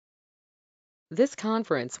This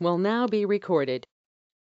conference will now be recorded.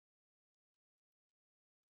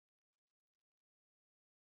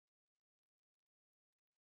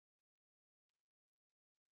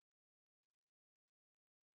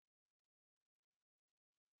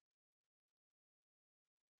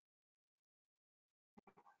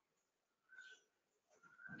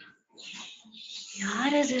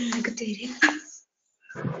 யார் அது எனக்கு தெரியும்.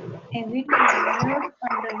 என் வீட்டுல download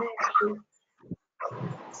பண்றது எப்படி?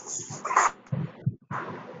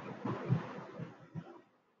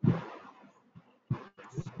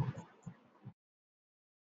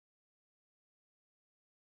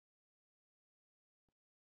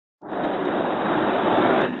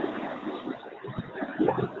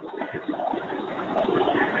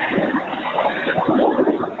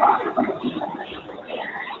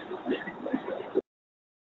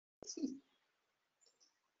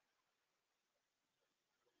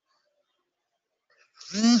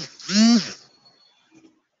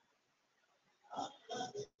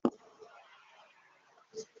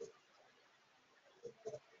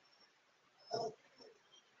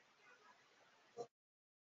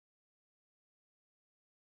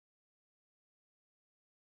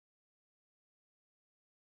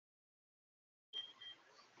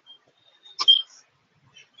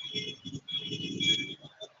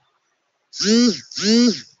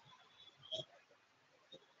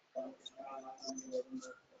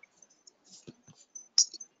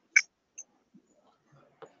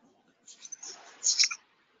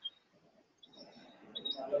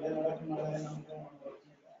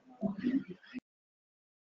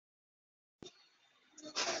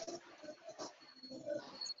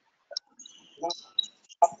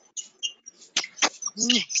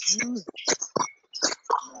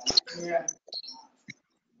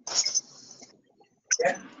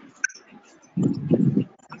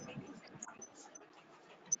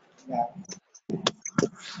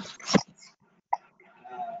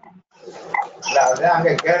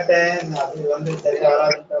 அங்க கேட்டேன் அது வந்து சரியா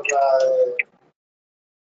வராது.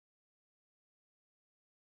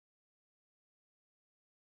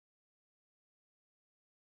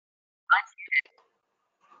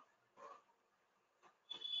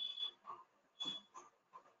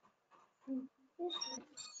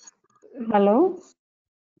 Hello.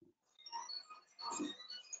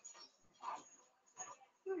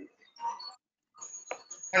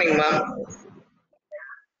 Good morning, ma'am.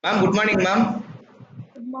 Ma'am, good morning, ma'am.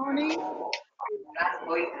 Good morning.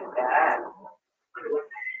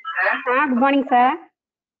 Good morning, sir.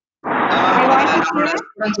 My voice is clear.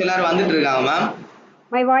 Students எல்லாரும் வந்துட்டு இருக்காங்க ma'am.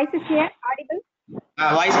 My voice is clear. Audible.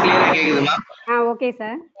 Voice கிளியரா கேக்குது ma'am. Okay,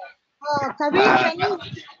 sir. Kabir, can you?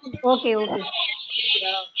 Okay.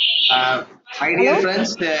 My dear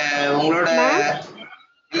friends, உங்களோட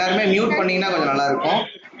எல்லாருமே mute பண்ணீங்கன்னா கொஞ்சம் நல்லா இருக்கும்.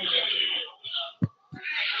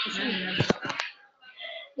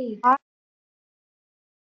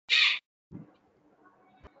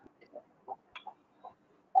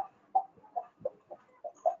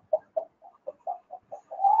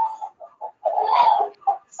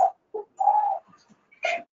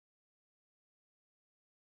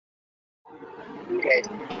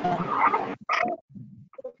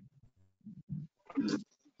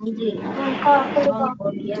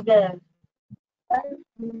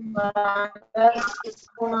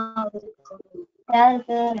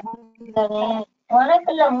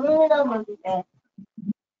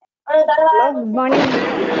 Hello, good morning.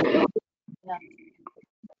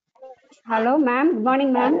 Hello, ma'am. Good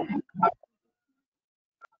morning, ma'am.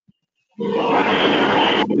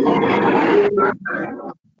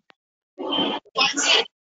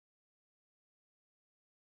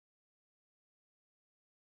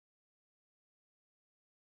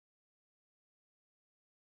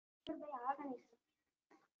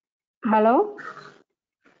 Hello.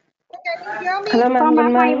 Can you hear me? Hello,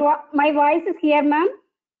 ma'am. My voice is here, ma'am.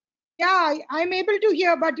 Yeah, I'm able to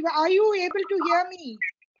hear, but are you able to hear me?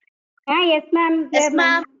 Yes, ma'am. Yes,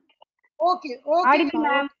 ma'am. Okay. Audible,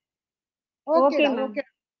 ma'am. Okay, ma'am. Okay.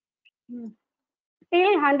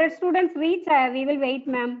 Till 100 students reach, we will wait,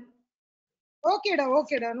 ma'am. Okay, no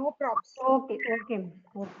problem. Okay, ma'am.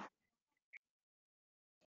 Okay.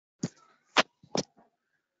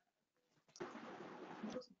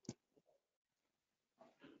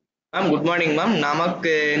 Ma'am good morning ma'am.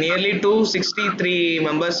 நமக்கு nearly 263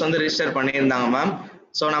 members வந்து register பண்ணியிருந்தாங்க ma'am.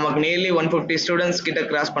 So நமக்கு nearly 150 students கிட்ட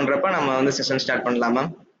cross பண்றப்ப நம்ம வந்து session start பண்ணலாம் ma'am.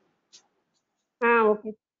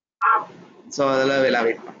 Okay. So அதில் will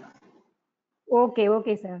wait.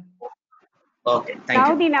 Okay, sir. Okay, thank Now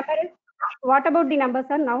you. the number is, what about the number,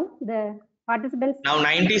 sir? Now the participants. Now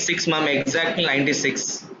 96 ma'am, exactly 96.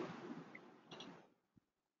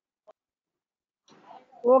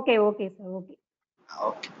 Okay, okay, sir. Okay.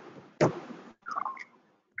 Okay.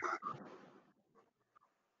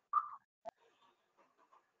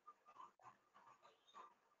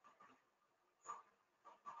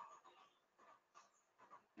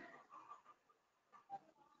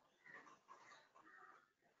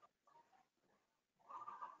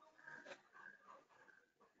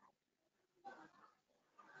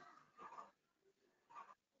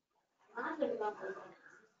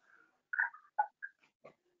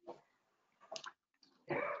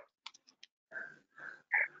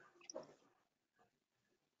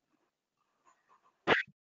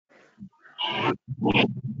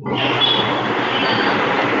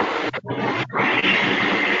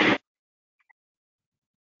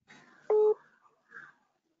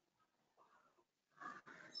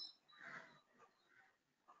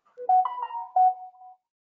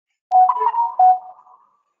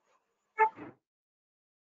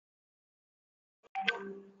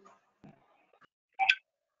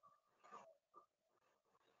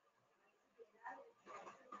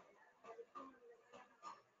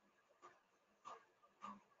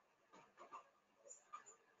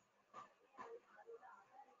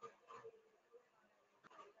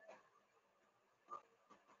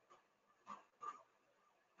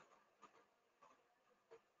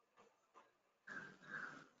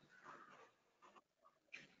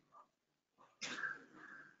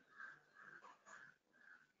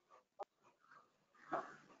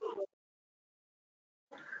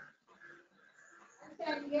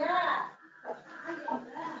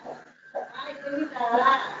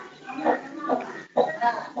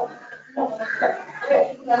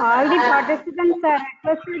 All the participants are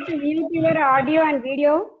requested to mute your audio and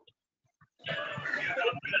video.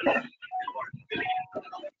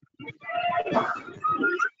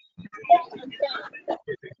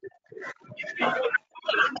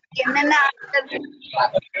 என்னென்ன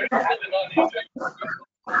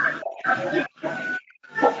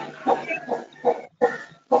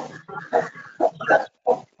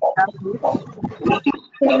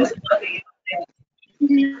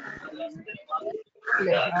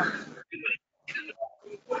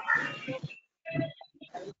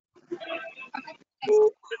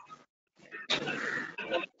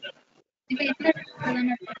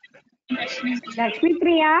Lakshmi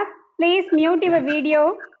Priya, please mute your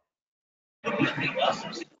video.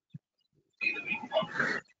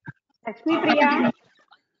 Lakshmi Priya.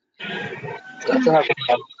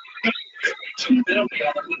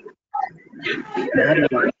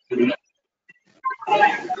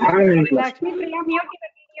 Lakshmi Priya, mute your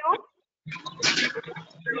video.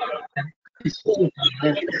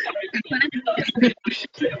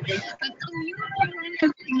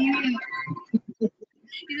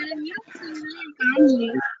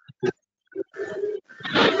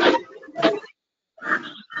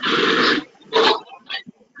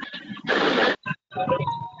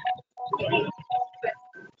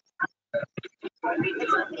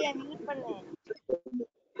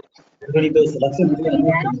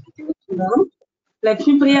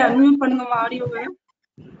 Lakshmi Priya, unmute பண்ணுங்க ஆடியோவை.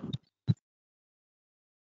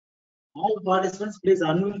 All participants, please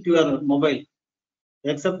unmute your mobile,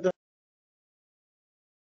 except the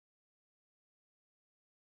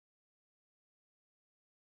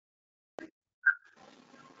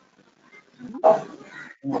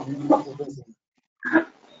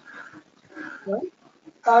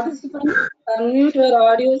Participants, unmute your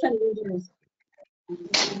audios and videos.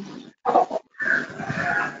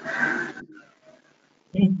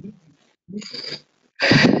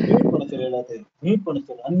 mute பண்ண சொல்லு எல்லாத்தையும். Mute பண்ண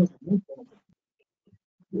சொல்லு. Unmute mute பண்ண சொல்லு.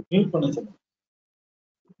 Mute பண்ண சொல்லு.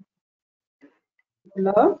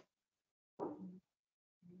 Hello?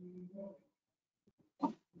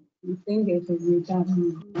 I think it is mute.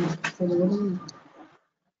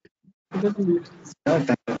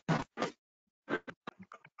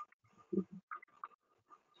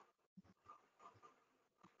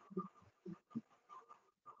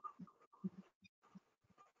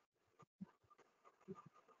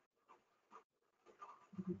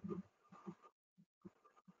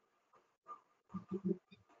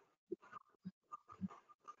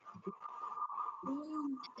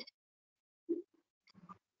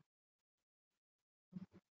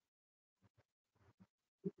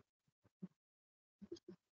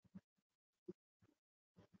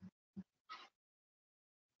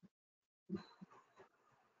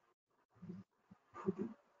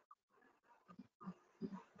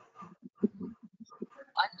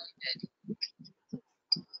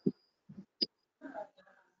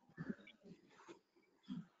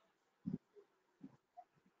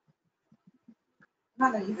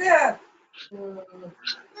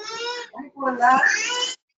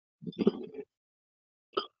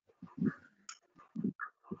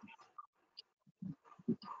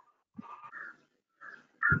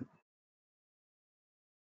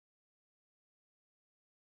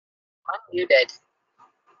 Unmuted.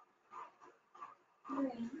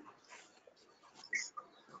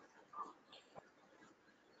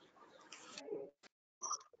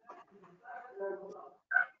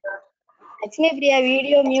 Lakshmi Priya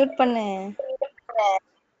video mute பண்ணு.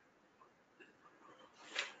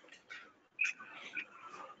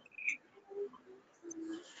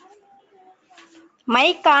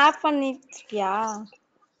 மைக் ஆஃப் பண்ணிட்டியா?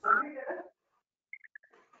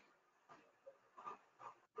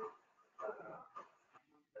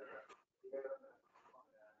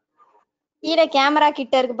 கீழே கேமரா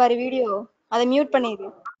கிட்ட இருக்கு பாரு வீடியோ, அதை மியூட் பண்ணிடு.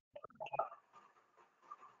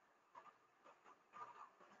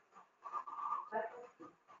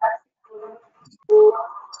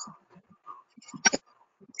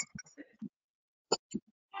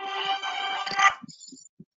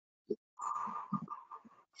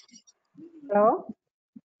 ஹலோ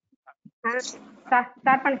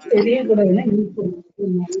ஸ்டார்ட் பண்ணி தெரியக்கூடாதுன்னா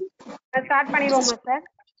ஸ்டார்ட் பண்ணிடுவோமா சார்?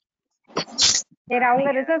 சரி, அவங்க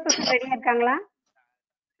ரிசோர்ஸஸ் ரெடியா இருக்காங்களா?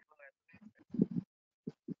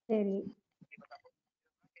 சரி,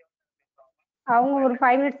 அவங்க ஒரு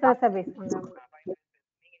 5 minutes தான் சார் பேசுவாங்க.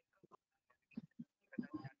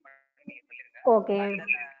 Okay.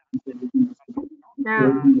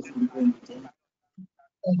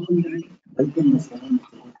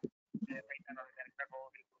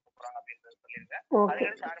 Okay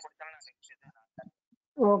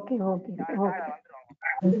okay okay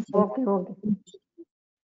okay okay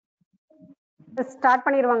start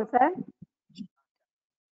பண்ணிடுவாங்க sir.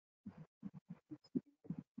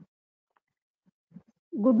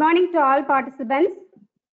 Good morning to all participants.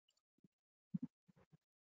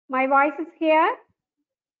 My voice is here.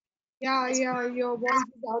 Yeah, your voice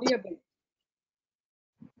is audible.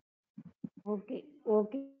 Okay.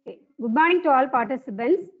 Good morning to all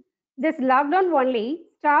participants. This lockdown only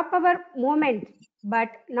stop our movement,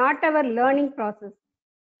 but not our learning process.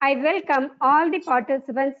 I welcome all the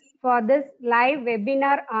participants for this live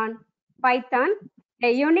webinar on Python,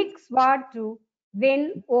 a unique sword to win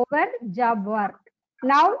over job work.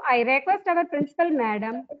 Now I request our principal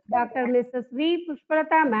madam, Dr. Mrs. V.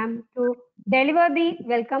 Pushpalata ma'am, to deliver the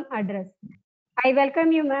welcome address. I welcome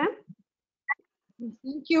you, ma'am.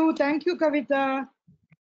 Thank you, Kavita.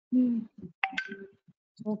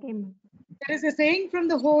 Okay, ma'am. There is a saying from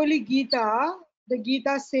the Holy Gita. The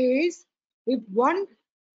Gita says, if one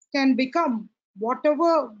can become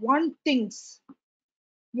whatever one thinks,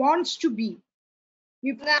 wants to be,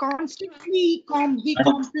 if constantly he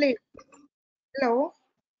complains. Hello?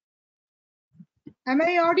 Am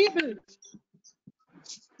I audible?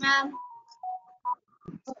 Ma'am.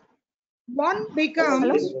 One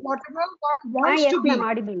becomes whatever one wants to be.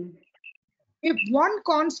 Audible. If one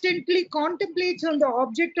constantly contemplates on the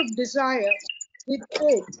object of desire with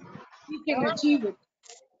faith, he can achieve it.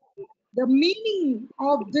 The meaning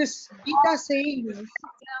of this Gita saying is,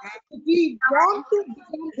 if we want to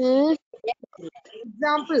become,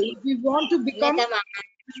 example, if we want to become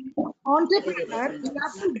entrepreneur, we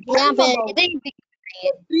have to dream about it.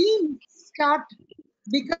 Dreams start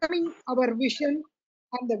becoming our vision,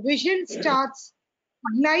 and the vision starts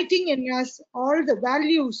igniting in us all the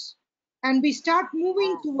values, and we start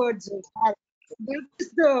moving towards it. That is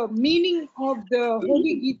the meaning of the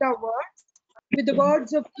Holy Gita words. With the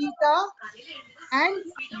words of Gita and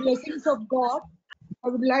blessings of God, I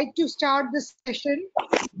would like to start this session.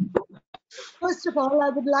 First of all, I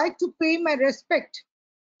would like to pay my respect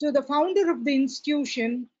to the founder of the institution,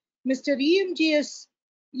 Mr.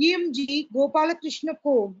 YMG Gopalakrishna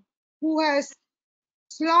Kom, who has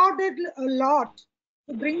slaughtered a lot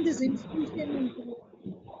to bring this institution into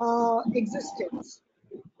existence.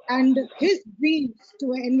 And his dreams to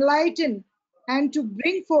enlighten and to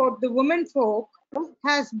bring forth the women folk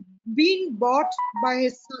has been bought by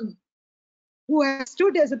his son, who has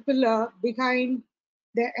stood as a pillar behind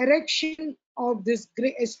the erection of this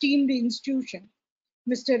great esteemed institution,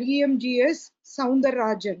 Mr. EMGS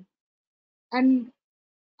Soundarajan. And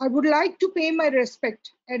I would like to pay my respect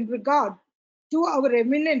and regard to our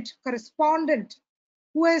eminent correspondent,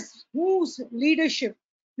 whose leadership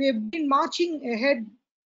we have been marching ahead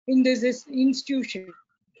in this institution.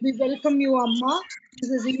 We welcome you, Amma.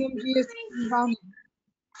 This is EMGS Vani.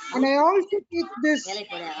 And I also take this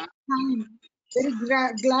time very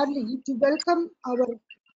gladly to welcome our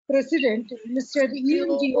president, Mr.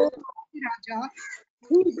 EMGS Raja,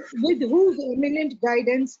 with whose eminent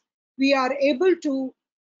guidance we are able to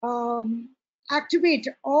activate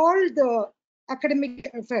all the academic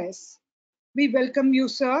affairs. We welcome you,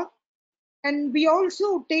 sir. And we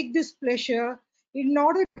also take this pleasure in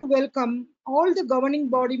order to welcome all the governing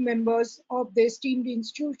body members of the esteemed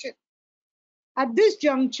institution. At this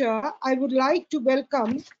juncture, I would like to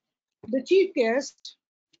welcome the chief guest,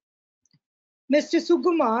 Mr.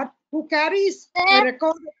 Sukumar, who carries a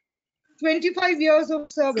record of 25 years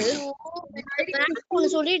of service, guiding the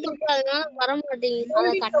students holding the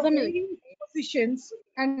various positions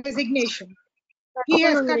and designations. He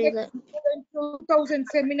has conducted more than 2,000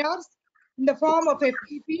 seminars in the form of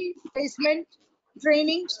FTP, placement,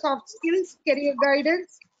 training, soft skills, career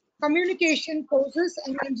guidance, communication courses,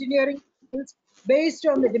 and engineering skills based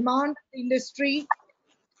on the demand of the industry.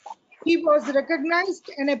 He was recognized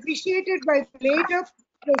and appreciated by the later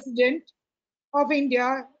President of India,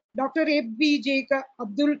 Dr. APJ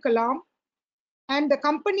Abdul Kalam, and the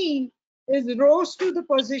company is rose to the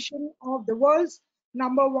position of the world's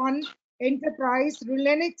 #1 enterprise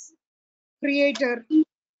Linux creator,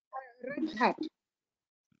 Red Hat.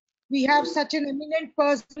 We have such an eminent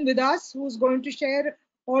person with us who's going to share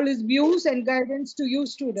all his views and guidance to you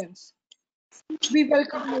students. We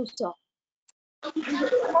welcome you, sir.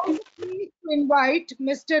 I'm also pleased to invite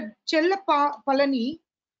Mr. Chella Palani,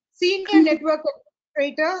 Senior Network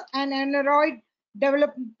Administrator and Android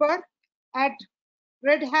Developer at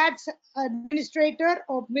Red Hat's Administrator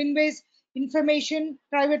of Winways Information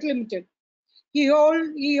Private Limited. He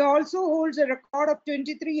also holds a record of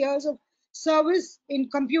 23 years of service in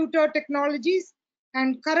computer technologies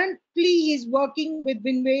and currently is working with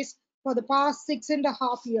Winways for the past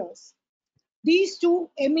 6.5 years. These two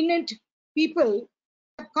eminent people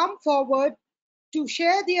have come forward to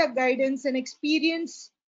share their guidance and experience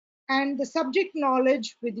and the subject knowledge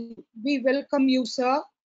with you. We welcome you, sir,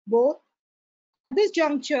 both. At this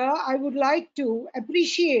juncture, I would like to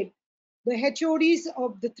appreciate the HODs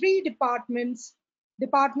of the three departments,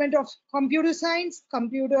 Department of Computer Science,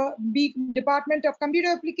 Department of Computer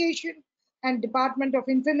Application, and Department of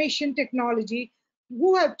Information Technology,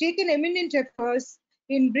 who have taken eminent efforts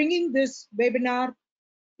in bringing this webinar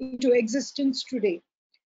into existence today.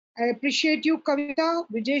 I appreciate you, Kavita,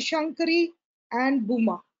 Vijay Shankari, and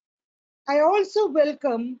Bhuma. I also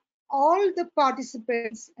welcome all the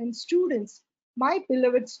participants and students, my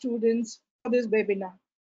beloved students, for this webinar,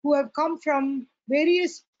 who have come from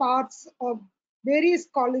various parts of various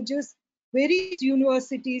colleges, various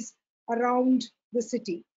universities around the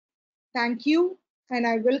city. Thank you, and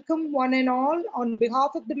I welcome one and all on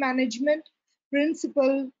behalf of the management,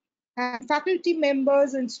 principal, and faculty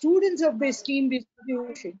members and students of the esteemed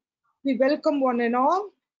institution. We welcome one and all,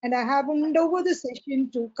 and I have handed over the session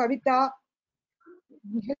to Kavita,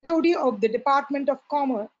 HOD of the Department of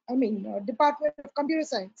Department of Computer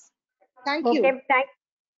Science. Thank you. Okay,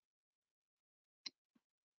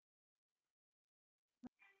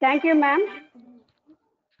 thank you, ma'am.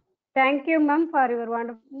 Thank you, ma'am, for your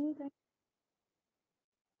wonderful.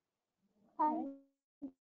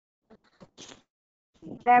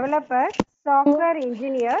 Developer, software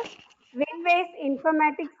engineer, Winways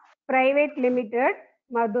Informatics Private Limited,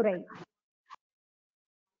 Madurai.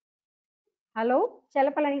 Hello,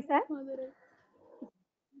 Chalapalani sir.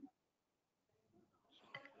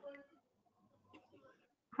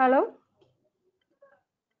 Hello.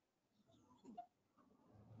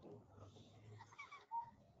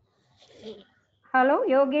 Hello,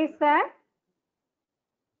 Yogesh sir.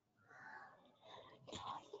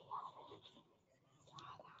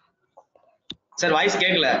 Sir voice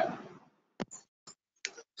கேட்கல.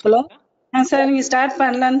 Hello sir நீங்க start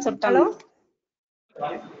பண்ணலாம்னு சொல்லிட்டாங்க. Hello.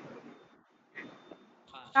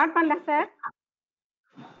 Start பண்ணலாம் sir.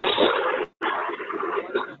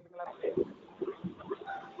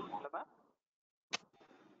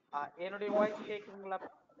 என்னுடைய voice கேக்குதுங்களா?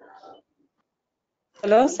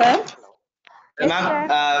 Hello sir. Ma'am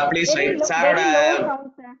please write சாரோட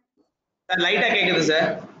sir லைட்டா கேக்குது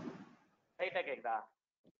சார். லைட்டா கேக்குதா?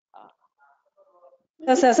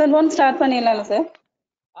 Sir session 1 start பண்ணிடலாம்ல sir?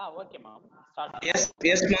 Okay ma'am. Start.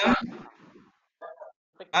 Yes ma'am.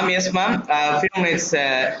 Yes ma'am. few minutes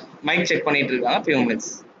mic check பண்ணிட்டு இருக்காங்க. few minutes.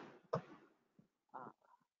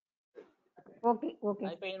 ஓகே.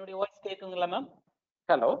 இப்போ என்னுடைய வாய்ஸ் கேக்குதுங்களா மேம்?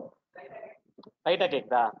 ஹலோ. லைட்டா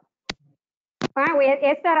கேக்குதா?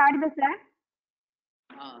 Yes sir, audible sir.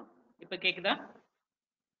 இப்போ கேக்குதா?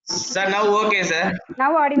 Sir now okay sir.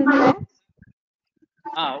 now audible sir.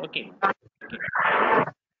 Okay.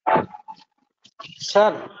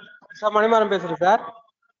 Sir Manimaran பேசுறேன் சார்.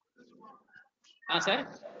 சார்.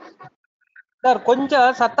 சார்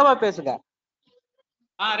கொஞ்சம் சத்தமா பேசுங்க.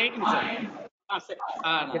 ரைட்டுங்க சார். சரி.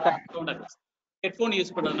 ஹெட்ஃபோன்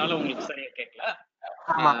யூஸ் பண்றதுனால உங்களுக்கு சரியா கேட்கல.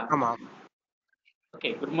 ஆமா.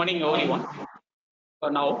 Okay, good morning everyone.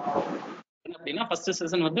 நவ என்ன அப்படின்னா ஃபர்ஸ்ட்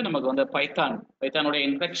செஷன் வந்து நமக்கு வந்து பைத்தானோட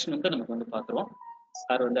இன்ட்ரடக்ஷன் வந்து நமக்கு வந்து பார்த்துருவோம்.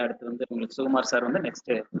 சார் வந்து அடுத்து வந்து உங்களுக்கு சுகுமார் சார் வந்து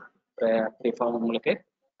நெக்ஸ்ட் பிரீஃபா உங்களுக்கு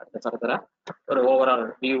அடுத்த ஃபர்தரா ஒரு ஓவரால்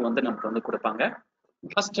வியூ வந்து நமக்கு வந்து கொடுப்பாங்க.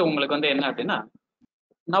 ஃபர்ஸ்ட் உங்களுக்கு வந்து என்ன அப்படின்னா,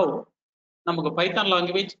 நவ் நமக்கு பைத்தான்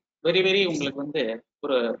லாங்குவேஜ் வெரி உங்களுக்கு வந்து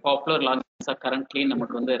ஒரு பாப்புலர் லாங்குவேஜா கரண்ட்லி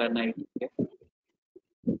நமக்கு வந்து ரன் ஆகிட்டு இருக்கு.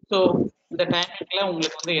 ஸோ இந்த டைமிங்ல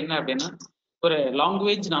உங்களுக்கு வந்து என்ன அப்படின்னா, ஒரு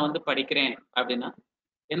லாங்குவேஜ் நான் வந்து படிக்கிறேன் அப்படின்னா,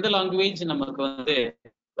 எந்த லாங்குவேஜ் நமக்கு வந்து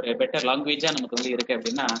ஒரு பெட்டர் லாங்குவேஜா நமக்கு வந்து இருக்கு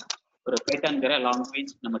அப்படின்னா, ஒரு பைத்தான்கிற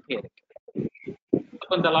லாங்குவேஜ் நமக்கு இருக்கு.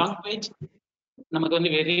 அப்போ இந்த லாங்குவேஜ் நமக்கு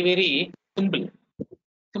வந்து வெரி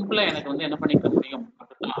சிம்பிளா எனக்கு வந்து என்ன பண்ணிக்க முடியும்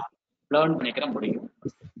அப்படின்னா லேர்ன் பண்ணிக்கிற முடியும்.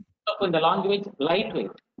 அப்போ இந்த லாங்குவேஜ் லைட்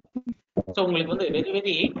வெயிட். ஸோ உங்களுக்கு வந்து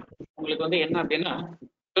வெரி உங்களுக்கு வந்து என்ன அப்படின்னா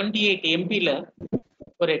 28 MB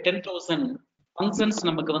ஒரு 10,000 ஃபங்க்ஷன்ஸ்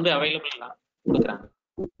நமக்கு வந்து அவைலபிள் கொடுக்குறாங்க.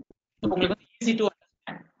 உங்களுக்கு வந்து ஈஸி டு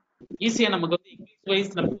அண்டர்ஸ்டாண்ட், ஈஸியா நமக்கு வந்து இங்கிலீஷ்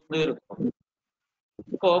வைஸ் நமக்கு வந்து இருக்கும்.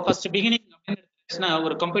 இப்போ ஃபர்ஸ்ட் பிகினிங் அப்படின்னு எடுத்துச்சுன்னா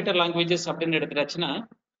ஒரு கம்ப்யூட்டர் லாங்குவேஜஸ் அப்படின்னு எடுத்துட்டாச்சுன்னா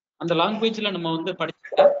அந்த லாங்குவேஜ்ல நம்ம வந்து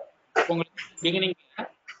படிச்சுட்டு உங்களுக்கு பிகினிங்ல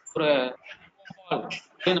ஒரு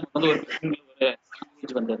நமக்கு வந்து ஒரு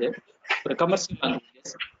லாங்குவேஜ் வந்தது, ஒரு commercial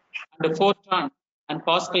languages and Fortran and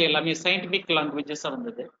pascal எல்லாமே சயின்டிபிக் லாங்குவேஜஸா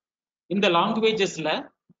வந்தது. இந்த லாங்குவேஜஸ்ல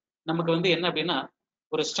நமக்கு வந்து என்ன அப்படின்னா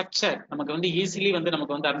ஒரு ஸ்ட்ரக்சர் நமக்கு வந்து ஈஸிலி வந்து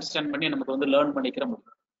நமக்கு வந்து அண்டர்ஸ்டாண்ட் பண்ணி நமக்கு வந்து லேர்ன் பண்ணிக்கிற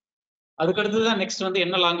முடியும். அதுக்கடுத்துதான் நெக்ஸ்ட் வந்து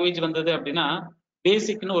என்ன லாங்குவேஜ் வந்தது அப்படின்னா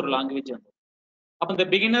பேசிக்னு ஒரு லாங்குவேஜ் வந்தது. அப்போ இந்த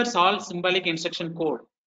beginners all symbolic instruction code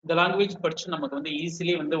இந்த லாங்குவேஜ் படிச்சு நமக்கு வந்து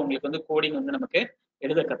ஈஸிலி வந்து உங்களுக்கு வந்து கோடிங் வந்து நமக்கு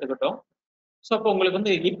எழுத கத்துக்கிட்டோம். ஸோ அப்போ உங்களுக்கு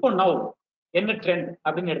வந்து இப்போ நவ் என்ன ட்ரெண்ட்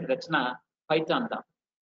அப்படின்னு எடுத்துச்சுன்னா பைத்தான் தான்.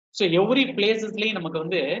 ஸோ எவ்ரி பிளேசஸ்லயும் நமக்கு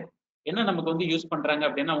வந்து என்ன நமக்கு வந்து யூஸ் பண்றாங்க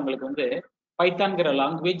அப்படின்னா உங்களுக்கு வந்து பைத்தான்கிற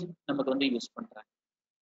லாங்குவேஜ் நமக்கு வந்து யூஸ் பண்றாங்க.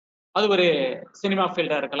 அது ஒரு சினிமா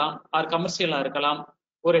ஃபீல்டா இருக்கலாம், ஆர் கமர்ஷியலா இருக்கலாம்,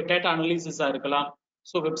 ஒரு டேட்டா அனலிசிஸா இருக்கலாம்,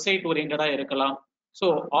 ஸோ வெப்சைட் ஓரியன்டா இருக்கலாம். ஸோ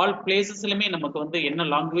ஆல் பிளேசஸ்லுமே நமக்கு வந்து என்ன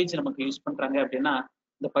லாங்குவேஜ் நமக்கு யூஸ் பண்றாங்க அப்படின்னா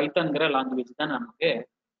இந்த பைத்தான்கிற லாங்குவேஜ் தான் நமக்கு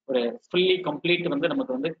ஒரு ஃபுல்லி கம்ப்ளீட் வந்து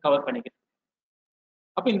நமக்கு வந்து கவர் பண்ணிக்கிட்டு.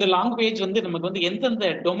 அப்போ இந்த லாங்குவேஜ் வந்து நமக்கு வந்து எந்தெந்த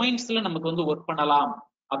டொமைன்ஸ்ல நமக்கு வந்து ஒர்க் பண்ணலாம்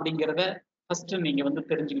அப்படிங்கிறத ஃபர்ஸ்ட் நீங்க வந்து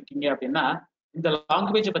தெரிஞ்சுக்கிட்டீங்க அப்படின்னா இந்த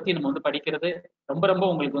லாங்குவேஜை பத்தி நம்ம வந்து படிக்கிறது ரொம்ப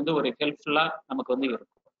உங்களுக்கு வந்து ஒரு ஹெல்ப்ஃபுல்லா நமக்கு வந்து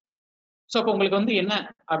இருக்கும். ஸோ அப்போ உங்களுக்கு வந்து என்ன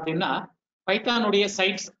அப்படின்னா பைத்தானுடைய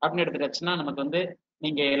சைட்ஸ் அப்படின்னு எடுத்துக்கிச்சுன்னா நமக்கு வந்து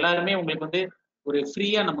நீங்க எல்லாருமே உங்களுக்கு வந்து ஒரு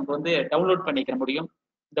ஃப்ரீயா நமக்கு வந்து டவுன்லோட் பண்ணிக்க முடியும்.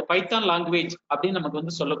 இந்த பைத்தான் லாங்குவேஜ் அப்படின்னு நமக்கு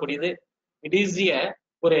வந்து சொல்லக்கூடியது இட் இஸ்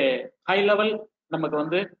ஒரு ஹை லெவல் நமக்கு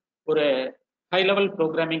வந்து ஒரு ஹை லெவல்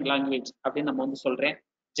ப்ரோக்ராமிங் லாங்குவேஜ் அப்படின்னு நம்ம வந்து சொல்றேன்.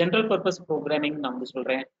 ஜென்ரல் பர்பஸ் ப்ரோக்ராமிங் நான் வந்து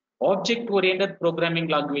சொல்றேன். ஆப்ஜெக்ட் ஓரியன்டட் ப்ரோக்ராமிங்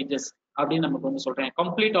லாங்குவேஜஸ் அப்படின்னு நமக்கு வந்து சொல்றேன்.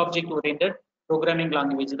 Complete object oriented programming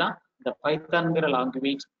language தான் இந்த பைத்தான்கிற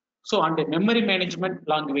language. So and memory management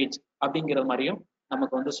language அப்படிங்கிற மாதிரியும்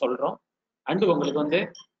நமக்கு வந்து சொல்றோம். அண்ட் உங்களுக்கு வந்து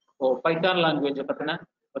பைத்தான் லாங்குவேஜை பத்தின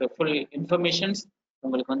ஒரு ஃபுல் இன்ஃபர்மேஷன்ஸ்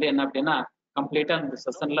உங்களுக்கு வந்து என்ன அப்படின்னா கம்ப்ளீட்டா இந்த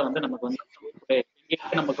செஷன்ல வந்து நமக்கு வந்து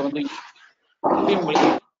நமக்கு வந்து உங்களுக்கு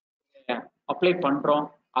அப்ளை பண்றோம்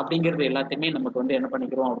அப்படிங்கிறது எல்லாத்தையுமே நமக்கு வந்து என்ன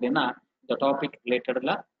பண்ணிக்கிறோம் அப்படின்னா இந்த டாபிக்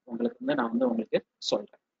ரிலேட்டட்ல உங்களுக்கு வந்து நான் வந்து உங்களுக்கு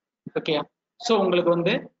சொல்றேன். ஓகே, ஸோ உங்களுக்கு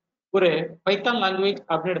வந்து ஒரு பைத்தான் லாங்குவேஜ்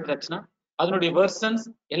அப்படின்னு எடுத்துச்சுன்னா அதனுடைய வெர்ஷன்ஸ்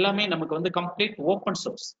எல்லாமே நமக்கு வந்து கம்ப்ளீட் ஓப்பன்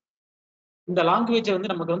சோர்ஸ். இந்த லாங்குவேஜை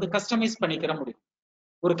வந்து நமக்கு வந்து கஸ்டமைஸ் பண்ணிக்கிற முடியும்.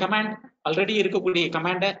 ஒரு கமாண்ட் ஆல்ரெடி இருக்கக்கூடிய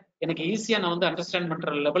கமாண்டை எனக்கு ஈஸியா நான் வந்து அண்டர்ஸ்டாண்ட்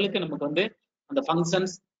பண்ற லெவலுக்கு நமக்கு வந்து அந்த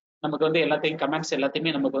ஃபங்க்ஷன்ஸ் நமக்கு வந்து எல்லாத்தையும் கமாண்ட்ஸ்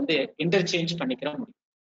எல்லாத்தையுமே நமக்கு வந்து இன்டர்சேஞ்ச் பண்ணிக்கிற முடியும்.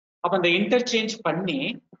 அப்ப அந்த இன்டர்சேஞ்ச் பண்ணி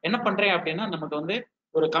என்ன பண்றேன் அப்படின்னா நமக்கு வந்து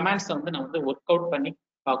ஒரு கமாண்ட்ஸை வந்து நான் வந்து ஒர்க் அவுட் பண்ணி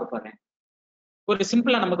பார்க்க போறேன். ஒரு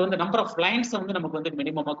சிம்பிளா நமக்கு வந்து நம்பர் ஆஃப் லைன்ஸ் வந்து நமக்கு வந்து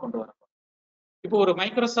மினிமமா கொண்டு வரப்போம். இப்போ ஒரு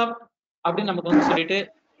மைக்ரோசாஃப்ட் அப்படின்னு நமக்கு வந்து சொல்லிட்டு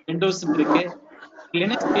விண்டோஸ் இருக்கு,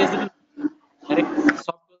 லினக்ஸ் பேஸ்டு நிறைய சாஃப்ட்வேர்ஸ்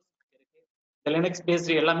இருக்கு. இந்த லினக்ஸ்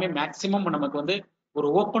பேஸ்டு எல்லாமே மேக்சிமம் நமக்கு வந்து ஒரு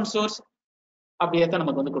ஓப்பன் சோர்ஸ் அப்படியே தான்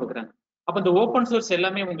நமக்கு வந்து கொடுக்குறாங்க. அப்ப இந்த ஓப்பன் சோர்ஸ்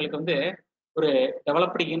எல்லாமே உங்களுக்கு வந்து ஒரு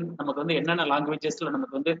டெவலப்டிங் நமக்கு வந்து என்னென்ன லாங்குவேஜஸ்ல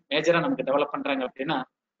நமக்கு வந்து மேஜரா நமக்கு டெவலப் பண்றாங்க அப்படின்னா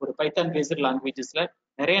ஒரு பைத்தான் பேஸ்டு லாங்குவேஜஸ்ல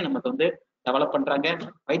நிறைய நமக்கு வந்து டெவலப் பண்றாங்க.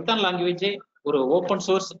 பைத்தான் லாங்குவேஜே ஒரு ஓப்பன்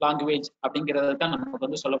சோர்ஸ் லாங்குவேஜ் அப்படிங்கறத தான் நமக்கு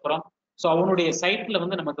வந்து சொல்ல போறோம். ஸோ அவனுடைய சைட்ல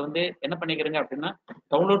வந்து நமக்கு வந்து என்ன பண்ணிக்கிறங்க அப்படின்னா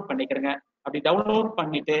டவுன்லோட் பண்ணிக்கிறங்க. அப்படி டவுன்லோட்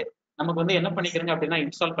பண்ணிட்டு நமக்கு வந்து என்ன பண்ணிக்கிறங்க அப்படின்னா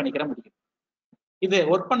இன்ஸ்டால் பண்ணிக்கிற முடியும். இது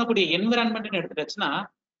ஒர்க் பண்ணக்கூடிய என்விரான்மெண்ட் எடுத்துட்டுச்சுன்னா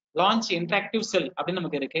லான்ச் இன்டராக்டிவ் செல் அப்படின்னு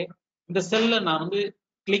நமக்கு இருக்கு. இந்த செல்ல நான் வந்து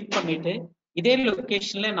கிளிக் பண்ணிட்டு இதே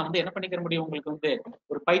லொகேஷன்ல நான் வந்து என்ன பண்ணிக்கிற முடியும், உங்களுக்கு வந்து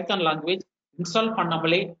ஒரு பைத்தான் லாங்குவேஜ் இன்ஸ்டால்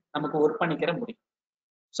பண்ணாமலே நமக்கு ஒர்க் பண்ணிக்கிற முடியும்.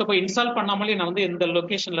 ஸோ இப்போ இன்ஸ்டால் பண்ணாமலே நான் வந்து இந்த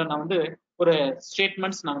லொகேஷன்ல நான் வந்து ஒரு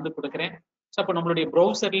ஸ்டேட்மெண்ட்ஸ் நான் வந்து கொடுக்குறேன். ஸோ அப்போ நம்மளுடைய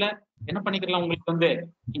ப்ரௌசர்ல என்ன பண்ணிக்கலாம், உங்களுக்கு வந்து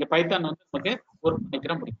நீங்க பைத்தான் வந்து நமக்கு ஒர்க்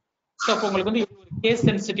பண்ணிக்கிற முடியும். ஸோ அப்போ உங்களுக்கு வந்து இது ஒரு கேஸ்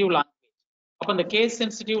சென்சிட்டிவ் லாங்குவேஜ். அப்போ இந்த கேஸ்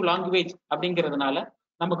சென்சிட்டிவ் லாங்குவேஜ் அப்படிங்கிறதுனால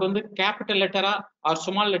நமக்கு வந்து கேபிட்டல் லெட்டரா ஆர்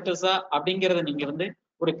ஸ்மால் லெட்டர்ஸா அப்படிங்கிறத நீங்க வந்து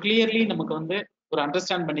ஒரு கிளியர்லி நமக்கு வந்து ஒரு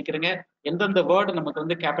அண்டர்ஸ்டாண்ட் பண்ணிக்கிறேங்க. எந்தெந்த வேர்டு நமக்கு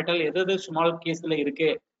வந்து கேபிட்டல், எது ஸ்மால் கேஸ்ல இருக்கு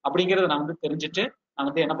அப்படிங்கறத நான் வந்து தெரிஞ்சுட்டு நான்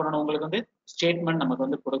வந்து என்ன பண்ணணும், உங்களுக்கு வந்து ஸ்டேட்மெண்ட் நமக்கு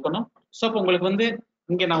வந்து கொடுக்கணும். ஸோ அப்போ உங்களுக்கு வந்து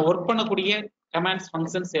இங்க நான் ஒர்க் பண்ணக்கூடிய கமாண்ட்ஸ்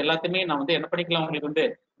ஃபங்க்ஷன்ஸ் எல்லாத்தையுமே நான் வந்து என்ன பண்ணிக்கலாம், உங்களுக்கு வந்து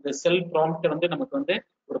இந்த செல் ப்ராம்ப்ட் வந்து நமக்கு வந்து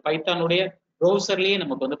ஒரு பைத்தானுடைய ப்ரௌசர்லயே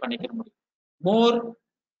நமக்கு வந்து பண்ணிக்கிற முடியும். மோர்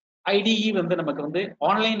ஐடிஇ வந்து நமக்கு வந்து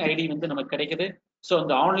ஆன்லைன் ஐடி வந்து நமக்கு கிடைக்குது. ஸோ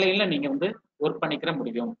அந்த ஆன்லைன்ல நீங்க வந்து ஒர்க் பண்ணிக்கிற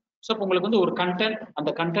முடியும். ஸோ இப்போ உங்களுக்கு வந்து ஒரு கண்டென்ட், அந்த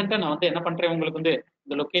கண்டென்ட்டை நான் வந்து என்ன பண்றேன், உங்களுக்கு வந்து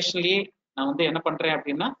இந்த லொகேஷன்லயே நான் வந்து என்ன பண்றேன்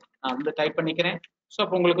அப்படின்னா நான் வந்து டைப் பண்ணிக்கிறேன். ஸோ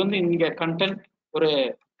அப்போ உங்களுக்கு வந்து இங்க கண்டென்ட் ஒரு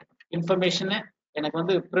இன்ஃபர்மேஷனை எனக்கு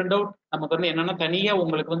வந்து பிரிண்ட் அவுட் நமக்கு வந்து என்னன்னா தனியா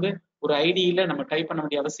உங்களுக்கு வந்து ஒரு ஐடியில நம்ம டைப் பண்ண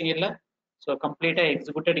வேண்டிய அவசியம் இல்லை. ஸோ கம்ப்ளீட்டா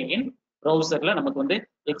எக்ஸிக்யூட்டட் இன் ப்ரௌசர்ல நமக்கு வந்து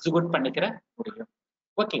எக்ஸிக்யூட் பண்ணிக்கிற முடியும்.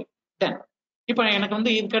 ஓகே தென் இப்போ எனக்கு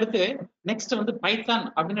வந்து இதுக்கு அடுத்து நெக்ஸ்ட் வந்து பைத்தான்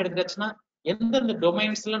அப்படின்னு எடுத்துக்கிச்சுன்னா எந்தெந்த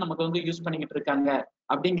டொமைன்ஸ்ல நமக்கு வந்து யூஸ் பண்ணிக்கிட்டு இருக்காங்க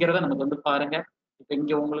அப்படிங்கிறத நமக்கு வந்து பாருங்க. இப்போ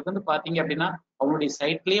இங்க உங்களுக்கு வந்து பாத்தீங்க அப்படின்னா அவங்களுடைய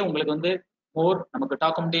சைட்லயே உங்களுக்கு வந்து மோர் நமக்கு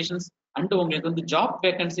டாக்குமெண்டேஷன்ஸ் அண்ட் உங்களுக்கு வந்து ஜாப்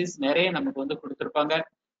வேகன்சிஸ் நிறைய நமக்கு வந்து கொடுத்துருப்பாங்க.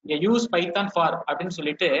 இங்க யூஸ் பைத்தான் ஃபார் அப்படின்னு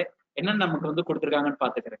சொல்லிட்டு என்னென்ன நமக்கு வந்து கொடுத்துருக்காங்கன்னு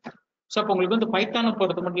பாத்துக்கிறேன். ஸோ அப்போ உங்களுக்கு வந்து பைத்தானை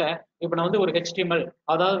பொறுத்த மட்டும் இப்போ நான் வந்து ஒரு HTML,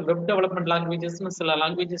 அதாவது வெப் டெவலப்மெண்ட் லாங்குவேஜஸ்னு சில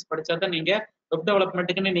லாங்குவேஜஸ் படிச்சா தான் நீங்க வெப்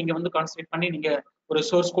டெவலப்மெண்ட்டுக்குன்னு நீங்க வந்து கான்சன்ட்ரேட் பண்ணி நீங்க ஒரு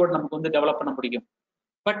சோர்ஸ் கோட் நமக்கு வந்து டெவலப் பண்ண முடியும்.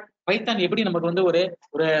 பட் பைத்தான் எப்படி நமக்கு வந்து ஒரு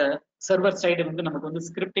ஒரு சர்வர் சைடு வந்து நமக்கு வந்து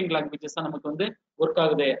ஸ்கிரிப்டிங் லாங்குவேஜஸ் தான் நமக்கு வந்து ஒர்க்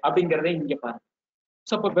ஆகுது அப்படிங்கிறதே இங்க பாருங்க.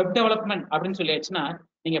 ஸோ இப்போ வெப் டெவலப்மெண்ட் அப்படின்னு சொல்லியாச்சுன்னா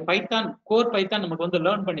நீங்க பைத்தான் கோர் பைத்தான் நமக்கு வந்து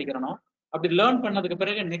லேர்ன் பண்ணிக்கிறணும். அப்படி லேர்ன் பண்ணதுக்கு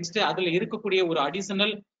பிறகு நெக்ஸ்ட் அதுல இருக்கக்கூடிய ஒரு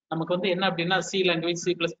அடிஷனல் நமக்கு வந்து என்ன அப்படின்னா C language,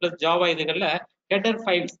 C++, Java இதுகள்ல header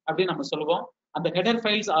files அப்படின்னு நம்ம சொல்லுவோம். அந்த header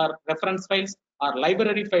files are reference files are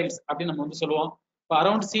library files அப்படின்னு நம்ம வந்து சொல்லுவோம். இப்போ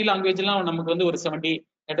அரௌண்ட் சி லாங்குவேஜ் எல்லாம் நமக்கு வந்து ஒரு 70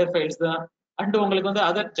 ஹெடர் ஃபைல்ஸ் தான். அண்ட் உங்களுக்கு வந்து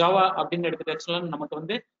அதர் ஜாவா அப்படின்னு எடுத்துக்கிட்டா நமக்கு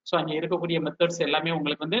வந்து ஸோ அங்கே இருக்கக்கூடிய மெத்தட்ஸ் எல்லாமே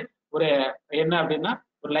உங்களுக்கு வந்து ஒரு என்ன அப்படின்னா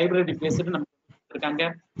ஒரு லைப்ரரி பேஸ்டு நமக்கு இருக்காங்க.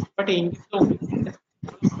 பட் இங்க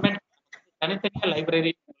உங்களுக்கு தனித்தனியா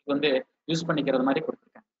லைப்ரரி வந்து யூஸ் பண்ணிக்கிறது மாதிரி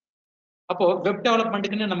கொடுத்துருக்காங்க. அப்போ வெப்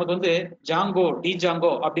டெவலப்மெண்ட்டுக்குன்னு நமக்கு வந்து ஜாங்கோ,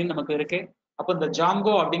 ஜாங்கோ அப்படின்னு நமக்கு இருக்கு. அப்போ இந்த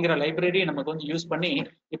ஜாங்கோ அப்படிங்கிற லைப்ரரி நமக்கு வந்து யூஸ் பண்ணி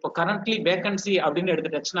இப்போ கரண்ட்லி வேகன்சி அப்படின்னு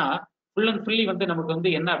எடுத்துட்டாச்சுன்னா ஃபுல் அண்ட் ஃபுல்லி வந்து நமக்கு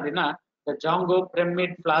வந்து என்ன அப்படின்னா இந்த ஜாங்கோ,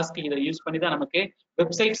 பிரமிட், ஃபிளாஸ்க் இதை யூஸ் பண்ணி தான் நமக்கு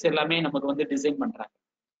வெப்சைட்ஸ் எல்லாமே நமக்கு வந்து டிசைன் பண்றாங்க.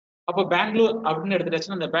 அப்போ பெங்களூர் அப்படின்னு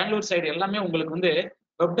எடுத்துட்டாச்சுன்னா இந்த பெங்களூர் சைடு எல்லாமே உங்களுக்கு வந்து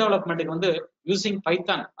வெப் டெவலப்மெண்ட்டுக்கு வந்து யூசிங்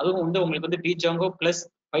பைத்தான், அதுவும் வந்து உங்களுக்கு வந்து Django plus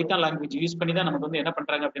Python language use பண்ணி தான் நமக்கு வந்து என்ன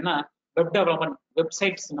பண்றாங்க அப்படின்னா வெப் டெவலப்மெண்ட்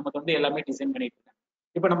வெப்சைட்ஸ் நமக்கு வந்து எல்லாமே டிசைன் பண்ணிட்டு இருக்காங்க.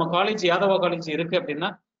 இப்போ நம்ம காலேஜ் யாதவா காலேஜ் இருக்கு அப்படின்னா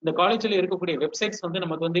இந்த காலேஜ்ல இருக்கக்கூடிய வெப்சைட்ஸ் வந்து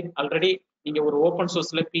நமக்கு வந்து ஆல்ரெடி நீங்க ஒரு open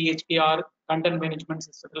சோர்ஸ்ல PHP R content management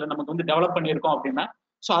சிஸ்டத்துல நமக்கு வந்து டெவலப் பண்ணியிருக்கோம் அப்படின்னா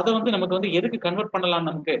ஸோ அதை வந்து நமக்கு வந்து எதுக்கு கன்வெர்ட் பண்ணலாம்,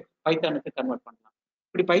 நமக்கு பைத்தானுக்கு கன்வெர்ட் பண்ணலாம்.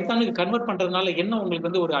 இப்படி பைத்தானுக்கு கன்வெர்ட் பண்றதுனால என்ன உங்களுக்கு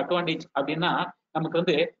வந்து ஒரு அட்வான்டேஜ் அப்படின்னா நமக்கு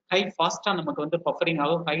வந்து ஹை ஃபாஸ்டா நமக்கு வந்து பஃபரிங்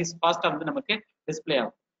ஆகும், ஹை ஃபாஸ்டா வந்து நமக்கு டிஸ்பிளே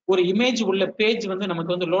ஆகும். ஒரு இமேஜ் உள்ள பேஜ் வந்து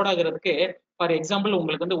நமக்கு வந்து லோட் ஆகுறதுக்கு ஃபார் எக்ஸாம்பிள்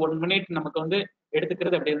உங்களுக்கு வந்து 1 minute நமக்கு வந்து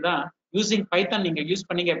எடுத்துக்கிறது அப்படின்னா யூசிங் பைத்தான் நீங்க யூஸ்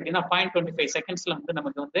பண்ணீங்க அப்படின்னா 0.25 secondsல வந்து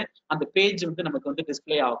நமக்கு வந்து அந்த பேஜ் வந்து நமக்கு வந்து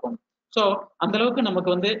டிஸ்பிளே ஆகும். ஸோ அந்த அளவுக்கு நமக்கு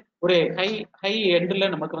வந்து ஒரு ஹை எண்ட்ல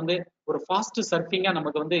நமக்கு வந்து ஒரு ஃபாஸ்ட் சர்ஃபிங்கா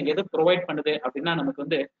நமக்கு வந்து எது ப்ரொவைட் பண்ணுது அப்படின்னா நமக்கு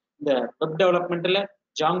வந்து இந்த web டெவலப்மெண்ட்ல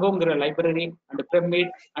ஜாங்கோங்கிற library and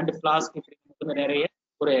pyramid and Flask இப்படி நமக்கு வந்து நிறைய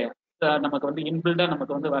ஒரு நமக்கு வந்து இன்பில்டா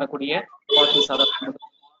நமக்கு வந்து வரக்கூடிய பார்ட்டிஸ்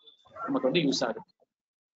நமக்கு வந்து யூஸ் ஆகுது.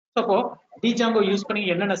 அப்போ ஜாங்கோ யூஸ் பண்ணி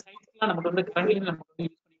என்னென்ன சைட்ஸ்லாம் நமக்கு வந்து கரண்ட்லி நமக்கு வந்து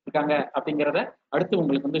யூஸ் பண்ணிட்டு இருக்காங்க அப்படிங்கிறத அடுத்து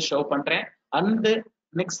உங்களுக்கு வந்து ஷோ பண்றேன். அந்த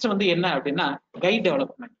நெக்ஸ்ட் வந்து என்ன அப்படின்னா கைட்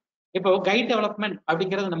டெவலப்மெண்ட். இப்போ கைட் டெவலப்மெண்ட்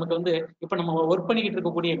அப்படிங்கிறது நமக்கு வந்து இப்போ நம்ம ஒர்க் பண்ணிக்கிட்டு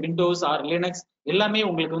இருக்கக்கூடிய விண்டோஸ் ஆர் லினக்ஸ் எல்லாமே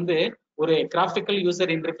உங்களுக்கு வந்து ஒரு கிராஃபிக்கல்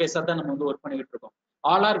யூசர் இன்டர்ஃபேஸா தான் நம்ம வந்து ஒர்க் பண்ணிக்கிட்டு இருக்கோம்.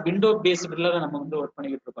 ஆல் ஆர் விண்டோ பேஸ்டுல தான் நம்ம வந்து ஒர்க்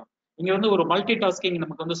பண்ணிக்கிட்டு இருக்கோம். இங்க வந்து ஒரு மல்டி டாஸ்கிங்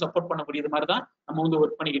நமக்கு வந்து சப்போர்ட் பண்ணக்கூடியது மாதிரி தான் நம்ம வந்து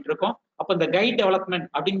ஒர்க் பண்ணிக்கிட்டு இருக்கோம். அப்போ இந்த கைட் டெவலப்மெண்ட்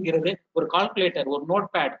அப்படிங்கிறது ஒரு கால்குலேட்டர், ஒரு நோட்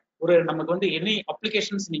பேட், ஒரு நமக்கு வந்து எனி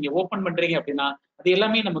அப்ளிகேஷன்ஸ் நீங்க ஓபன் பண்றீங்க அப்படின்னா அது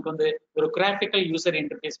எல்லாமே நமக்கு வந்து ஒரு கிராஃபிக்கல் யூசர்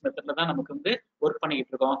இன்டர்ஃபேஸ் மெத்தட்ல தான் நமக்கு வந்து ஒர்க்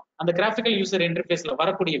பண்ணிக்கிட்டு இருக்கோம். அந்த கிராஃபிக்கல் யூசர் இன்டர்ஃபேஸ்ல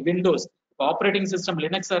வரக்கூடிய விண்டோஸ், ஆப்ரேட்டிங் சிஸ்டம்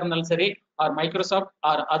லினக்ஸா இருந்தாலும் சரி R Microsoft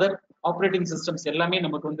R other operating systems எல்லாமே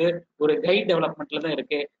நமக்கு வந்து ஒரு கைட் டெவலப்மெண்ட்ல தான்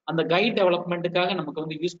இருக்கு. அந்த கைட் டெவலப்மெண்ட்டுக்காக நமக்கு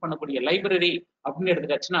வந்து யூஸ் பண்ணக்கூடிய லைப்ரரி அப்படின்னு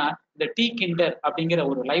எடுத்துக்காச்சுன்னா இந்த கிண்டர் அப்படிங்கிற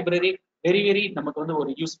ஒரு லைப்ரரி வெரி நமக்கு வந்து ஒரு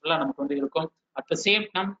யூஸ்ஃபுல்லா நமக்கு வந்து இருக்கும். அட் த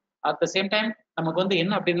சேம் டைம் நமக்கு வந்து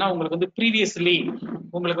என்ன அப்படின்னா உங்களுக்கு வந்து ப்ரீவியஸ்லி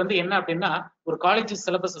உங்களுக்கு வந்து என்ன அப்படின்னா ஒரு college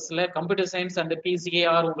சிலபஸஸ்ல computer science and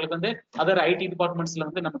PCA உங்களுக்கு வந்து அதர் IT டிபார்ட்மெண்ட்ஸ்ல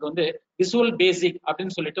வந்து நமக்கு வந்து விசுவல் பேசிக்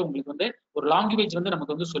அப்படின்னு சொல்லிட்டு உங்களுக்கு வந்து ஒரு லாங்குவேஜ் வந்து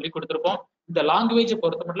நமக்கு வந்து சொல்லி கொடுத்துருப்போம். இந்த லாங்குவேஜ்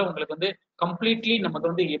பொறுத்த மட்டும் உங்களுக்கு வந்து கம்ப்ளீட்லி நமக்கு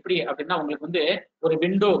வந்து எப்படி அப்படின்னா உங்களுக்கு வந்து ஒரு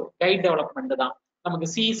விண்டோ கைட் டெவலப்மெண்ட் தான். நமக்கு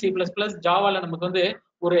C++, ஜாவால நமக்கு வந்து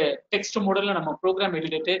ஒரு டெக்ஸ்ட் மாடல்ல நம்ம ப்ரோக்ராம்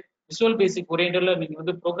எழுதிட்டு விசுவல் பேசிக் ஓரியன்டட்ல நீங்க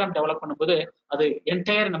வந்து ப்ரோக்ராம் டெவலப் பண்ணும்போது அது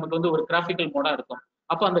என்டையர் நமக்கு வந்து ஒரு கிராஃபிக்கல் மோடா இருக்கும்.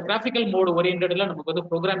 அப்போ அந்த கிராஃபிக்கல் மோடு ஓரியன்டட்ல நமக்கு வந்து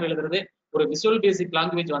ப்ரோக்ராம் எழுதுறது ஒரு விசுவல் பேசிக்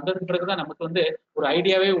லாங்குவேஜ் வந்ததுக்கு பிறகுதான் நமக்கு வந்து ஒரு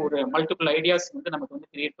ஐடியாவே ஒரு மல்டிபிள் ஐடியாஸ் வந்து நமக்கு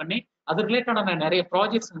வந்து கிரியேட் பண்ணி அது ரிலேட்டடான நிறைய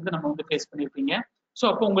ப்ராஜெக்ட்ஸ் வந்து நம்ம வந்து ஃபேஸ் பண்ணியிருப்பீங்க. ஸோ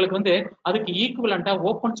அப்போ உங்களுக்கு வந்து அதுக்கு ஈக்குவலண்டா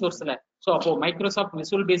ஓப்பன் சோர்ஸ்ல, ஸோ அப்போ மைக்ரோசாஃப்ட்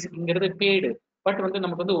விசுவல் பேசிக்ங்கிறது பெய்டு, பட் வந்து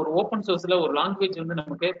நமக்கு வந்து ஒரு ஓப்பன் சோர்ஸ்ல ஒரு லாங்குவேஜ் வந்து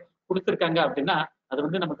நமக்கு கொடுத்துருக்காங்க அப்படின்னா அது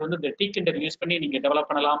வந்து நமக்கு வந்து இந்த டீக்கிண்டர் யூஸ் பண்ணி நீங்க டெவலப்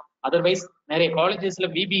பண்ணலாம். அதர்வைஸ் நிறைய காலேஜஸ்ல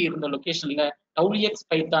விபி இருந்த லொகேஷன்ல டவுலிஎக்ஸ்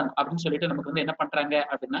பைத்தான் அப்படின்னு சொல்லிட்டு நமக்கு வந்து என்ன பண்றாங்க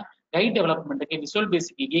அப்படின்னா கைட் டெவலப்மெண்ட்டுக்கு விசுவல்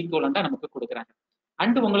பேசிக் ஈக்குவலண்டா நமக்கு கொடுக்குறாங்க.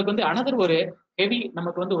 அண்ட் உங்களுக்கு வந்து அனதர் ஒரு ஹெவி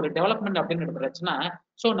நமக்கு வந்து ஒரு டெவலப்மெண்ட் அப்படின்னு எடுத்துச்சுன்னா,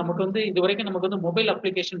 ஸோ நமக்கு வந்து இது வரைக்கும் நமக்கு வந்து மொபைல்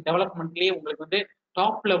அப்ளிகேஷன் டெவலப்மெண்ட்லயே உங்களுக்கு வந்து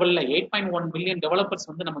டாப் லெவல்ல 8.1 மில்லியன் டெவலப்பர்ஸ்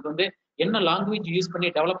வந்து நமக்கு வந்து என்ன லாங்குவேஜ் யூஸ் பண்ணி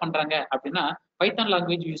டெவலப் பண்றாங்க அப்படின்னா பைத்தான்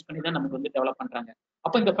லாங்குவேஜ் யூஸ் பண்ணி தான் நமக்கு வந்து டெவலப் பண்றாங்க.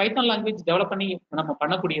 அப்போ இந்த பைத்தான் லாங்குவேஜ் டெவலப் பண்ணி நம்ம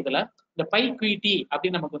பண்ணக்கூடியதுல இந்த பைக்யூடி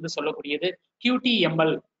அப்படின்னு நமக்கு வந்து சொல்லக்கூடியது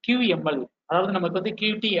QTML, QML, அதாவது நமக்கு வந்து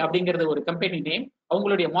QT அப்படிங்கிறது ஒரு கம்பெனி நேம்,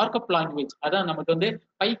 அவங்களுடைய மார்க்அப் லாங்குவேஜ் அதான் நமக்கு வந்து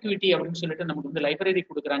பைக்யூடி அப்படின்னு சொல்லிட்டு நமக்கு வந்து லைப்ரரி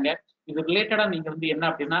கொடுக்குறாங்க. இது ரிலேட்டடா நீங்க வந்து என்ன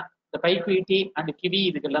அப்படின்னா இந்த பைக்யூடி அண்ட் கிவி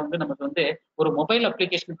இதுக்கெல்லாம் வந்து நமக்கு வந்து ஒரு மொபைல்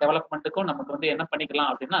அப்ளிகேஷன் டெவலப்மெண்ட்டுக்கும் நமக்கு வந்து என்ன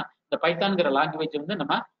பண்ணிக்கலாம் அப்படின்னா இந்த பைத்தான்கிற லாங்குவேஜ் வந்து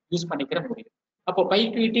நம்ம யூஸ் பண்ணிக்கிற முடியும். அப்போ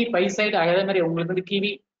பைக்யூடி, பைசைட், அதே மாதிரி உங்களுக்கு வந்து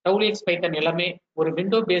கிவி, டவுலிஎக்ஸ் பைத்தான் எல்லாமே ஒரு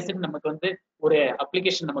விண்டோ பேஸ்டு நமக்கு வந்து ஒரு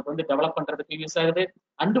அப்ளிகேஷன் நமக்கு வந்து டெவலப் பண்றதுக்கு யூஸ் ஆகுது.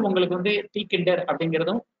 அண்ட் உங்களுக்கு வந்து டீக்கிண்டர்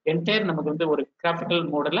அப்படிங்கிறதும் என்டையர் நமக்கு வந்து ஒரு கிராஃபிக்கல்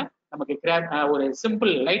மோடல நமக்கு ஒரு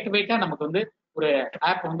சிம்பிள் லைட் வெயிட்டா நமக்கு வந்து ஒரு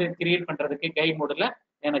ஆப் வந்து கிரியேட் பண்றதுக்கு கை மோடல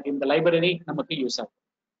எனக்கு இந்த லைப்ரரி நமக்கு யூஸ் ஆகும்.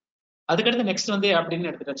 அதுக்கடுத்து நெக்ஸ்ட் வந்து அப்படின்னு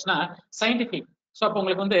எடுத்துக்கிச்சுன்னா சயின்டிபிக். ஸோ அப்போ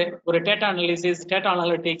உங்களுக்கு வந்து ஒரு data analysis, data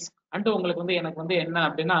analytics and உங்களுக்கு வந்து எனக்கு வந்து என்ன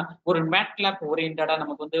அப்படின்னா ஒரு மேட்லாப் ஓரியன்டா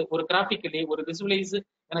நமக்கு வந்து ஒரு கிராஃபிக்கலி ஒரு விசுவலைஸ்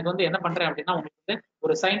எனக்கு வந்து என்ன பண்றேன் அப்படின்னா உங்களுக்கு வந்து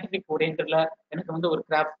ஒரு சயின்டிபிக் ஓரியன்டட்ல எனக்கு வந்து ஒரு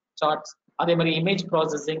கிராஃப் சார்ட்ஸ், அதே மாதிரி இமேஜ்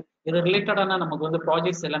ப்ராசஸிங், இது ரிலேட்டடான நமக்கு வந்து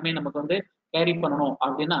ப்ராஜெக்ட்ஸ் எல்லாமே நமக்கு வந்து கேரி பண்ணணும்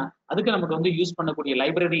அப்படின்னா அதுக்கு நமக்கு வந்து யூஸ் பண்ணக்கூடிய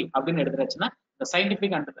லைப்ரரி அப்படின்னு எடுத்துச்சுன்னா இந்த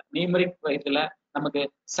சயின்டிபிக் அண்ட் நியூமரிக் இதுல நமக்கு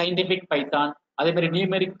சயின்டிபிக் பைத்தான், அதே மாதிரி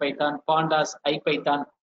நியூமெரிக் பைத்தான், பாண்டாஸ், ஐபைத்தான்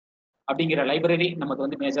அப்படிங்கிற லைப்ரரி நமக்கு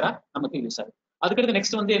வந்து மேஜரா நமக்கு யூஸ் ஆகுது. அதுக்கடுத்து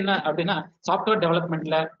நெக்ஸ்ட் வந்து என்ன அப்படின்னா software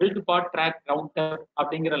டெவலப்மெண்ட்ல build part track counter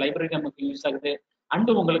அப்படிங்கிற லைப்ரரி நமக்கு யூஸ் ஆகுது.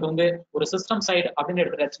 அண்ட் உங்களுக்கு வந்து ஒரு சிஸ்டம் சைடு அப்படின்னு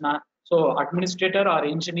எடுத்துட்டாச்சுன்னா ஸோ அட்மினிஸ்ட்ரேட்டர் ஆர்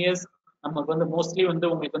இன்ஜினியர்ஸ் நமக்கு வந்து மோஸ்ட்லி வந்து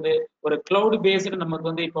உங்களுக்கு வந்து ஒரு கிளவுட் பேஸ்டு நமக்கு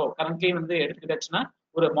வந்து இப்போ கரண்ட்லி வந்து எடுத்துக்கிட்டாச்சுன்னா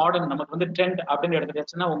ஒரு மாடர்ன் நமக்கு வந்து ட்ரெண்ட் அப்படின்னு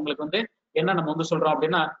எடுத்துக்கிட்டாச்சுன்னா உங்களுக்கு வந்து என்ன நம்ம வந்து சொல்றோம்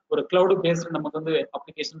அப்படின்னா ஒரு கிளவுட் பேஸ்டு நமக்கு வந்து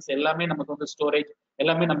அப்ளிகேஷன்ஸ் எல்லாமே நமக்கு வந்து ஸ்டோரேஜ்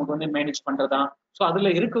எல்லாமே நமக்கு வந்து மேனேஜ் பண்றதா. ஸோ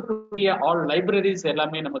அதுல இருக்கக்கூடிய ஆல் லைப்ரரிஸ்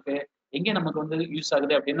எல்லாமே நமக்கு எங்க நமக்கு வந்து யூஸ்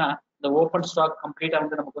ஆகுது அப்படின்னா இந்த ஓப்பன் ஸ்டாக் கம்ப்ளீட்டா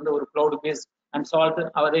வந்து நமக்கு வந்து ஒரு கிளவுட் பேஸ் அண்ட் சால்ட்,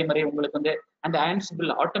 அதே மாதிரி உங்களுக்கு வந்து அந்த ஆன்சிபிள்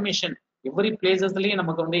ஆட்டோமேஷன் எவ்ரி பிளேசஸ்லயும்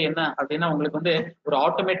நமக்கு வந்து என்ன அப்படின்னா உங்களுக்கு வந்து ஒரு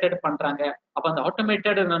ஆட்டோமேட்டட் பண்றாங்க. அப்ப அந்த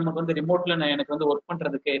ஆட்டோமேட்டட் நமக்கு வந்து ரிமோட்ல எனக்கு வந்து ஒர்க்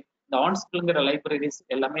பண்றதுக்கு இந்த ஆன்ஸ்கிள்ங்கிற லைப்ரரிஸ்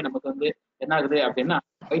எல்லாமே நமக்கு வந்து என்ன ஆகுது அப்படின்னா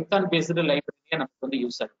பைத்தான் பேஸ்டு லைப்ரரியா நமக்கு வந்து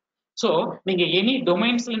யூஸ் ஆகுது. ஸோ நீங்க எனி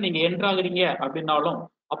டொமைன்ஸ்ல நீங்க என்ட்ராகுறீங்க அப்படின்னாலும்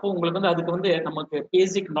அப்போ உங்களுக்கு வந்து அதுக்கு வந்து நமக்கு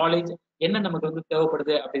பேசிக் நாலேஜ் என்ன நமக்கு வந்து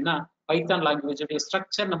தேவைப்படுது அப்படின்னா பைத்தான் லாங்குவேஜுடைய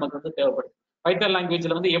ஸ்ட்ரக்சர் நமக்கு வந்து தேவைப்படுது. பைத்தான்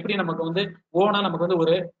லாங்குவேஜ்ல வந்து எப்படி நமக்கு வந்து ஓனா நமக்கு வந்து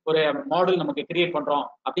ஒரு ஒரு மாடல் நமக்கு கிரியேட் பண்றோம்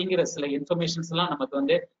அப்படிங்கிற சில இன்ஃபர்மேஷன்ஸ் எல்லாம் நமக்கு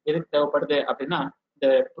வந்து எதுக்கு தேவைப்படுது அப்படின்னா இந்த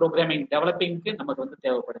ப்ரோக்ராமிங் டெவலப்பிங்க்கு நமக்கு வந்து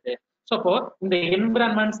தேவைப்படுது. ஸோ அப்போ இந்த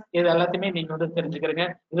என்விரான்மெண்ட்ஸ் இது எல்லாத்தையுமே நீங்க வந்து தெரிஞ்சுக்கிறீங்க.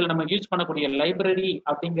 இதுல நம்ம யூஸ் பண்ணக்கூடிய லைப்ரரி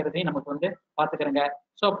அப்படிங்கிறதையும் நமக்கு வந்து பாத்துக்கிறேங்க.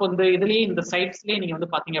 ஸோ அப்போ இந்த இதுலயே இந்த சைட்ஸ்லயே நீங்க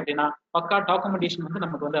வந்து பாத்தீங்க அப்படின்னா பக்கா டாக்குமெண்டேஷன் வந்து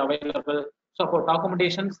நமக்கு வந்து அவைலபிள். ஸோ அப்போ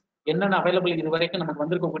டாக்குமெண்டேஷன்ஸ் என்னென்ன அவைலபிள் இது வரைக்கும் நமக்கு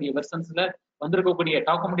வந்திருக்கக்கூடிய வெர்ஷன்ஸ்ல வந்திருக்கக்கூடிய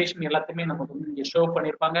டாக்குமெண்டேஷன் எல்லாத்தையுமே நமக்கு வந்து இங்க ஷோ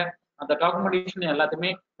பண்ணியிருப்பாங்க. அந்த டாக்குமெண்டேஷன் எல்லாத்தையுமே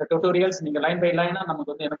இந்த டுட்டோரியல்ஸ் நீங்க லைன் பை லைனா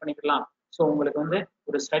நமக்கு வந்து என்ன பண்ணிக்கலாம். ஸோ உங்களுக்கு வந்து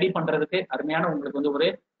ஒரு ஸ்டடி பண்றதுக்கு அருமையான உங்களுக்கு வந்து ஒரு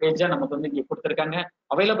பேஜா நமக்கு வந்து இங்க கொடுத்துருக்காங்க.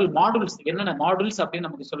 அவைலபிள் மாடுல்ஸ் என்னென்ன மாடுல்ஸ் அப்படின்னு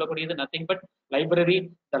நமக்கு சொல்லக்கூடியது நத்திங் பட் லைப்ரரி.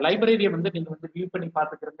 இந்த லைப்ரரியை வந்து நீங்க வந்து வியூ பண்ணி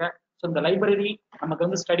பார்த்துக்கிறீங்க. ஸோ இந்த லைப்ரரி நமக்கு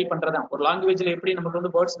வந்து ஸ்டடி பண்றதா ஒரு லாங்குவேஜ்ல எப்படி நமக்கு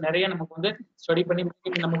வந்து வேர்ட்ஸ் நிறைய நமக்கு வந்து ஸ்டடி பண்ணி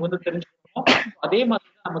நமக்கு வந்து தெரிஞ்சுக்கணும். அதே மாதிரி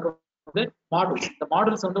நமக்கு வந்து மாடுல்ஸ், இந்த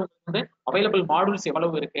மாடுல்ஸ் வந்து உங்களுக்கு வந்து அவைலபிள் மாடுல்ஸ்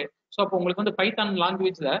எவ்வளவு இருக்கு. ஸோ அப்போ உங்களுக்கு வந்து பைத்தான்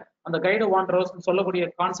லாங்குவேஜ்ல அந்த கைடு வாண்டர்ஸ் சொல்லக்கூடிய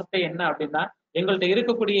கான்செப்டே என்ன அப்படின்னா எங்கள்கிட்ட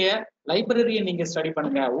இருக்கக்கூடிய லைப்ரரியை நீங்க ஸ்டடி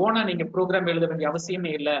பண்ணுங்க, ஓனா நீங்க ப்ரோக்ராம் எழுத வேண்டிய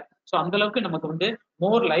அவசியமே இல்லை. ஸோ அந்த அளவுக்கு நமக்கு வந்து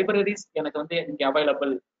மோர் லைப்ரரிஸ் எனக்கு வந்து இங்க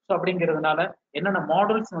அவைலபிள். ஸோ அப்படிங்கிறதுனால என்னென்ன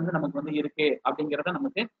மாடல்ஸ் வந்து நமக்கு வந்து இருக்கு அப்படிங்கிறத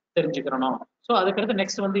நமக்கு தெரிஞ்சுக்கிறணும். ஸோ அதுக்கடுத்து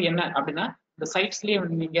நெக்ஸ்ட் வந்து என்ன அப்படின்னா இந்த சைட்ஸ்லயே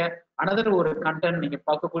வந்து நீங்க அனதர் ஒரு கண்டென்ட் நீங்க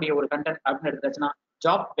பார்க்கக்கூடிய ஒரு கண்டென்ட் அப்படின்னு எடுத்தாச்சுன்னா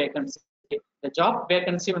ஜாப் வேகன்சி. இந்த ஜாப்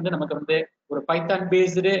வேகன்சி வந்து நமக்கு வந்து ஒரு பைத்தான்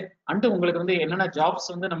பேஸ்டு அண்ட் உங்களுக்கு வந்து என்னென்ன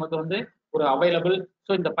ஜாப்ஸ் வந்து நமக்கு வந்து ஒரு அவைலபிள்.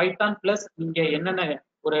 ஸோ இந்த பைத்தான் பிளஸ் நீங்க என்னென்ன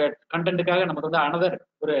ஒரு கண்டென்ட்டுக்காக நமக்கு வந்து அனதர்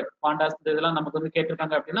ஒரு பாண்டாஸ் இதெல்லாம் நமக்கு வந்து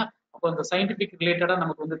கேட்டிருக்காங்க அப்படின்னா அப்போ அந்த சயின்டிபிக் ரிலேட்டடா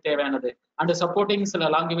நமக்கு வந்து தேவையானது அண்ட் சப்போர்ட்டிங் சில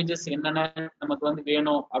லாங்குவேஜஸ் என்னென்ன நமக்கு வந்து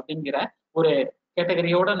வேணும் அப்படிங்கிற ஒரு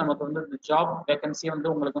கேட்டகரியோட நமக்கு வந்து இந்த ஜாப் வேகன்சி வந்து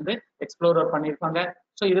உங்களுக்கு வந்து எக்ஸ்ப்ளோர் பண்ணியிருப்பாங்க.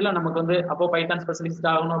 ஸோ இதுல நமக்கு வந்து அப்போ பைத்தான் ஸ்பெஷலிஸ்ட்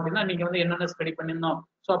ஆகணும் அப்படின்னா நீங்க வந்து என்னென்ன ஸ்டடி பண்ணிருந்தோம்.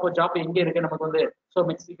 ஸோ அப்போ ஜாப் எங்க இருக்கு நமக்கு வந்து so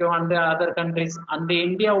Mexico and other countries அந்த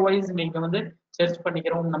இந்தியா வைஸ் நீங்க வந்து சர்ச்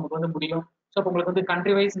பண்ணிக்கிறோம் நமக்கு வந்து முடியும். ஸோ அப்போ உங்களுக்கு வந்து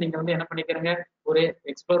கண்ட்ரி வைஸ் நீங்க வந்து என்ன பண்ணிக்கிறீங்க ஒரு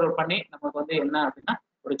எக்ஸ்ப்ளோர் பண்ணி நமக்கு வந்து என்ன அப்படின்னா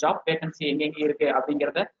ஒரு ஜாப் வேகன்சி எங்கெங்க இருக்கு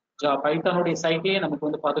அப்படிங்கிறத பைத்தானுடைய சைட்லயே நமக்கு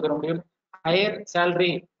வந்து பாத்துக்கிற முடியும். ஹையர்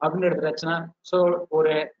சேலரி அப்படின்னு எடுத்துச்சுன்னா ஸோ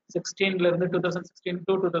ஒரு 16ல இருந்து 2016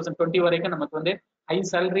 டு 2020 வரைக்கும் நமக்கு வந்து ஹை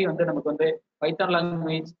சேலரி வந்து நமக்கு வந்து பைத்தான்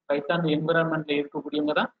லாங்குவேஜ் பைத்தான் என்விரான்மெண்ட்ல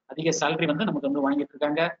இருக்கக்கூடியவங்க தான் அதிக சேலரி வந்து நமக்கு வந்து வாங்கிட்டு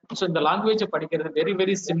இருக்காங்க. ஸோ இந்த லாங்குவேஜை படிக்கிறது வெரி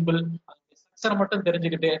வெரி சிம்பிள். ஸ்ட்ரக்சரை மட்டும்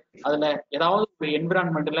தெரிஞ்சுக்கிட்டு அதுல ஏதாவது ஒரு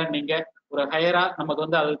என்விரான்மெண்ட்ல நீங்க ஒரு ஹையரா நமக்கு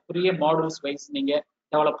வந்து அதுக்குரிய மாடல்ஸ் வைஸ் நீங்க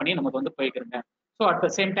டெவலப் பண்ணி நமக்கு வந்து போய்க்கிறங்க. So at the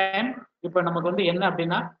same time இப்போ நமக்கு வந்து என்ன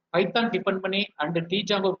அப்படின்னா பைத்தான் டிபெண்ட் பண்ணி அண்ட்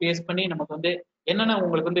டீஜாங்கோ பேஸ் பண்ணி நமக்கு வந்து என்னென்ன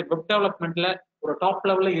உங்களுக்கு வந்து வெப் டெவலப்மெண்ட்ல ஒரு டாப்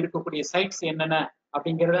லெவல்ல இருக்கக்கூடிய சைட்ஸ் என்னென்ன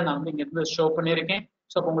அப்படிங்கிறத நான் வந்து இங்க இருந்து ஷோ பண்ணியிருக்கேன்.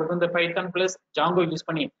 ஸோ அப்போ உங்களுக்கு வந்து பைத்தான் பிளஸ் ஜாங்கோ யூஸ்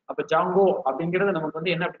பண்ணி அப்போ ஜாங்கோ அப்படிங்கிறது நமக்கு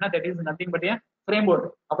வந்து என்ன அப்படின்னா that is nothing but frame work.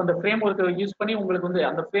 அப்போ இந்த ஃப்ரேம் ஒர்க்கை யூஸ் பண்ணி உங்களுக்கு வந்து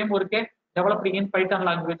அந்த ஃப்ரேம் ஒர்க்கே டெவலப்டிங் இன் பைத்தான்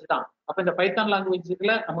லாங்குவேஜ் தான். அப்போ இந்த பைத்தான்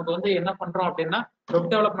லாங்குவேஜ்ல நமக்கு வந்து என்ன பண்றோம் அப்படின்னா வெப்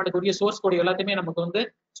டெவலப்மெண்ட்டுக்குரிய சோர்ஸ் கோட் எல்லாத்தையுமே நமக்கு வந்து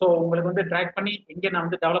ஸோ உங்களுக்கு வந்து ட்ராக் பண்ணி எங்கே நான்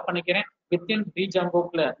வந்து டெவலப் பண்ணிக்கிறேன் வித்தின்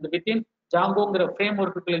ஜாங்கோக்குள்ள இந்த வித்தின் ஜாங்கோங்கிற ஃப்ரேம்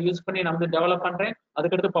ஒர்க்குள்ள யூஸ் பண்ணி நான் வந்து டெவலப் பண்றேன்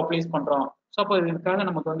அதுக்கடுத்து பப்ளிஷ் பண்றோம். ஸோ அப்போ இதுக்காக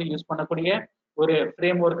நமக்கு வந்து யூஸ் பண்ணக்கூடிய ஒரு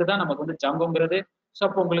ஃப்ரேம் ஒர்க்கு தான் நமக்கு வந்து ஜாங்கோங்கிறது. ஸோ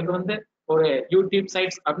அப்போ உங்களுக்கு வந்து ஒரு யூடியூப்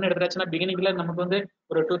சைட்ஸ் அப்படின்னு எடுத்துச்சுன்னா பிகினிங்ல நமக்கு வந்து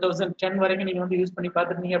ஒரு 2010 வரைக்கும் நீங்க வந்து யூஸ் பண்ணி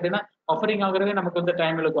பார்த்துருந்தீங்க அப்படின்னா ஆஃபரிங் ஆகுறதே நமக்கு வந்து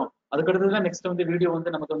டைம் எடுக்கும். அதுக்கடுத்து தான் நெக்ஸ்ட் வந்து வீடியோ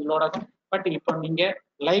வந்து நமக்கு வந்து லோட் ஆகும். பட் இப்போ நீங்க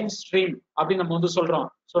லைவ் ஸ்ட்ரீம் அப்படின்னு நம்ம வந்து சொல்றோம்.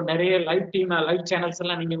 ஸோ நிறைய லைவ் சேனல்ஸ்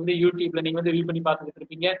எல்லாம் நீங்க வந்து யூடியூப்ல நீங்க வந்து வியூ பண்ணி பார்த்துக்கிட்டு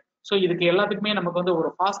இருப்பீங்க. ஸோ இதுக்கு எல்லாத்துக்குமே நமக்கு வந்து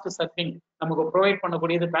ஒரு ஃபாஸ்ட் சர்ஃபிங் நமக்கு ப்ரொவைட்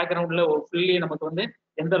பண்ணக்கூடியது பேக்ரவுண்ட்ல ஒரு ஃபுல்லி நமக்கு வந்து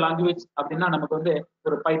எந்த லாங்குவேஜ் அப்படின்னா நமக்கு வந்து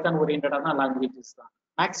ஒரு பைத்தான் ஓரியன்டான லாங்குவேஜஸ் தான்.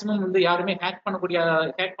 மேக்ஸிமம் வந்து யாருமே ஹேக்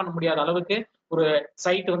பண்ண முடியாத அளவுக்கு ஒரு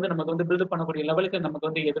சைட் வந்து நமக்கு வந்து பில்ட் பண்ணக்கூடிய லெவலுக்கு நமக்கு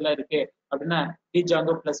வந்து எதுல இருக்கு அப்படின்னா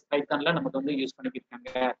டிஜாங்கோ பிளஸ் பைத்தான்ல நமக்கு வந்து யூஸ்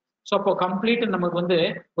பண்ணிக்கிருக்காங்க. ஸோ அப்போ கம்ப்ளீட் நமக்கு வந்து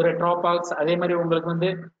ஒரு ட்ராபாக்ஸ் அதே மாதிரி உங்களுக்கு வந்து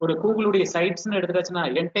ஒரு கூகுளுடைய சைட்ஸ்ன்னு எடுத்துக்காச்சுன்னா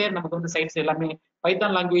என்டையர் நமக்கு வந்து சைட்ஸ் எல்லாமே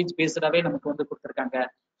பைத்தான் லாங்குவேஜ் பேஸ்டாவே நமக்கு வந்து கொடுத்துருக்காங்க.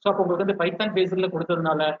 ஸோ அப்போ உங்களுக்கு வந்து பைத்தான் பேஸ்ல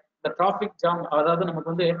கொடுத்ததுனால இந்த டிராபிக் ஜாம் அதாவது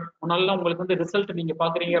நமக்கு வந்து முன்னால உங்களுக்கு வந்து ரிசல்ட் நீங்க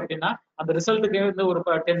பாக்குறீங்க அப்படின்னா அந்த ரிசல்ட்டுக்கு வந்து ஒரு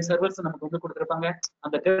 10 சர்வர்ஸ் நமக்கு வந்து கொடுத்துருப்பாங்க.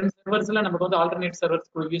 அந்த 10 சர்வர்ஸ்ல நமக்கு வந்து ஆல்டர்னேட்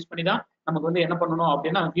சர்வர்ஸ் யூஸ் பண்ணி தான் நமக்கு வந்து என்ன பண்ணணும்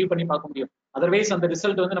அப்படின்னா வியூ பண்ணி பார்க்க முடியும். அதர்வைஸ் அந்த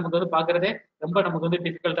ரிசல்ட் வந்து நமக்கு வந்து பாக்குறதே ரொம்ப நமக்கு வந்து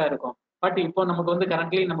டிஃபிகல்ட்டா இருக்கும். பட் இப்போ நமக்கு வந்து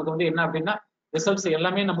கரண்ட்லி நமக்கு வந்து என்ன அப்படின்னா ரிசல்ட்ஸ்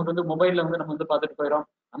எல்லாமே நமக்கு வந்து மொபைல்ல வந்து நம்ம வந்து பார்த்துட்டு போயிடும்.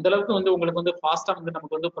 அந்த அளவுக்கு வந்து உங்களுக்கு வந்து ஃபாஸ்டா வந்து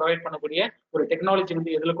நமக்கு வந்து ப்ரொவைட் பண்ணக்கூடிய ஒரு டெக்னாலஜி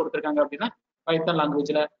வந்து எதுல கொடுத்துருக்காங்க அப்படின்னா பைத்தான்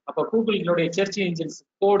லாங்குவேஜ்ல. அப்ப கூகுளுடைய சர்ச் இன்ஜின்ஸ்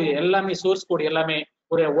கோடு எல்லாமே சோர்ஸ் கோடு எல்லாமே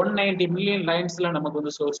ஒரு 190 மில்லியன் லைன்ஸ்ல நமக்கு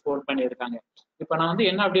வந்து சோர்ஸ் கோட் பண்ணியிருக்காங்க. இப்ப நான் வந்து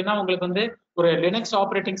என்ன அப்படின்னா உங்களுக்கு வந்து ஒரு லினக்ஸ்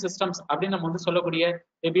ஆப்ரேட்டிங் சிஸ்டம்ஸ் அப்படின்னு நம்ம வந்து சொல்லக்கூடிய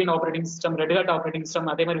Debian operating system red hot operating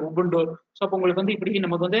system அதே மாதிரி உபுண்டு. ஸோ அப்போ உங்களுக்கு வந்து இப்படி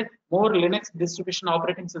நமக்கு வந்து மோர் லினக்ஸ் டிஸ்ட்ரிபியூஷன்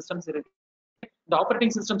ஆப்ரேட்டிங் சிஸ்டம்ஸ் இருக்கு. இந்த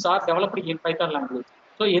ஆப்ரேட்டிங் சிஸ்டம்ஸ் ஆர் டெவலப்டு இன் பைத்தான் லாங்குவேஜ்.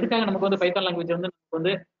 ஸோ எதுக்காக நமக்கு வந்து பைத்தான் லாங்குவேஜ் வந்து நமக்கு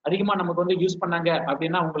வந்து அதிகமா நமக்கு வந்து யூஸ் பண்ணாங்க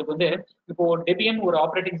அப்படின்னா உங்களுக்கு வந்து இப்போ டெபியன் ஒரு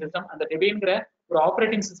ஆப்ரேட்டிங் சிஸ்டம் அந்த டெபியன்கிற ஒரு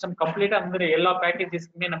ஆப்ரேட்டிங் சிஸ்டம் கம்ப்ளீட்டா வந்து எல்லா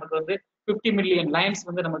பேக்கேஜஸ்க்குமே நமக்கு வந்து 50 மில்லியன் லைன்ஸ்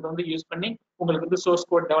வந்து நமக்கு வந்து யூஸ் பண்ணி உங்களுக்கு வந்து சோர்ஸ்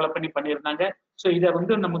கோட் டெவலப் பண்ணி பண்ணியிருந்தாங்க. ஸோ இதை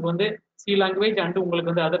வந்து நமக்கு வந்து சி லாங்குவேஜ் அண்ட்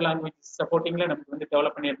உங்களுக்கு வந்து அதர் லாங்குவேஜ் சப்போர்ட்டிங்ல நமக்கு வந்து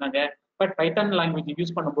டெவலப் பண்ணியிருந்தாங்க. பட் பைத்தான் லாங்குவேஜ்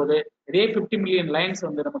யூஸ் பண்ணும்போது இதே 50 மில்லியன் லைன்ஸ்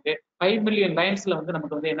வந்து நமக்கு 5 மில்லியன் லைன்ஸ்ல வந்து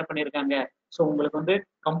நமக்கு வந்து என்ன பண்ணியிருக்காங்க ஸோ உங்களுக்கு வந்து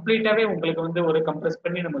கம்ப்ளீட்டாவே உங்களுக்கு வந்து ஒரு கம்ப்ரெஸ்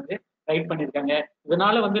பண்ணி நமக்கு ரைட் பண்ணியிருக்காங்க.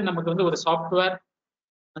 இதனால வந்து நமக்கு வந்து ஒரு சாஃப்ட்வேர்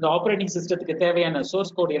அந்த ஆப்ரேட்டிங் சிஸ்டத்துக்கு தேவையான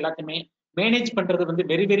சோர்ஸ் கோட் எல்லாத்தையுமே மேனேஜ் பண்றது வந்து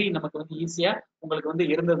வெரி வெரி நமக்கு வந்து ஈஸியா உங்களுக்கு வந்து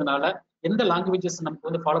இருந்ததுனால எந்த லாங்குவேஜஸ் நமக்கு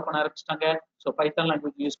வந்து ஃபாலோ பண்ண ஆரம்பிச்சிட்டாங்க ஸோ பைத்தான்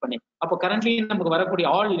லாங்குவேஜ் யூஸ் பண்ணி. அப்போ கரண்ட்லி நமக்கு வரக்கூடிய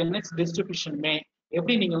ஆல் லினக்ஸ் டிஸ்ட்ரிபியூஷனுமே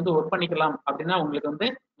எப்படி நீங்க வந்து ஒர்க் பண்ணிக்கலாம் அப்படின்னா உங்களுக்கு வந்து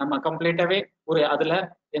நம்ம கம்ப்ளீட்டாவே ஒரு அதுல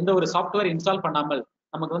எந்த ஒரு சாஃப்ட்வேர் இன்ஸ்டால் பண்ணாமல்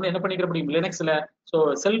நமக்கு வந்து என்ன பண்ணிக்கிற முடியும் லினக்ஸ்ல ஸோ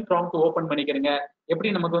செல்ஃப் ப்ராம்ப்ட் ஓப்பன் பண்ணிக்கிறீங்க. எப்படி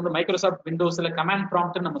நமக்கு வந்து மைக்ரோசாஃப்ட் விண்டோஸ்ல கமாண்ட்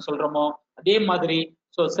ப்ராம்ப்ட் நம்ம சொல்றோமோ அதே மாதிரி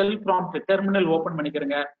so self prompt terminal open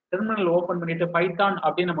பண்ணிக்கிறங்க. Terminal open பண்ணிட்டு பைத்தான்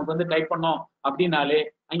அப்படின்னு நமக்கு வந்து டைப் பண்ணோம் அப்படின்னாலே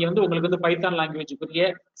அங்க வந்து உங்களுக்கு வந்து Python லாங்குவேஜுக்குரிய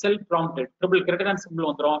self prompt triple கிரெட்டர் simple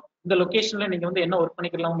வந்துடும். இந்த லொகேஷன்ல நீங்க வந்து என்ன ஒர்க்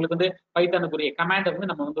பண்ணிக்கலாம் உங்களுக்கு வந்து பைத்தானுக்குரிய கமாண்டை வந்து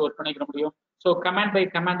நம்ம வந்து ஒர்க் பண்ணிக்கிற முடியும். ஸோ கமாண்ட் பை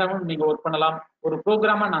கமாண்டாவும் நீங்க ஒர்க் பண்ணலாம். ஒரு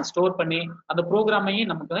ப்ரோக்ராமா நான் ஸ்டோர் பண்ணி அந்த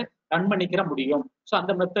ப்ரோக்ராமையும் நமக்கு ரன் பண்ணிக்கிற முடியும். ஸோ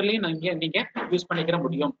அந்த மெத்தட்லையும் நீங்க யூஸ் பண்ணிக்கிற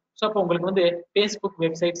முடியும். ஸோ அப்போ உங்களுக்கு வந்து ஃபேஸ்புக்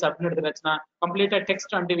வெப்சைட்ஸ் அப்படின்னு எடுத்துக்காச்சுன்னா கம்ப்ளீட்டா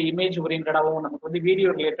டெக்ஸ்ட் அண்ட் இமேஜ் ஓரியன்டாகவும் நமக்கு வந்து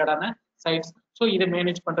வீடியோ ரிலேட்டடான சைட்ஸ். ஸோ இதை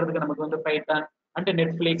மேனேஜ் பண்றதுக்கு நமக்கு வந்து பைத்தான் அண்ட்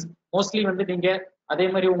நெட்ஃபிளிக்ஸ். மோஸ்ட்லி வந்து நீங்க அதே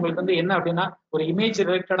மாதிரி உங்களுக்கு வந்து என்ன அப்படின்னா ஒரு இமேஜ்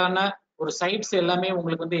ரிலேட்டடான ஒரு சைட்ஸ் எல்லாமே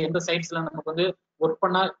உங்களுக்கு வந்து எந்த சைட்ஸ்ல நமக்கு வந்து ஒர்க்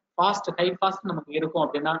பண்ணா ஹை ஃபாஸ்ட் நமக்கு இருக்கும்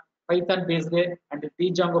அப்படின்னா Python based and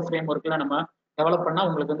Django frame ஒர்க்ல நம்ம டெவலப் பண்ணா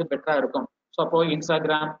உங்களுக்கு வந்து பெட்டரா இருக்கும். ஸோ அப்போ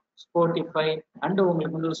இன்ஸ்டாகிராம், ஸ்போட்டிஃபை அண்ட்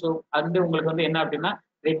உங்களுக்கு வந்து உங்களுக்கு வந்து என்ன அப்படின்னா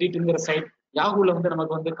ரெடிட்ங்கிற சைட், யாகுல வந்து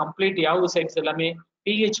நமக்கு வந்து கம்ப்ளீட் யாகு சைட்ஸ் எல்லாமே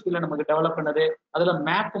PHP நமக்கு டெவலப் பண்ணது. அதுல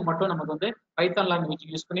மேப் மட்டும் நமக்கு வந்து பைத்தான் லாங்குவேஜ்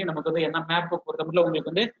யூஸ் பண்ணி நமக்கு வந்து என்ன மேப் பொறுத்தவரை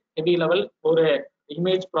உங்களுக்கு வந்து ஹெவி லெவல் ஒரு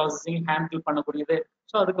இமேஜ் ப்ராசஸிங் ஹேண்டில் பண்ணக்கூடியது.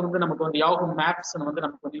 ஸோ அதுக்கு வந்து நமக்கு வந்து யாகு மேப்ஸ் வந்து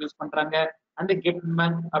நமக்கு வந்து யூஸ் பண்றாங்க. அண்ட்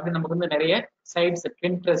கிட்மேன் அப்படி நமக்கு வந்து நிறைய சைட்ஸ்,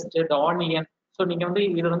 பின்ட்ரெஸ்ட், த ஆனியன். ஸோ நீங்க வந்து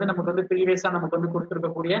இது வந்து நமக்கு வந்து ப்ரீவியஸா நமக்கு வந்து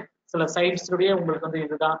கொடுத்துருக்கக்கூடிய சில சைட்ஸுடைய உங்களுக்கு வந்து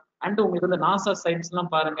இதுதான். அண்ட் உங்களுக்கு வந்து நாசா சைட்ஸ்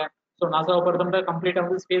எல்லாம் பாருங்க. ஸோ நாசாவை பொறுத்தவரை கம்ப்ளீட்டா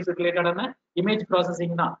வந்து ஸ்பேஸ் ரிலேட்டடான இமேஜ்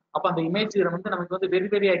ப்ராசஸிங் தான். அப்போ அந்த இமேஜ் வந்து நமக்கு வந்து வெரி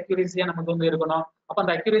வெரி அக்யூரேசியா நமக்கு வந்து இருக்கணும். அப்போ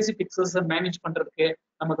அந்த அக்யூரேசி பிக்சர்ஸ் மேனேஜ் பண்றதுக்கு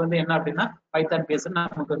நமக்கு வந்து என்ன அப்படின்னா பைத்தான் பேஸ்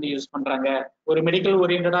நமக்கு வந்து யூஸ் பண்றாங்க. ஒரு மெடிக்கல்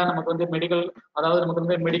ஓரியன்டா நமக்கு வந்து அதாவது நமக்கு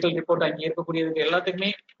வந்து மெடிக்கல் ரிப்போர்ட் அங்கே இருக்கக்கூடியது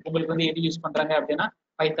எல்லாத்துக்குமே உங்களுக்கு வந்து எது யூஸ் பண்றாங்க அப்படின்னா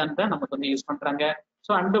பைத்தான் தான் நமக்கு வந்து யூஸ் பண்றாங்க.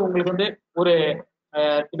 ஸோ அண்ட் உங்களுக்கு வந்து ஒரு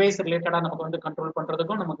டிவைஸ் ரிலேட்டடா நமக்கு வந்து கண்ட்ரோல்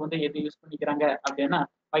பண்றதுக்கும் நமக்கு வந்து எது யூஸ் பண்ணிக்கிறாங்க அப்படின்னா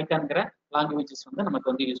பைத்தான்கிற லாங்குவேஜஸ் வந்து நமக்கு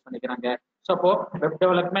வந்து யூஸ் பண்ணிக்கிறாங்க. ஸோ அப்போ web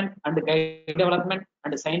development and guide development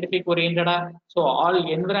and scientific ஓரியன்டா, so all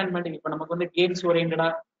environment, இப்போ நமக்கு வந்து கேம்ஸ் ஓரியன்டா.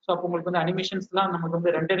 ஸோ அப்போ உங்களுக்கு வந்து அனிமேஷன்ஸ்லாம் நமக்கு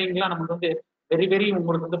வந்து ரெண்டரிங்லாம் நமக்கு வந்து வெரி வெரி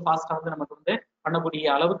உங்களுக்கு வந்து ஃபாஸ்டா வந்து நமக்கு வந்து பண்ணக்கூடிய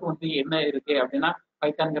அளவுக்கு வந்து என்ன இருக்கு அப்படின்னா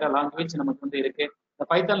பைத்தான்கிற லாங்குவேஜ் நமக்கு வந்து இருக்கு. இந்த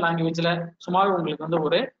பைத்தான் லாங்குவேஜ்ல சுமார் உங்களுக்கு வந்து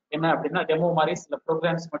ஒரு என்ன அப்படின்னா டெமோ மாதிரி சில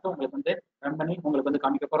ப்ரோக்ராம்ஸ் மட்டும் உங்களுக்கு வந்து ரன் பண்ணி உங்களுக்கு வந்து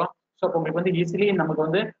காமிக்க போறோம். ஸோ அப்போ உங்களுக்கு வந்து ஈஸிலி நமக்கு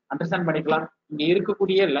வந்து அண்டர்ஸ்டாண்ட் பண்ணிக்கலாம். இங்க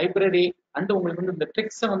இருக்கக்கூடிய லைப்ரரி அண்ட் உங்களுக்கு வந்து இந்த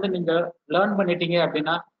ட்ரிக்ஸை வந்து நீங்க லேர்ன் பண்ணிட்டீங்க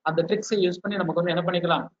அப்படின்னா அந்த ட்ரிக்ஸை யூஸ் பண்ணி நமக்கு வந்து என்ன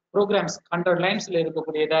பண்ணிக்கலாம், ப்ரோக்ராம்ஸ் 100 லைன்ஸ்ல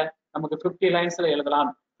இருக்கக்கூடியதை நமக்கு 50 லைன்ஸ்ல எழுதலாம்.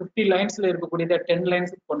 50 லைன்ஸ்ல இருக்கக்கூடியதை 10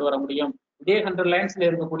 லைன்ஸ்க்கு கொண்டு வர முடியும். இதே 100 லைன்ஸ்ல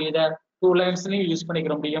இருக்கக்கூடியதை 2 லைன்ஸ்லயும் யூஸ்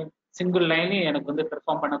பண்ணிக்கிற முடியும். சிங்கிள் லைன்லயும் எனக்கு வந்து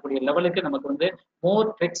பெர்ஃபார்ம் பண்ணக்கூடிய லெவலுக்கு நமக்கு வந்து மோர்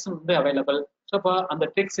ட்ரிக்ஸ் வந்து அவைலபிள். ஸோ இப்போ அந்த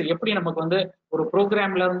ட்ரிக்ஸ் எப்படி நமக்கு வந்து ஒரு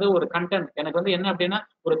ப்ரோக்ராம்ல இருந்து ஒரு கண்டென்ட் எனக்கு வந்து என்ன அப்படின்னா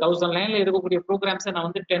ஒரு 1000 லைன்ல இருக்கக்கூடிய ப்ரோக்ராம்ஸை நான்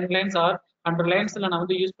வந்து 10 லைன்ஸ் ஆர் 100 லைன்ஸ்ல நான்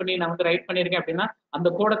வந்து யூஸ் பண்ணி நான் வந்து ரைட் பண்ணியிருக்கேன் அப்படின்னா அந்த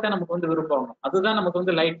கோடத்தை நமக்கு வந்து விரும்புவாங்க. அதுதான் நமக்கு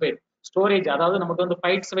வந்து லைட் வெயிட் ஸ்டோரேஜ். அதாவது நமக்கு வந்து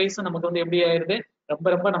ஃபைட்ஸ் வைஸ் நமக்கு வந்து எப்படி ஆயிருது, ரொம்ப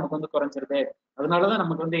ரொம்ப நமக்கு வந்து குறைஞ்சிருது. அதனாலதான்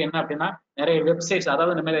நமக்கு வந்து என்ன அப்படின்னா நிறைய வெப்சைட்ஸ்,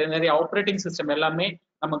 அதாவது நிறைய ஆப்ரேட்டிங் சிஸ்டம் எல்லாமே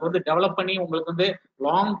நமக்கு வந்து டெவலப் பண்ணி உங்களுக்கு வந்து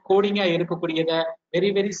லாங் கோடிங்கா இருக்கக்கூடியதை வெரி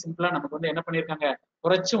வெரி சிம்பிளா நமக்கு வந்து என்ன பண்ணியிருக்காங்க,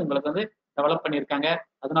 குறைச்சு உங்களுக்கு வந்து டெவலப் பண்ணியிருக்காங்க.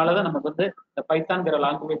 அதனாலதான் நமக்கு வந்து இந்த பைத்தான்கிற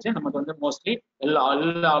லாங்குவேஜ் நமக்கு வந்து மோஸ்ட்லி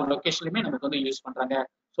எல்லா லொகேஷன்லயுமே நமக்கு வந்து யூஸ் பண்றாங்க.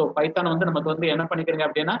 ஸோ பைத்தான் வந்து நமக்கு வந்து என்ன பண்ணிக்கிறீங்க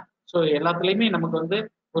அப்படின்னா ஸோ எல்லாத்துலயுமே நமக்கு வந்து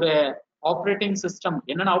ஒரு ஆப்ரேட்டிங் சிஸ்டம்,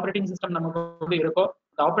 என்னென்ன ஆப்ரேட்டிங் சிஸ்டம் நமக்கு வந்து இருக்கோ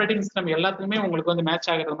இந்த ஆப்ரேட்டிங் சிஸ்டம் எல்லாத்துக்குமே உங்களுக்கு வந்து மேட்ச்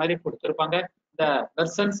ஆகிற மாதிரி கொடுத்துருப்பாங்க. இந்த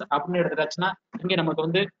வெர்சன்ஸ் அப்படின்னு எடுத்துட்டாச்சுன்னா இங்க நமக்கு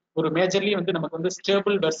வந்து ஒரு மேஜர்லி வந்து நமக்கு வந்து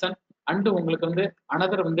ஸ்டேபிள் வெர்சன் அண்ட் உங்களுக்கு வந்து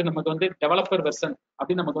அனதர் வந்து நமக்கு வந்து டெவலப்பர் வெர்சன்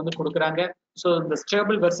அப்படின்னு நமக்கு வந்து கொடுக்குறாங்க. ஸோ இந்த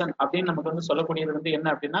ஸ்டேபிள் வெர்சன் அப்படின்னு நமக்கு வந்து சொல்லக்கூடியது வந்து என்ன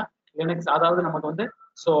அப்படின்னா லினக்ஸ், அதாவது நமக்கு வந்து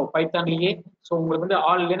ஸோ பைத்தான்லயே ஸோ உங்களுக்கு வந்து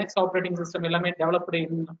ஆல் லினக்ஸ் ஆப்ரேட்டிங் சிஸ்டம் எல்லாமே டெவலப்டு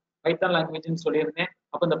இன் பைத்தான் லாங்குவேஜ்னு சொல்லியிருந்தேன்.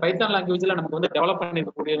 அப்போ இந்த பைத்தான் லாங்குவேஜ்ல நமக்கு வந்து டெவலப்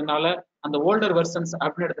பண்ணிருக்கக்கூடியதுனால அந்த ஓல்டர் வெர்சன்ஸ்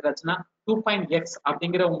அப்படின்னு எடுத்துட்டாச்சுன்னா 2.x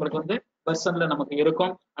அப்படிங்கிற உங்களுக்கு வந்து வெர்சன்ல நமக்கு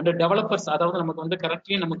இருக்கும். அண்ட் டெவலப்பர்ஸ், அதாவது நமக்கு வந்து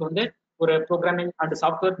கரெக்ட்லி நமக்கு வந்து ஒரு ப்ரோக்ராமிங் அண்ட்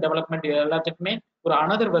சாஃப்ட்வேர் டெவலப்மெண்ட் எல்லாத்துக்குமே ஒரு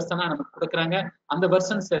அனதர் வெர்சனா நமக்கு கொடுக்குறாங்க. அந்த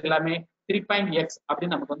வெர்சன்ஸ் எல்லாமே 3.x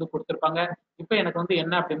அப்படின்னு நமக்கு வந்து கொடுத்துருப்பாங்க. இப்போ எனக்கு வந்து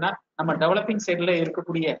என்ன அப்படின்னா நம்ம டெவலப்பிங் சைட்ல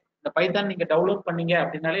இருக்கக்கூடிய இந்த பைத்தான் நீங்க டவுன்லோட் பண்ணீங்க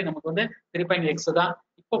அப்படின்னாலே நமக்கு வந்து 3.x தான்.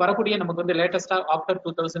 இப்போ வரக்கூடிய நமக்கு வந்து லேட்டஸ்டா ஆஃப்டர்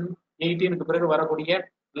 2018 பிறகு வரக்கூடிய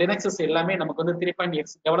லினக்ஸஸ் எல்லாமே நமக்கு வந்து 3.x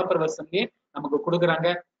டெவலப்பர் வெர்ஷன்லயே நமக்கு கொடுக்குறாங்க.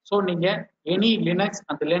 ஸோ நீங்க எனி லினக்ஸ்,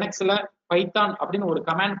 அந்த லினக்ஸ்ல பைத்தான் அப்படின்னு ஒரு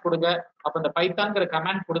கமாண்ட் கொடுங்க. அப்ப அந்த பைத்தான்ங்கிற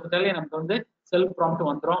கமாண்ட் கொடுத்துட்டாலே நமக்கு வந்து செல்ஃப் ப்ராம்ப்ட்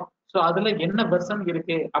வந்துடும். ஸோ அதுல என்ன வெர்ஷன்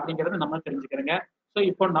இருக்கு அப்படிங்கறது நம்ம தெரிஞ்சுக்கிறோங்க. ஸோ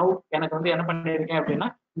இப்போ நவ் எனக்கு வந்து என்ன பண்ணியிருக்கேன் அப்படின்னா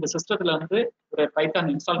இந்த சிஸ்டத்துல வந்து ஒரு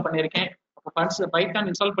பைத்தான் இன்ஸ்டால் பண்ணியிருக்கேன். பைத்தான்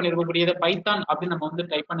இன்ஸ்டால் பண்ணிருக்கக்கூடியதை பைத்தான் அப்படின்னு நம்ம வந்து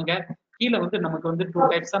டைப் பண்ணுங்க. கீழே வந்து நமக்கு வந்து 2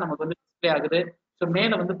 டைப்ஸா நமக்கு வந்து டிஸ்பிளே ஆகுது. ஸோ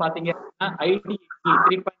மேல வந்து பாத்தீங்க அப்படின்னா ஐடி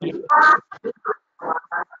 3.8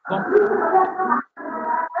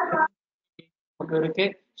 இருக்கு.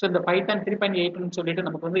 ஸோ இந்த பைத்தான் 3.8 சொல்லிட்டு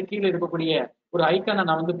நமக்கு வந்து கீழே இருக்கக்கூடிய ஒரு ஐக்கானை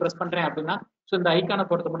நான் வந்து பிரஸ் பண்றேன் அப்படின்னா ஸோ இந்த ஐக்கானை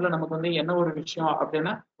பொறுத்த மட்டும் நமக்கு வந்து என்ன ஒரு விஷயம்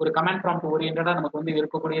அப்படின்னா ஒரு கமாண்ட் ப்ராம்ப்ட் ஓரியன்டா நமக்கு வந்து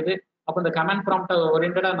இருக்கக்கூடியது. அப்போ இந்த கமாண்ட் ப்ராம்ப்ட்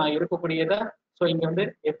ஓரியன்டா நான் இருக்கக்கூடியதை ஸோ இங்க வந்து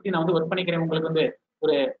எப்படி நான் வந்து ஒர்க் பண்ணிக்கிறேன், உங்களுக்கு வந்து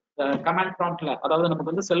ஒரு கமாண்ட் ப்ராம்ப்ட்ல, அதாவது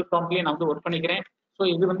நமக்கு வந்து செல்ஃப் ப்ராம்ப்ட்லயே நான் வந்து ஒர்க் பண்ணிக்கிறேன். ஸோ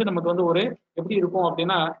இது வந்து நமக்கு வந்து ஒரு எப்படி இருக்கும்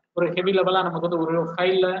அப்படின்னா ஒரு ஹெவி லெவலா நமக்கு வந்து ஒரு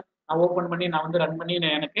ஃபைல்ல நான் ஓப்பன் பண்ணி நான் வந்து ரன் பண்ணி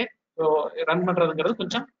எனக்கு ரன் பண்றதுங்கிறது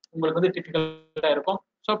கொஞ்சம் உங்களுக்கு வந்து டிஃபிகல்ட்டா இருக்கும்.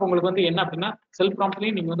 ஸோ அப்போ உங்களுக்கு வந்து என்ன அப்படின்னா செல்ஃப்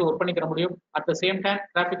ப்ராம்ப்ட்லயும் நீங்க வந்து ஒர்க் பண்ணிக்கிற முடியும். At the same time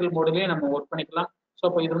graphical மோட்லயே நம்ம ஒர்க் பண்ணிக்கலாம். ஸோ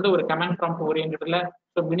இப்போ இது வந்து ஒரு command prompt ஓரியன்டட்ல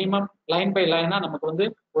so minimum line by லைனா நமக்கு வந்து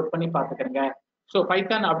ஒர்க் பண்ணி பார்த்துக்கிறேங்க. ஸோ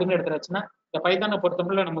பைத்தான் அப்படின்னு எடுத்துருச்சுன்னா இந்த பைத்தானை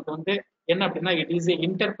பொறுத்தவரை நமக்கு வந்து என்ன அப்படின்னா it is a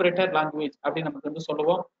interpreter language அப்படின்னு நமக்கு வந்து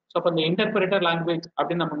சொல்லுவோம். ஸோ அப்போ இந்த இன்டர்பிரேட்டர் லாங்குவேஜ்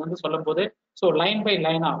அப்படின்னு நமக்கு வந்து சொல்லும் போது ஸோ லைன் பை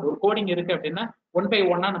லைனா ஒரு கோடிங் இருக்கு அப்படின்னா ஒன் பை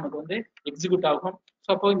ஒன்னா நமக்கு வந்து எக்ஸிக்யூட் ஆகும். ஸோ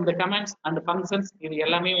அப்போ இந்த கமாண்ட்ஸ் அண்ட் ஃபங்க்ஷன்ஸ் இது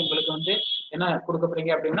எல்லாமே உங்களுக்கு வந்து என்ன கொடுக்க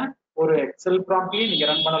போறீங்க அப்படின்னா ஒரு செல் ப்ராம்ப்ட்லயும் நீங்க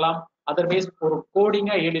ரன் பண்ணலாம். அதர்வைஸ் ஒரு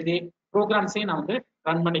கோடிங்கா எழுதி ப்ரோக்ராம்ஸையும் நான் வந்து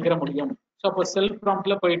ரன் பண்ணிக்கிற முடியும். ஸோ அப்போ செல்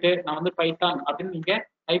ப்ராம்ப்ட்ல போயிட்டு நான் வந்து பைத்தான் அப்படின்னு நீங்க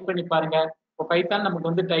டைப் பண்ணி பாருங்க. இப்போ பைத்தான் நமக்கு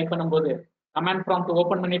வந்து டைப் பண்ணும்போது கமாண்ட் ப்ராம்ப்ட்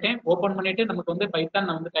ஓப்பன் பண்ணிட்டு நமக்கு வந்து பைத்தான்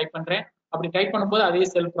நான் வந்து டைப் பண்றேன். அப்படி டைப் பண்ணும்போது அதே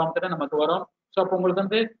செல் ப்ராம்ப்ட் தான் நமக்கு வரும். ஸோ அப்போ உங்களுக்கு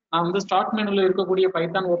வந்து நான் வந்து ஸ்டார்ட் மெனுல இருக்கக்கூடிய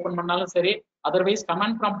பைத்தான் ஓப்பன் பண்ணாலும் சரி, அதர்வைஸ்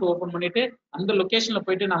கமாண்ட் ப்ராம்ப்ட் ஓப்பன் பண்ணிட்டு அந்த லொகேஷன்ல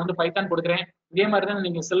போயிட்டு நான் வந்து பைத்தான் கொடுக்குறேன். இதே மாதிரி தான்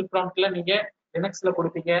நீங்க செல் ப்ராம்ப்ட்ல நீங்க லினக்ஸ்ல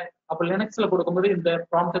கொடுப்பீங்க. அப்போ லினக்ஸ்ல கொடுக்கும்போது இந்த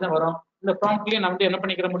ப்ராம்ப்ட் தான் வரும். இந்த ப்ராம்ப்ட்லயே நான் வந்து என்ன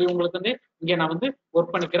பண்ணிக்கிற முடியும், உங்களுக்கு வந்து இங்க நான் வந்து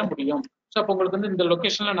ஒர்க் பண்ணிக்கிற முடியும். ஸோ அப்போ உங்களுக்கு வந்து இந்த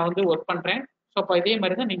லொகேஷன்ல நான் வந்து ஒர்க் பண்றேன். ஸோ அப்போ இதே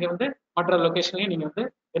மாதிரி தான் நீங்க வந்து மற்ற லொகேஷன்லயும் நீங்க வந்து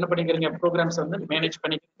என்ன பண்ணிக்கிறீங்க, ப்ரோக்ராம்ஸ் வந்து மேனேஜ்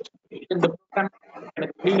பண்ணிக்கிறீங்க. இந்த ப்ரோக்ராம்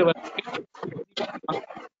எனக்கு வெளியில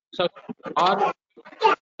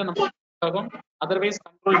ஆகும். அதர்வைஸ்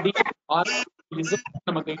கண்ட்ரோல் டி ஆர்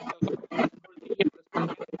நமக்கு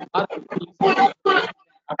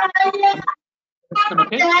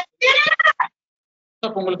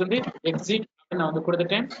உங்களுக்கு வந்து எக்ஸிட் நான் வந்து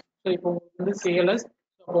கொடுத்துட்டேன். ஸோ இப்போ உங்களுக்கு வந்து சிஎல்எஸ்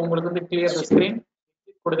இப்போ உங்களுக்கு வந்து கிளியர் த ஸ்கிரீன்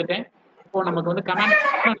கொடுத்துட்டேன். இப்போ நமக்கு வந்து கமாண்ட்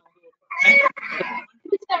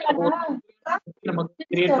நமக்கு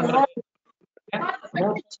கிரியேட் பண்றது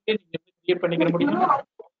நீங்க கிரியேட் பண்ணிக்கிற முடியும்.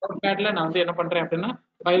 நோட்பேட்ல நான் வந்து என்ன பண்றேன் அப்படின்னா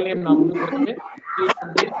ஃபைல் நேம் நான் வந்து கொடுத்துட்டு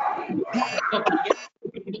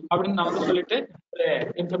அப்படின்னு நான் வந்து சொல்லிட்டு ஒரு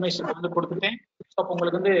இன்ஃபர்மேஷன் வந்து கொடுத்துட்டேன். ஸோ அப்போ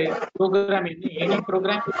உங்களுக்கு வந்து ப்ரோக்ராம் எனி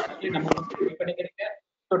ப்ரோக்ராம் நம்ம வந்து டைப் பண்ணிக்கிறீங்க.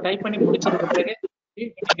 ஸோ டைப் பண்ணி முடிச்சதுக்கு பிறகு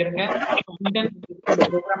பண்ணிக்கிறேங்க.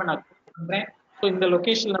 ப்ரோக்ராமை நான் பண்றேன். ஸோ இந்த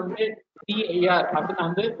லொகேஷன்ல வந்து டிஐஆர் அப்படின்னு நான்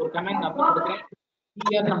வந்து ஒரு கமெண்ட் நான் கொடுக்குறேன்.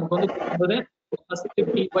 டிஆர் நமக்கு வந்து கொடுக்கும்போது ஃபர்ஸ்ட்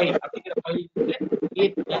டிஒய் அப்படிங்கிற ஃபைல்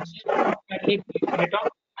பண்ணிட்டோம்.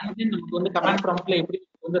 அண்ட் தென் நமக்கு வந்து கமாண்ட் ப்ராம்ப்ட்ல எப்படி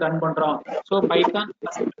வந்து ரன் பண்றோம். ஸோ பைத்தான்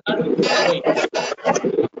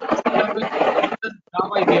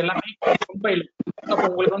ஜாவா இது எல்லாமே கம்பைல். அப்போ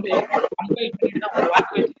உங்களுக்கு வந்து கம்பைல் பண்ணிட்டு தான்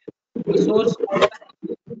லாங்குவேஜ் சோர்ஸ்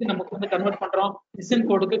நமக்கு வந்து கன்வெர்ட் பண்றோம். லிசன்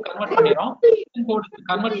கோடுக்கு கன்வெர்ட் பண்ணிடுறோம். லிசன் கோடுக்கு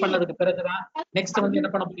கன்வெர்ட் பண்ணதுக்கு பிறகுதான் நெக்ஸ்ட் வந்து என்ன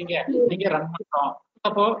பண்ண போறீங்க, நீங்க ரன் பண்றோம்.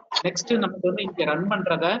 அப்போ நெக்ஸ்ட் நமக்கு வந்து இங்க ரன்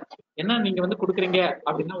பண்றத என்ன நீங்க வந்து கொடுக்குறீங்க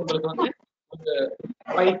அப்படின்னா உங்களுக்கு வந்து உங்க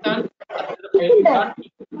பைத்தான்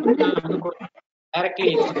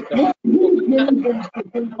டைரக்ட்லி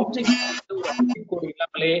கோட்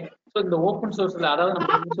இல்லாமலே ஸோ இந்த ஓப்பன் சோர்ஸ்ல அதாவது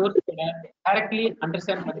நம்ம சோர்ஸ் கூட டைரக்ட்லி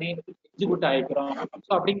அண்டர்ஸ்டாண்ட் பண்ணி எக்ஸிக்யூட் ஆகிக்கிறோம்.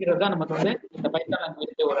 ஸோ அப்படிங்கிறது தான் நமக்கு வந்து இந்த பைத்தான்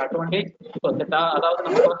லாங்குவேஜ் ஒரு அட்வான்டேஜ். அதாவது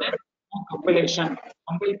நமக்கு வந்து கம்பைலேஷன்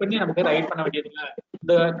கம்பைல் பண்ணி நமக்கு ரைட் பண்ண வேண்டியது இல்லை.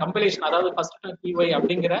 இந்த கம்பைலேஷன் அதாவது ஃபர்ஸ்ட் டிஒய்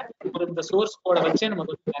அப்படிங்கிற ஒரு இந்த சோர்ஸ் கோட வச்சே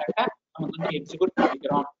நமக்கு வந்து டைரக்டா நமக்கு வந்து எக்ஸிக்யூட்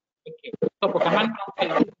பண்ணிக்கிறோம். ஓகே, அப்போ கமாண்ட்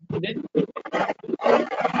ப்ராம்ப்ட் வந்து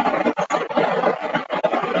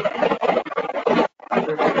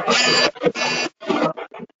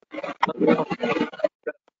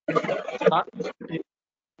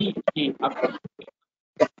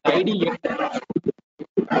ஐடி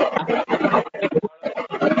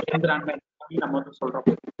நம்ம வந்து சொல்றோம்.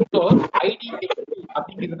 ஸோ ஐடி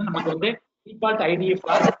அப்படிங்கிறது நமக்கு வந்து default ID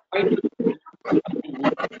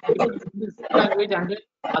language and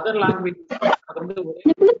other language அது வந்து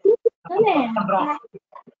பண்றோம்.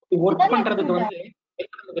 ஒர்க் பண்றதுக்கு வந்து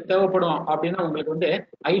நமக்கு தேவைப்படும் அப்படின்னா உங்களுக்கு வந்து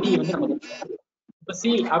ஐடி வந்து நமக்கு இப்போ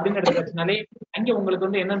சி அப்படின்னு எடுத்துக்கிட்டனாலே அங்க உங்களுக்கு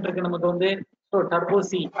வந்து என்னன்னு இருக்கு, நமக்கு வந்து டர்போ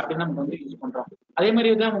சி அப்படின்னு நம்ம வந்து யூஸ் பண்றோம். அதே மாதிரி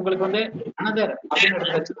தான் உங்களுக்கு வந்து அனதர் அப்படின்னு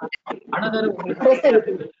எடுத்துக்கிட்டா அனதர்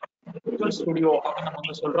உங்களுக்கு ஸ்டுடியோ அப்படின்னு நம்ம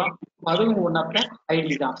வந்து சொல்றோம். அதுவும் ஒன் ஆஃப் த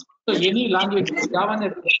ஐடி தான். ஸோ எனி லாங்குவேஜ் ஜாவான்னு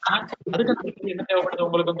எடுத்துக்கிட்டா அதுக்கு நமக்கு என்ன தேவைப்படுது,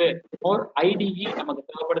 உங்களுக்கு வந்து ஒரு ஐடிஇ நமக்கு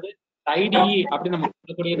தேவைப்படுது. ஐடிஇ அப்படின்னு நமக்கு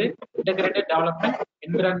சொல்லக்கூடியது இன்டகிரேட்டட் டெவலப்மெண்ட்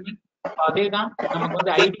என்விரான்மெண்ட். அதே தான் நமக்கு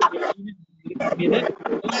வந்து ஐடி அப்படின்னு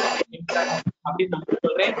நான்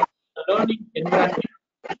சொல்றேன். லேர்னிங் என்விரான்மெண்ட்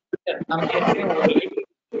நமக்கு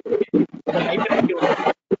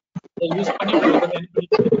யூஸ் பண்ணி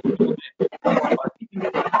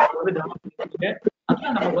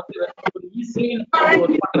அதெல்லாம் நமக்கு வந்து ஒரு ஈஸியா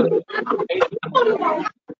ஒர்க் பண்றது.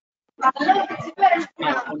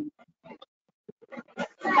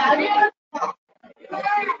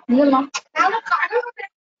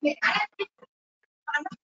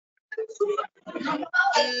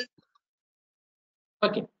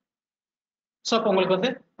 ஓகே, ஸோ அப்போ உங்களுக்கு வந்து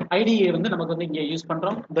ஐடியை வந்து நமக்கு வந்து இங்கே யூஸ்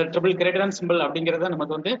பண்றோம். இந்த ட்ரிபிள் கிரேட்டர் சிம்பிள் அப்படிங்கிறத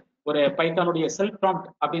நமக்கு வந்து ஒரு பைத்தானுடைய செல்ஃப் ப்ராம்ப்ட்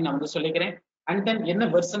அப்படின்னு நான் வந்து சொல்லிக்கிறேன். அண்ட் தென் என்ன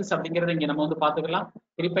வெர்ஷன்ஸ் அப்படிங்கறத இங்க நம்ம வந்து பாத்துக்கலாம்.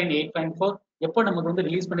 3.8.4 எப்போ நமக்கு வந்து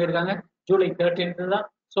ரிலீஸ் பண்ணிருக்காங்க, ஜூலை 13 தான்.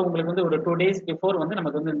 ஸோ உங்களுக்கு வந்து ஒரு 2 days பிஃபோர் வந்து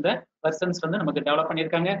நமக்கு வந்து இந்த வெர்ஷன்ஸ் வந்து நமக்கு டெவலப்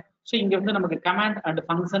பண்ணியிருக்காங்க. ஸோ இங்க வந்து நமக்கு கமாண்ட் அண்ட்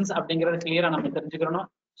ஃபங்க்ஷன்ஸ் அப்படிங்கறது கிளியரா நம்ம தெரிஞ்சுக்கணும்.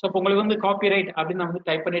 ஸோ இப்போ உங்களுக்கு வந்து காப்பிரைட் அப்படின்னு நான் வந்து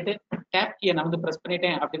டைப் பண்ணிட்டு டேப் கீயை நான் வந்து ப்ரெஸ்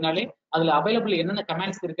பண்ணிட்டேன் அப்படின்னாலே அதுல அவைலபிள் என்னென்ன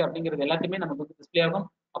கமாண்ட்ஸ் இருக்கு அப்படிங்கிறது எல்லாத்தையுமே நமக்கு வந்து டிஸ்பிளே ஆகும்.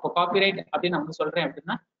 அப்போ காப்பிரைட் அப்படின்னு நான் வந்து சொல்றேன்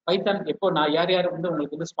அப்படின்னா பைத்தான் எப்போ நான் யார் யார் வந்து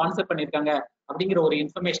உங்களுக்கு வந்து ஸ்பான்சர் பண்ணியிருக்காங்க அப்படிங்கிற ஒரு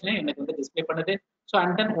இன்ஃபர்மேஷனே எனக்கு வந்து டிஸ்பிளே பண்ணுது. ஸோ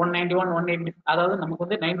அண்ட் தென் 191 180 அதாவது நமக்கு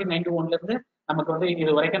வந்து 1991 இருந்து நமக்கு வந்து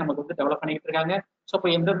இது வரைக்கும் நமக்கு வந்து டெவலப் பண்ணிட்டு இருக்காங்க. ஸோ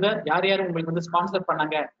இப்போ எந்தெந்த யார் யார் உங்களுக்கு வந்து ஸ்பான்சர்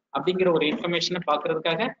பண்ணாங்க அப்படிங்கிற ஒரு இன்ஃபர்மேஷனை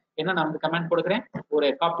பாக்குறதுக்காக என்ன நான் வந்து கமெண்ட் கொடுக்குறேன், ஒரு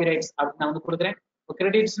காப்பிரைட்ஸ் அப்படின்னு நான் வந்து கொடுக்குறேன்.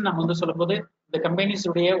 கிரெடிட்ஸ் நம்ம வந்து சொல்லும்போது இந்த கம்பெனிஸ்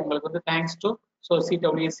உடைய உங்களுக்கு வந்து thanks to so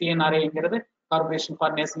CW சிஎன்ஆர்ஏங்கிறது corporation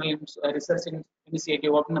for national research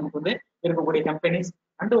initiative அப்படின்னு நமக்கு வந்து இருக்கக்கூடிய கம்பெனிஸ்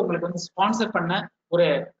அண்ட் உங்களுக்கு வந்து ஸ்பான்சர் பண்ண ஒரு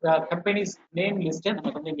கம்பெனிஸ் நேம் லிஸ்ட்டை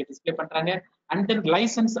நமக்கு வந்து இங்க டிஸ்பிளே பண்றாங்க. அண்ட் தென்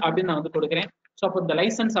லைசன்ஸ் அப்படின்னு நான் வந்து கொடுக்குறேன். ஸோ அப்போ இந்த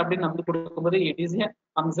லைசன்ஸ் அப்படின்னு நான் வந்து கொடுக்கும்போது it is a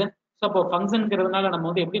function. So அப்போ ஃபங்க்ஷன்ங்கிறதுனால நம்ம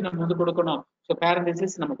வந்து எப்படி நம்ம வந்து கொடுக்கணும், ஸோ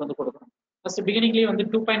பேரண்டிசிஸ் நமக்கு வந்து கொடுக்கணும். ஃபர்ஸ்ட் பிகினிங்லேயே வந்து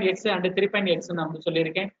 2.x அண்ட் 3.x நான் வந்து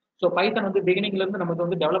சொல்லியிருக்கேன். ஸோ பைத்தான் வந்து பிகினிங்ல இருந்து நமக்கு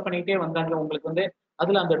வந்து டெவலப் பண்ணிட்டே வந்தாங்க. உங்களுக்கு வந்து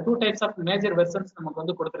அதுல அந்த 2 types ஆஃப் மேஜர் வெர்ஷன்ஸ் நமக்கு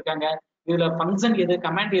வந்து கொடுத்துருக்காங்க. இதுல ஃபங்க்ஷன் எது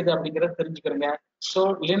கமாண்ட் எது அப்படிங்கறத தெரிஞ்சுக்கிறோங்க. ஸோ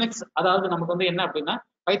லினக்ஸ் அதாவது நமக்கு வந்து என்ன அப்படின்னா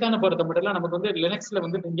பைத்தானை பொறுத்த மட்டும் நமக்கு வந்து லினக்ஸ்ல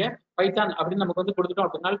வந்து நீங்க பைத்தான் அப்படின்னு நமக்கு வந்து கொடுத்துட்டோம்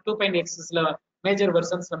அப்படின்னா 2.xல மேஜர்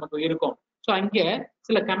வெர்ஷன்ஸ் நமக்கு இருக்கும். ஸோ அங்கே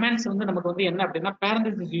சில கமாண்ட்ஸ் வந்து நமக்கு வந்து என்ன அப்படின்னா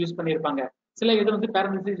பேரண்டிசிஸ் யூஸ் பண்ணியிருப்பாங்க, சில இது வந்து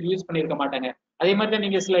பேரண்டிசிஸ் யூஸ் பண்ணியிருக்க மாட்டாங்க. அதே மாதிரி தான்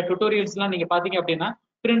நீங்க சில டுட்டோரியல்ஸ் எல்லாம் நீங்க பாத்தீங்க அப்படின்னா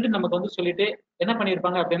பிரிண்ட் நமக்கு வந்து சொல்லிட்டு என்ன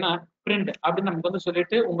பண்ணிருப்பாங்க அப்படின்னா பிரிண்ட் அப்படின்னு நமக்கு வந்து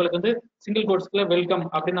சொல்லிட்டு உங்களுக்கு வந்து சிங்கிள் கோட்ஸ்க்குள்ள வெல்கம்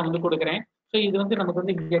அப்படின்னு நான் வந்து கொடுக்குறேன். ஸோ இது வந்து நமக்கு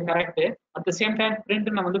வந்து இங்க correct. At the same time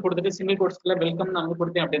print நான் வந்து கொடுத்துட்டு சிங்கிள் கோட்ஸ்க்குள்ள வெல்கம் நான் வந்து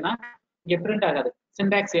கொடுத்தேன் அப்படின்னா இங்க பிரிண்ட் ஆகாது,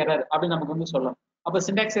 சிண்டாக்ஸ் எரர் அப்படின்னு நமக்கு வந்து சொல்லலாம். அப்ப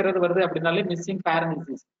சிண்டாக்ஸ் எரர் வருது அப்படின்னாலே மிஸ்ஸிங்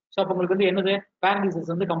பேரண்டிசிஸ். ஸோ அப்போ உங்களுக்கு வந்து என்னது பேரண்டிசிஸ்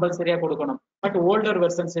வந்து கம்பல்சரியா கொடுக்கணும். பட் ஓல்டர்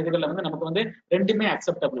வெர்ஷன்ஸ் இதுல வந்து நமக்கு வந்து ரெண்டுமே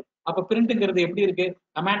அக்செப்டபிள். அப்ப பிரிண்ட்ங்கிறது எப்படி இருக்கு,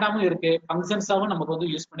 கமாண்டாவும் இருக்கு ஃபங்க்ஷன்ஸாவும் நமக்கு வந்து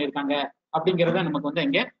யூஸ் பண்ணியிருக்காங்க அப்படிங்கறத நமக்கு வந்து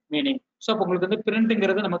இங்க மீனிங். ஸோ அப்போ உங்களுக்கு வந்து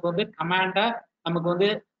பிரிண்ட்ங்கிறது நமக்கு வந்து கமாண்டா நமக்கு வந்து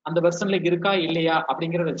அந்த வெர்ஷன்ல இருக்கா இல்லையா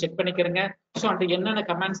அப்படிங்கறத செக் பண்ணிக்கிறங்க. ஸோ அந்த என்னென்ன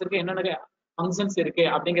கமாண்ட்ஸ் இருக்கு என்னென்ன ஃபங்க்ஷன்ஸ் இருக்கு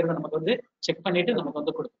அப்படிங்கறத நமக்கு வந்து செக் பண்ணிட்டு நமக்கு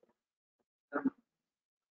வந்து கொடுக்கும்.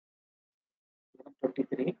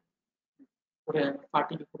 23 ஒரு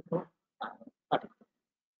 40 கொடுப்போம்.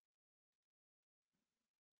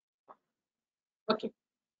 ஓகே,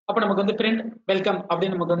 அப்ப நமக்கு வந்து பிரிண்ட் வெல்கம்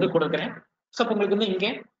அப்படின்னு நமக்கு வந்து கொடுக்குறேன். ஸோ உங்களுக்கு வந்து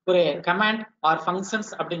இங்கே ஒரு கமாண்ட் ஆர்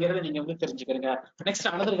ஃபங்க்ஷன்ஸ் அப்படிங்கறத நீங்க வந்து தெரிஞ்சுக்கிறீங்க. நெக்ஸ்ட்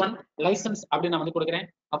அனதர் ஒன் லைசன்ஸ் அப்படின்னு நான் வந்து கொடுக்குறேன்.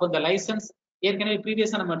 அப்போ இந்த லைசன்ஸ் ஏற்கனவே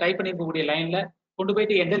ப்ரீவியஸா நம்ம டைப் பண்ணிருக்கக்கூடிய லைன்ல கொண்டு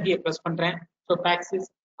போயிட்டு என்டர் கீயை ப்ரெஸ் பண்றேன். ஸோ பேக்சிஸ்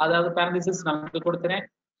அதாவது பேரண்டிசிஸ் நான் வந்து கொடுத்துறேன்.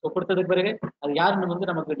 ஸோ கொடுத்ததுக்கு பிறகு அது யாருன்னு வந்து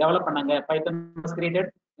நமக்கு டெவலப் பண்ணாங்க, பைத்தன் வாஸ் கிரியேட்டட்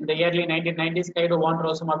இந்த இயர்லி 1990s கைடோ வான்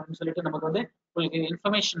ரோசம் அப்படின்னு சொல்லிட்டு நமக்கு வந்து உங்களுக்கு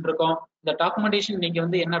இன்ஃபர்மேஷன் இருக்கும். இந்த டாக்குமெண்டேஷன் நீங்க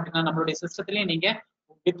வந்து என்ன அப்படின்னா நம்மளுடைய சிஸ்டத்திலேயே நீங்க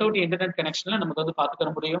வித்தவுட் இன்டர்நெட் கனெக்ஷன்ல நமக்கு வந்து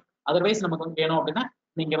பாத்துக்க முடியும். அதர்வைஸ் நமக்கு வந்து வேணும் அப்படின்னா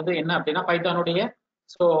நீங்க வந்து என்ன அப்படின்னா பைத்தானுடைய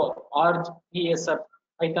ஸோ ஆர்ஜிஎஸ்எஃப்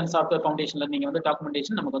பைத்தான் சாஃப்ட்வேர் ஃபவுண்டேஷன்ல நீங்க வந்து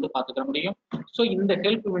டாக்குமெண்டேஷன் நமக்கு வந்து பாத்துக்க முடியும். ஸோ இந்த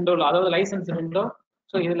ஹெல்ப் விண்டோல அதாவது லைசன்ஸ் விண்டோ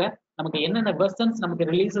ஸோ இதுல நமக்கு என்னென்ன வெர்ஷன்ஸ் நமக்கு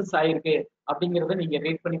ரிலீசஸ் ஆயிருக்கு அப்படிங்கறத நீங்க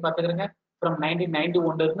ரீட் பண்ணி பாத்துக்கிறீங்க. ஃப்ரம்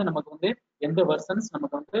 1991 இருந்து நமக்கு வந்து எந்த வெர்ஷன்ஸ்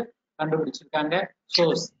நமக்கு வந்து கண்டுபிடிச்சிருக்காங்க. ஸோ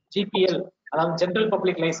ஜிபிஎல் அதாவது ஜென்ரல்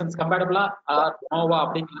பப்ளிக் லைசன்ஸ் கம்பேட்டபிளா நோவா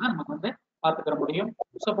அப்படிங்கிறத நமக்கு வந்து பாத்துக்கிற முடியும்.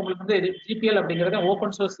 ஸோ உங்களுக்கு வந்து ஜிபிஎல் அப்படிங்கிறது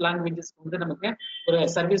ஓப்பன் சோர்ஸ் லாங்குவேஜஸ் வந்து நமக்கு ஒரு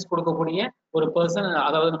சர்வீஸ் கொடுக்கக்கூடிய ஒரு பர்சன்,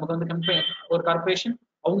 அதாவது நமக்கு வந்து கம்பெனி ஒரு கார்பரேஷன்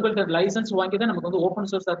அவங்கள்ட்ட லைசன்ஸ் வாங்கி தான் நமக்கு வந்து ஓப்பன்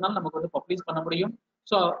சோர்ஸ் இருந்தாலும் நமக்கு வந்து பப்ளிஷ் பண்ண முடியும்.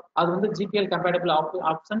 ஸோ அது வந்து ஜிபிஎல் கம்பேட்டபிள்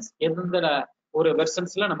ஆப்ஷன்ஸ் எந்த ஒரு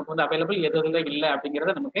வெர்ஷன்ஸ்ல நமக்கு வந்து அவைலபிள் எதுல இல்லை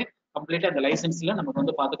அப்படிங்கிறத நமக்கு கம்ப்ளீட்டா அந்த லைசன்ஸ்ல நமக்கு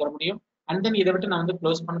வந்து பாத்துக்க முடியும். அண்ட் தென் இதை விட்டு நான் வந்து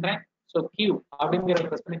க்ளோஸ் பண்றேன். ஸோ கியூ அப்படிங்கிறத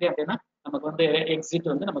ப்ரெஸ் பண்ணிட்டேன் அப்படின்னா நமக்கு வந்து எக்ஸிட்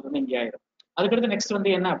வந்து நமக்கு வந்து இங்கே ஆயிடும். அதுக்கடுத்து நெக்ஸ்ட் வந்து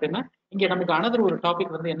என்ன அப்படின்னா இங்க நமக்கு அனதர் ஒரு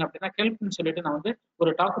டாபிக் வந்து என்ன அப்படின்னா ஹெல்ப்னு சொல்லிட்டு நான் வந்து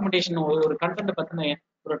ஒரு டாக்குமெண்டேஷன் ஒரு கண்டென்ட் பத்தின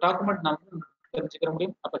ஒரு டாக்குமெண்ட் நான் வந்து தெரிஞ்சுக்கிற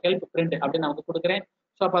முடியும். அப்ப ஹெல்ப் பிரிண்ட் அப்படின்னு நான் வந்து கொடுக்குறேன்.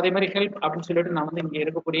 ஸோ அப்போ அதே மாதிரி ஹெல்ப் அப்படின்னு சொல்லிட்டு நான் வந்து இங்க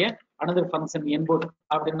இருக்கக்கூடிய அனதர் ஃபங்க்ஷன் என்போர்ட்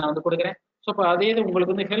அப்படின்னு நான் வந்து கொடுக்குறேன். ஸோ இப்போ அதே இது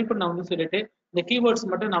உங்களுக்கு வந்து ஹெல்ப் நான் வந்து சொல்லிட்டு இந்த கீவேர்ட்ஸ்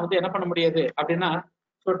மட்டும் நான் வந்து என்ன பண்ண முடியாது அப்படின்னா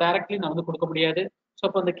ஸோ டைரக்ட்லி நான் வந்து கொடுக்க முடியாது. ஸோ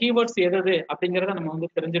அப்போ அந்த கீவேர்ட்ஸ் எது அப்படிங்கிறத நம்ம வந்து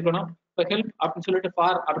தெரிஞ்சுக்கணும். இப்போ ஹெல்ப் அப்படின்னு சொல்லிட்டு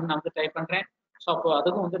ஃபார் அப்படின்னு நான் வந்து டைப் பண்றேன். ஸோ அப்போ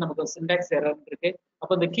அதுக்கும் வந்து நமக்கு சிண்டாக்ஸ் எரர் இருக்கு.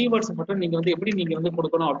 அப்போ இந்த கீவேர்ட்ஸ் மட்டும் நீங்க வந்து எப்படி நீங்க வந்து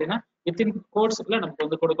கொடுக்கணும் அப்படின்னா வித்தின் கோட்ஸ்க்குள்ள நமக்கு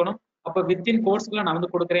வந்து கொடுக்கணும். அப்போ வித்தின் கோட்ஸ்க்குள்ள நான்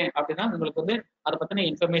வந்து கொடுக்குறேன் அப்படின்னா உங்களுக்கு வந்து அதை பத்தின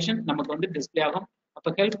இன்ஃபர்மேஷன் நமக்கு வந்து டிஸ்பிளே ஆகும். அப்போ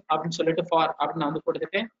ஹெல்ப் அப்படின்னு சொல்லிட்டு ஃபார் அப்படின்னு நான் வந்து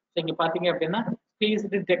கொடுத்துட்டேன். ஸோ இங்க பாத்தீங்க அப்படின்னா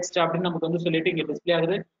டெக்ஸ்ட் அப்படின்னு நமக்கு வந்து சொல்லிட்டு இங்க டிஸ்பிளே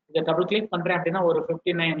ஆகுது. இதை டபுள் கிளிக் பண்றேன் அப்படின்னா ஒரு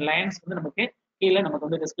 59 லைன்ஸ் வந்து நமக்கு கீழே நமக்கு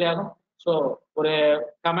வந்து டிஸ்பிளே ஆகும். ஸோ ஒரு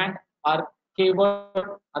கமாண்ட் ஆர்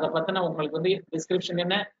கீவேர்ட் அதை பத்தின உங்களுக்கு வந்து டிஸ்கிரிப்ஷன்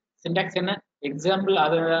என்ன, சிண்டாக்ஸ் என்ன, எக்ஸாம்பிள்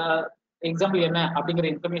அது எக்ஸாம்பிள் என்ன அப்படிங்கிற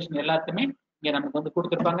இன்ஃபர்மேஷன் எல்லாத்தையுமே இங்க நமக்கு வந்து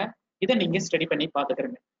கொடுத்துருப்பாங்க. இதை நீங்க ஸ்டடி பண்ணி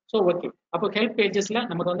பாத்துக்கிறீங்க. ஸோ ஓகே, அப்போ ஹெல்ப் பேஜஸ்ல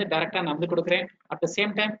நமக்கு வந்து டைரக்டா நான் வந்து கொடுக்குறேன். At the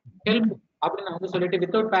same time help அப்படின்னு நான் வந்து சொல்லிட்டு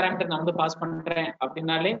வித்தவுட் பேராமீட்டர் நான் வந்து பாஸ் பண்றேன்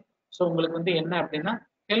அப்படின்னாலே ஸோ உங்களுக்கு வந்து என்ன அப்படின்னா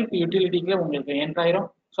ஹெல்ப் யூட்டிலிட்டிக்கு உங்களுக்கு என்ட்ராயிரும்.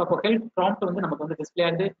 ஸோ அப்போ ஹெல்ப் ப்ராம்ப்ட் வந்து நமக்கு வந்து டிஸ்பிளே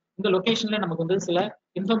ஆகுது. இந்த லொகேஷன்ல நமக்கு வந்து சில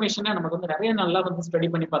இன்ஃபர்மேஷனை நமக்கு வந்து நிறைய நல்லா வந்து ஸ்டடி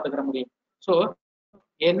பண்ணி பார்த்துக்கிற முடியும். ஸோ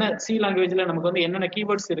என்ன சி லாங்குவேஜ்ல நமக்கு வந்து என்னென்ன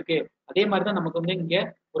கீவேர்ட்ஸ் இருக்கு, அதே மாதிரி தான் நமக்கு வந்து இங்க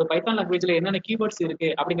ஒரு பைத்தான் லாங்குவேஜ்ல என்னென்ன கீவேர்ட்ஸ் இருக்கு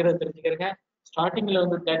அப்படிங்கறத தெரிஞ்சுக்கிறங்க. ஸ்டார்டிங்ல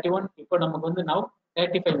வந்து 31, இப்போ நமக்கு வந்து நவ்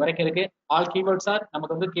 35 வரைக்கும் இருக்கு. ஆல் கீவேர்ட்ஸ் ஆர்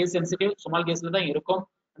நமக்கு வந்து கேஸ் சென்சிட்டிவ், ஸ்மால் கேஸ்ல தான் இருக்கும்.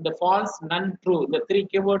 இந்த ஃபால்ஸ், நன், ட்ரூ இந்த 3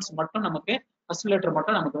 கீவேர்ட்ஸ் மட்டும் நமக்கு ஃபர்ஸ்ட் லெட்டர்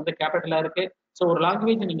மட்டும் நமக்கு வந்து கேபிட்டலா இருக்கு. ஸோ ஒரு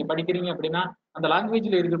லாங்குவேஜ் நீங்க படிக்கிறீங்க அப்படின்னா அந்த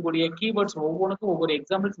லாங்குவேஜ்ல இருக்கக்கூடிய கீவேர்ட்ஸ் ஒவ்வொன்றுக்கும் ஒவ்வொரு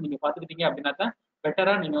எக்ஸாம்பிள்ஸ் நீங்க பாத்துக்கிட்டீங்க அப்படின்னா தான்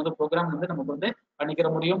பெட்டரா நீங்க வந்து ப்ரோக்ராம் வந்து நமக்கு வந்து பண்ணிக்கிற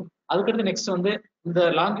முடியும். அதுக்கடுத்து நெக்ஸ்ட் வந்து இந்த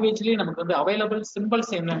லாங்குவேஜ்லயே நமக்கு வந்து அவைலபிள்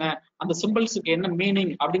சிம்பிள்ஸ் என்னென்ன, அந்த சிம்பிள்ஸுக்கு என்ன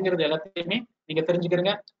மீனிங் அப்படிங்கிறது எல்லாத்தையுமே நீங்க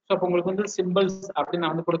தெரிஞ்சுக்கிறீங்க. ஸோ அப்போ உங்களுக்கு வந்து சிம்பிள்ஸ் அப்படின்னு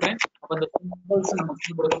நான் வந்து கொடுக்குறேன். அப்போ அந்த சிம்பிள்ஸ்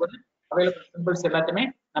நமக்கு கொடுக்கும்போது அவைலபிள் சிம்பிள்ஸ் எல்லாத்தையுமே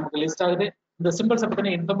நமக்கு லிஸ்ட் ஆகுது. இந்த சிம்பிள்ஸை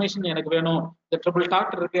பத்தின இன்ஃபர்மேஷன் எனக்கு வேணும். இந்த ட்ரிபிள்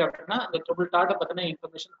டாட் இருக்கு அப்படின்னா இந்த ட்ரிபிள் டாட்டை பத்தின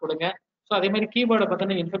இன்ஃபர்மேஷன் கொடுங்க. ஸோ அதே மாதிரி கீவேர்டை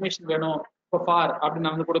பத்தின இன்ஃபர்மேஷன் வேணும். இப்போ ஃபார் அப்படின்னு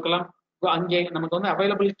நான் வந்து கொடுக்கலாம். அங்கே நமக்கு வந்து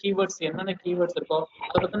அவைலபிள் கீவேர்ட்ஸ் என்னென்ன கீவேர்ட்ஸ் இருக்கோ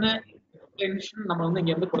அதை பத்தின எக்ஸ்பிளனேஷன் நம்ம வந்து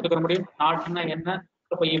இங்க இருந்து கொடுத்துக்க முடியும். நாட்னா என்ன,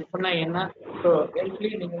 இப்போ இஃப்னா என்ன, ஸோ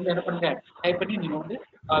ஹெல்ப்லி நீங்க வந்து என்ன பண்ணுங்க டைப் பண்ணி நீங்க வந்து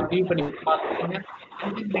வியூ பண்ணி பார்த்துக்கோங்க.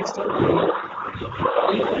 நெக்ஸ்ட்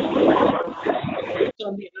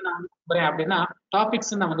வந்து என்ன நான் கொடுக்குறேன் அப்படின்னா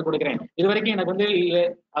டாபிக்ஸ் நான் வந்து கொடுக்குறேன். இது வரைக்கும் எனக்கு வந்து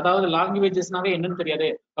அதாவது லாங்குவேஜஸ்னாவே என்னன்னு தெரியாது,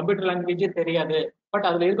 கம்ப்யூட்டர் லாங்குவேஜே தெரியாது. பட்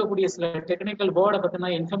அதுல இருக்கக்கூடிய சில டெக்னிக்கல் வேர்டை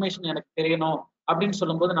பத்தின இன்ஃபர்மேஷன் எனக்கு தெரியணும் அப்படின்னு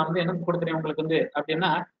சொல்லும்போது நான் வந்து என்ன கொடுக்குறேன் உங்களுக்கு வந்து அப்படின்னா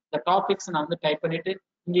இந்த டாபிக்ஸ் நான் வந்து டைப் பண்ணிட்டு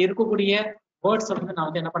இங்க இருக்கக்கூடிய வேர்ட்ஸ் வந்து நான்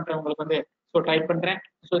வந்து என்ன பண்றேன் உங்களுக்கு வந்து ஸோ டைப் பண்றேன்.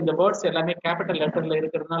 ஸோ இந்த வேர்ட்ஸ் எல்லாமே கேபிட்டல் லெட்டர்ல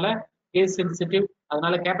இருக்கிறதுனால கேஸ் சென்சிட்டிவ்,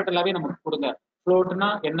 அதனால கேபிட்டலாவே நமக்கு கொடுங்க. ஃப்ளோட்னா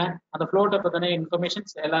என்ன, அந்த ஃப்ளோட்டை பத்தின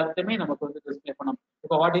இன்ஃபர்மேஷன்ஸ் எல்லாத்தையுமே நமக்கு வந்து டிஸ்பிளே பண்ணணும்.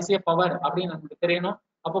 இப்போ வாட் இஸ் ஏ பவர் அப்படின்னு நமக்கு தெரியணும்.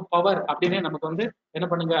 அப்போ பவர் அப்படின்னு நமக்கு வந்து என்ன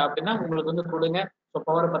பண்ணுங்க அப்படின்னா உங்களுக்கு வந்து கொடுங்க. ஸோ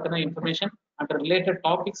பவரை பத்தின இன்ஃபர்மேஷன் அண்ட் ரிலேட்டட்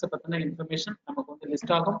டாபிக்ஸை பத்தின இன்ஃபர்மேஷன் நமக்கு வந்து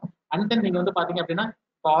லிஸ்ட் ஆகும். அண்ட் தென் நீங்க வந்து பாத்தீங்க அப்படின்னா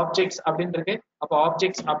இப்போ ஆப்ஜெக்ட்ஸ் அப்படின்னு இருக்கு. அப்போ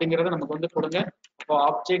ஆப்ஜெக்ட்ஸ் அப்படிங்கறத நமக்கு வந்து கொடுங்க. அப்போ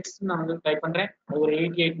ஆப்ஜெக்ட்ஸ் நான் வந்து டைப் பண்றேன். அது ஒரு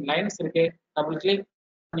 88 லைன்ஸ் இருக்கு. டபுள் கிளிக்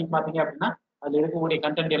பண்ணி பாத்தீங்க அப்படின்னா அதுல இருக்கக்கூடிய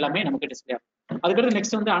கண்டென்ட் எல்லாமே நமக்கு டிஸ்பிளே ஆகும். அதுக்கடுத்து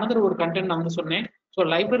நெக்ஸ்ட் வந்து அனதர் ஒரு கண்டென்ட் நான் வந்து சொன்னேன். ஸோ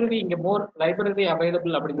லைப்ரரி இங்க மோர் லைப்ரரி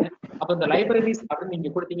அவைலபிள் அப்படின்னு. அப்போ இந்த லைப்ரரிஸ் அப்படின்னு நீங்க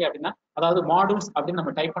கொடுத்தீங்க அப்படின்னா அதாவது மாடியூல்ஸ் அப்படின்னு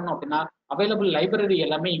நம்ம டைப் பண்ணோம் அப்படின்னா அவைலபிள் லைப்ரரி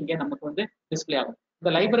எல்லாமே இங்க நமக்கு வந்து டிஸ்பிளே ஆகும்.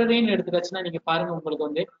 இந்த லைப்ரரின்னு எடுத்துக்காச்சுன்னா நீங்க பாருங்க உங்களுக்கு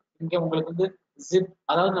வந்து இங்க உங்களுக்கு வந்து ஜிப்,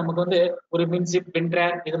 அதாவது நமக்கு வந்து ஒரு மின் ஜிப்,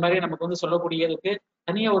 பின்ட்ராக் இது மாதிரி நமக்கு வந்து சொல்லக்கூடியதுக்கு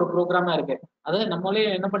தனியா ஒரு ப்ரோக்ராமா இருக்கு. அதாவது நம்மளே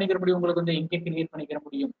என்ன பண்ணிக்கிற முடியும் உங்களுக்கு வந்து இங்கே கிரியேட் பண்ணிக்கிற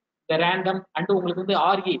முடியும். இந்த ரேண்டம் அண்ட் உங்களுக்கு வந்து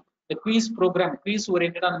ஆர்இ இந்த குவீஸ் ப்ரோக்ராம், குவீஸ்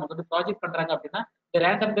ஓரியன்டா நமக்கு வந்து ப்ராஜெக்ட் பண்றாங்க அப்படின்னா இந்த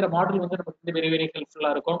ரேண்டம்ங்கிற மாடல் வந்து நமக்கு வந்து வெரி வெரி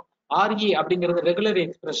ஹெல்ப்ஃபுல்லா இருக்கும். ஆர்இ அப்படிங்கிறது ரெகுலர்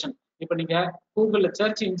எக்ஸ்பிரஷன். இப்போ நீங்க கூகுள்ல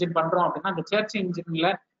சர்ச் இன்ஜின் பண்றோம் அப்படின்னா அந்த சர்ச் இன்ஜின்ல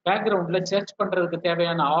பேக்ரவுண்ட்ல சர்ச் பண்றதுக்கு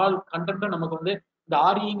தேவையான ஆல் கண்டென்ட்டும் நமக்கு வந்து இந்த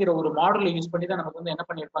ஆர்இங்கிற ஒரு மாடலை யூஸ் பண்ணி தான் நமக்கு வந்து என்ன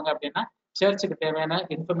பண்ணிருப்பாங்க அப்படின்னா சர்ச்சுக்கு தேவையான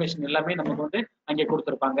இன்ஃபர்மேஷன் எல்லாமே நமக்கு வந்து அங்கே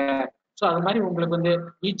கொடுத்துருப்பாங்க. ஸோ அது மாதிரி உங்களுக்கு வந்து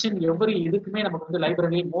ஈச் அண்ட் எவ்ரி இதுக்குமே நமக்கு வந்து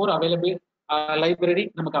லைப்ரரி மோர் அவைலபிள் லைப்ரரி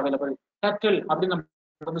நமக்கு அவைலபிள். டர்ட்டில் அப்படின்னு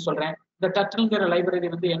நம்ம வந்து சொல்றேன். இந்த டர்ட்டில்ங்கிற லைப்ரரி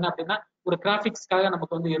வந்து என்ன அப்படின்னா ஒரு கிராபிக்ஸ்க்காக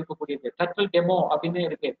நமக்கு வந்து இருக்கக்கூடியது. டர்ட்டில் டெமோ அப்படின்னு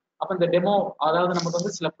இருக்கு. அப்ப இந்த டெமோ அதாவது நமக்கு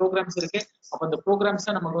வந்து சில ப்ரோக்ராம்ஸ் இருக்கு. அப்ப இந்த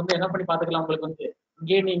ப்ரோக்ராம்ஸை நமக்கு வந்து என்ன பண்ணி பாத்துக்கலாம் உங்களுக்கு வந்து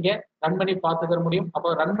இங்கே நீங்க ரன் பண்ணி பாத்துக்கிற முடியும்.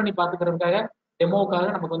 அப்போ ரன் பண்ணி பாத்துக்கிறதுக்காக டெமோக்காக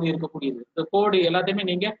நமக்கு வந்து இருக்கக்கூடியது. இந்த கோடு எல்லாத்தையுமே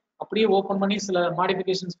நீங்க அப்படியே ஓப்பன் பண்ணி சில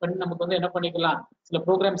மாடிஃபிகேஷன்ஸ் பண்ணி நமக்கு வந்து என்ன பண்ணிக்கலாம் சில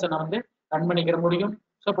ப்ரோக்ராம்ஸை நான் வந்து ரன் பண்ணிக்கிற முடியும்.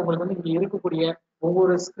 ஸோ அப்போ உங்களுக்கு வந்து இங்க இருக்கக்கூடிய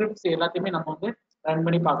ஒவ்வொரு ஸ்கிரிப்ட்ஸ் எல்லாத்தையுமே நம்ம வந்து ரன்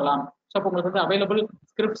பண்ணி பார்க்கலாம். ஸோ அப்போ உங்களுக்கு வந்து அவைலபிள்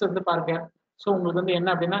ஸ்கிரிப்ட்ஸ் வந்து பாருங்க. ஸோ உங்களுக்கு வந்து என்ன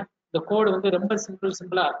அப்படின்னா இந்த கோடு வந்து ரொம்ப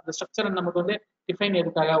சிம்பிளா இந்த ஸ்ட்ரக்சர் நமக்கு வந்து டிஃபைன்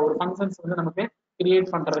எதுக்காக ஒரு ஃபங்க்ஷன்ஸ் வந்து நமக்கு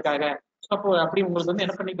கிரியேட் பண்றதுக்காக. ஸோ அப்போ அப்படி உங்களுக்கு வந்து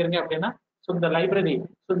என்ன பண்ணிக்கிறீங்க அப்படின்னா ஸோ இந்த லைப்ரரி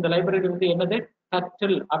வந்து என்னது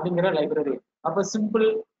டர்ட்டில் அப்படிங்கிற லைப்ரரி. அப்போ சிம்பிள்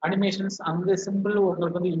அனிமேஷன்ஸ் அந்த சிம்பிள்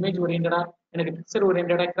உங்களுக்கு வந்து இமேஜ் ஓரியன்டா எனக்கு பிக்சர்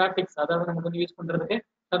ஓரியன்டா கிராபிக்ஸ் அதாவது நமக்கு வந்து யூஸ் பண்றதுக்கு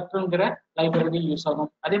டர்ட்டில்ங்கிற லைப்ரரி யூஸ் ஆகும்.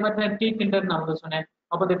 அதே மாதிரி தான் டீ கிண்டர் நான் வந்து சொன்னேன்.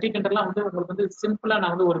 அப்போ இந்த டீ கிண்டர்லாம் வந்து உங்களுக்கு வந்து சிம்பிளா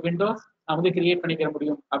நான் வந்து ஒரு விண்டோ நான் வந்து கிரியேட் பண்ணிக்கிற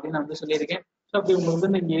முடியும் அப்படின்னு நான் வந்து சொல்லியிருக்கேன். ஸோ அப்படி உங்களுக்கு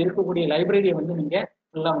வந்து இங்க இருக்கக்கூடிய லைப்ரரியை வந்து நீங்க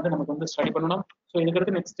ஃபுல்லா வந்து நமக்கு வந்து ஸ்டடி பண்ணணும். ஸோ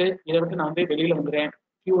இதுக்கடுத்து நெக்ஸ்ட் இதை விட்டு நான் வந்து வெளியில வந்துடுறேன்.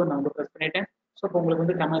 கியூ நான் வந்து ப்ரெஸ் பண்ணிட்டேன். ஸோ இப்போ உங்களுக்கு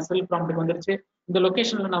வந்து கமர்ஷியல் ப்ராம்ப்ட் வந்துருச்சு. இந்த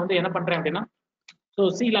லொகேஷன்ல நான் வந்து என்ன பண்றேன் அப்படின்னா ஸோ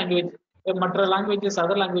சி லாங்குவேஜ் மற்ற லாங்குவேஜஸ்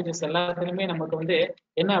அதர் லாங்குவேஜஸ் எல்லாத்துலயுமே நமக்கு வந்து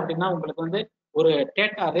என்ன அப்படின்னா உங்களுக்கு வந்து ஒரு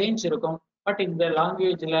டேட்டா ரேஞ்ச் இருக்கும். பட் இந்த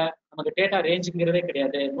லாங்குவேஜ்ல நமக்கு டேட்டா ரேஞ்சுங்கிறதே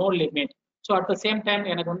கிடையாது, no limit. So at the same time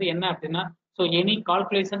எனக்கு வந்து என்ன அப்படின்னா ஸோ எனி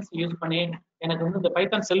கால்குலேஷன்ஸ் யூஸ் பண்ணி எனக்கு வந்து இந்த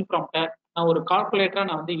பைத்தான் செல் ப்ராம்ப்டை நான் ஒரு கால்குலேட்டரா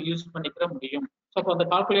நான் வந்து யூஸ் பண்ணிக்கிற முடியும். ஸோ அப்போ அந்த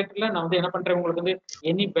கால்குலேட்டர்ல நான் வந்து என்ன பண்றேன், உங்களுக்கு வந்து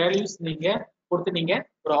எனி வேல்யூஸ் நீங்க கொடுத்து நீங்க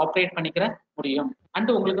ஒரு ஆப்ரேட் பண்ணிக்கிற முடியும்.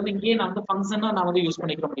 அண்ட் உங்களுக்கு வந்து இங்கேயே நான் வந்து ஃபங்க்ஷனா நான் வந்து யூஸ்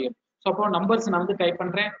பண்ணிக்கிற முடியும். ஸோ அப்போ நம்பர்ஸ் நான் வந்து டைப்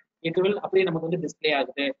பண்றேன், இட் வில் அப்படியே நமக்கு வந்து டிஸ்பிளே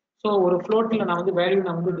ஆகுது. ஸோ ஒரு ஃப்ளோட்ல நான் வந்து வேல்யூ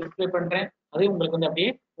நான் வந்து டிஸ்பிளே பண்றேன், அதே உங்களுக்கு வந்து அப்படியே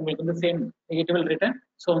உங்களுக்கு வந்து same it will return.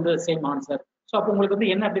 So வந்து சேம் ஆன்சர். ஸோ அப்போ உங்களுக்கு வந்து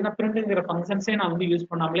என்ன அப்படின்னா பிரிண்ட்ங்கிற ஃபங்க்ஷன்ஸே நான் வந்து யூஸ்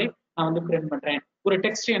பண்ணாமலே நான் வந்து பிரிண்ட் பண்றேன். ஒரு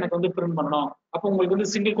டெக்ஸ்ட் எனக்கு வந்து பிரிண்ட் பண்ணணும், அப்போ உங்களுக்கு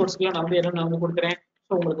வந்து சிங்கிள் கோட்ஸ்க்குலாம் நான் வந்து என்ன நான் வந்து கொடுக்குறேன்.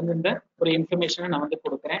 ஸோ உங்களுக்கு வந்து இந்த ஒரு இன்ஃபர்மேஷனை நான் வந்து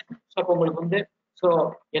கொடுக்குறேன். ஸோ அப்போ உங்களுக்கு வந்து ஸோ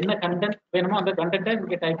என்ன கண்டென்ட் வேணுமோ அந்த கண்டென்ட்டை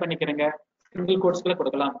நீங்க டைப் பண்ணிக்கிறீங்க, சிங்கிள் கோட்ஸ்க்குள்ள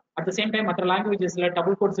கொடுக்கலாம். அட் த சேம் டைம் மற்ற லாங்குவேஜஸ்ல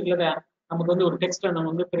டபுள் கோட்ஸ் இல்ல நமக்கு வந்து ஒரு டெக்ஸ்ட் நம்ம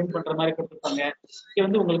வந்து பிரிண்ட் பண்ற மாதிரி கொடுத்துருப்பாங்க. இது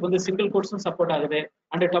வந்து உங்களுக்கு வந்து சிங்கிள் கோட்ஸும் சப்போர்ட் ஆகுது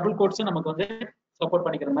அண்ட் டபுள் கோட்ஸும் நமக்கு வந்து சப்போர்ட்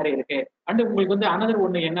பண்ணிக்கிற மாதிரி இருக்கு. அண்ட் உங்களுக்கு வந்து அனதர்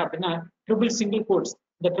ஒன்று என்ன அப்படின்னா ட்ரிபிள் சிங்கிள் கோட்ஸ்.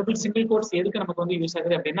 இந்த ட்ரிபிள் சிங்கிள் கோட்ஸ் எதுக்கு நமக்கு வந்து யூஸ்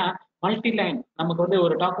ஆகுது அப்படின்னா மல்டி லைன் நமக்கு வந்து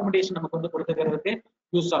ஒரு டாக்குமெண்டேஷன் நமக்கு வந்து கொடுத்துக்கிறதுக்கு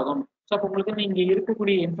யூஸ் ஆகும். ஸோ அப்போ உங்களுக்கு வந்து இங்க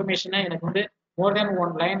இருக்கக்கூடிய இன்ஃபர்மேஷனை எனக்கு வந்து மோர் தேன்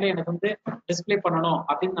ஒன் லைன்ல எனக்கு வந்து டிஸ்பிளே பண்ணணும்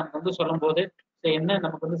அப்படின்னு நம்ம வந்து சொல்லும் போது என்ன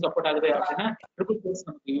நமக்கு வந்து சப்போர்ட் ஆகுது அப்படின்னா ட்ரிபிள் கோட்ஸ்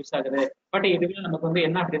நமக்கு யூஸ் ஆகுது. பட் இதுவே நமக்கு வந்து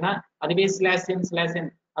என்ன அப்படின்னா அதுவே ஸ்லாஷ் என்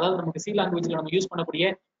அதாவது நமக்கு சி லாங்குவேஜ்ல நம்ம யூஸ் பண்ணக்கூடிய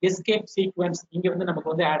எஸ்கேப் சீக்வன்ஸ் இங்க வந்து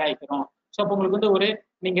நமக்கு வந்து ஆட் ஆகிக்கிறோம். ஸோ அப்போ உங்களுக்கு வந்து ஒரு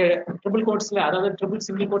நீங்க ட்ரிபிள் கோட்ஸ்ல அதாவது ட்ரிபிள்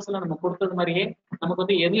சிங்கிள் கோட்ஸ்ல நம்ம கொடுத்தது மாதிரியே நமக்கு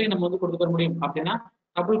வந்து எதுலையும் நம்ம வந்து கொடுத்துக்க முடியும் அப்படின்னா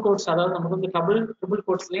டபுள் கோட்ஸ் அதாவது நமக்கு வந்து ட்ரிபிள்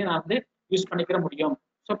கோட்ஸ்லயே நான் வந்து யூஸ் பண்ணிக்கிற முடியும்.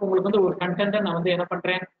 ஸோ அப்போ உங்களுக்கு வந்து ஒரு கண்டென்ட்டை நான் வந்து என்ன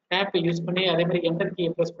பண்றேன், டேப் யூஸ் பண்ணி அதே மாதிரி என்டர் கீயை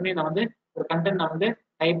ப்ரெஸ் பண்ணி நான் வந்து ஒரு கண்டென்ட் நான் வந்து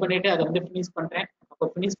டைப் பண்ணிட்டு அதை வந்து ஃபினிஷ் பண்றேன். அப்போ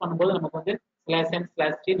ஃபினிஷ் பண்ணும்போது நமக்கு வந்து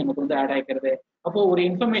 /n/t நமக்கு வந்து ஆட் ஆகிக்கிறது. அப்போ ஒரு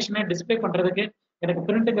இன்ஃபர்மேஷனை டிஸ்பிளே பண்றதுக்கு எனக்கு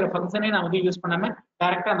பிரிண்ட்ங்கிற ஃபங்க்ஷனே நான் வந்து யூஸ் பண்ணாம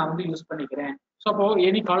டைரக்டா நான் வந்து யூஸ் பண்ணிக்கிறேன். ஸோ அப்போ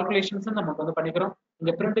எனி கால்குலேஷன்ஸும் நமக்கு வந்து பண்ணிக்கிறோம்,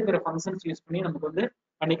 இந்த பிரிண்ட்ங்கிற ஃபங்க்ஷன்ஸ் யூஸ் பண்ணி நமக்கு வந்து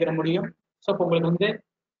பண்ணிக்கிற முடியும். ஸோ அப்போ உங்களுக்கு வந்து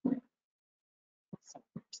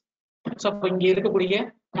ஸோ அப்போ இங்க இருக்கக்கூடிய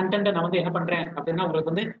கண்டென்ட்டை நான் வந்து என்ன பண்றேன் அப்படின்னா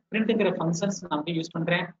உங்களுக்கு வந்து பிரிண்ட்ங்கிற ஃபங்க்ஷன்ஸ் நான் வந்து யூஸ்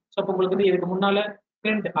பண்றேன். ஸோ அப்போ உங்களுக்கு வந்து இதுக்கு முன்னால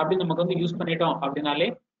பிரிண்ட் அப்படின்னு நமக்கு வந்து யூஸ் பண்ணிட்டோம் அப்படின்னாலே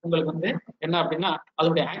உங்களுக்கு வந்து என்ன அப்படின்னா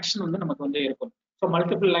அதோடைய ஆக்ஷன் வந்து நமக்கு வந்து இருக்கும். ஸோ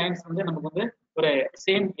மல்டிபிள் லைன்ஸ் வந்து நமக்கு வந்து ஒரு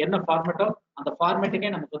சேம் என்ன ஃபார்மேட்டோ அந்த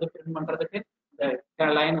ஃபார்மேட்டுக்கே நமக்கு வந்து பிரிண்ட் பண்றதுக்கு இந்த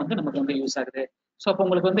லைன் வந்து நமக்கு வந்து யூஸ் ஆகுது. ஸோ அப்போ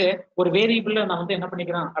உங்களுக்கு வந்து ஒரு வேரியபிள்ல நான் வந்து என்ன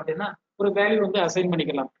பண்ணிக்கிறேன் அப்படின்னா ஒரு வேல்யூ வந்து அசைன்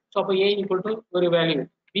பண்ணிக்கலாம். ஸோ அப்போ ஏ ஈக்குவல் டு ஒரு வேல்யூ,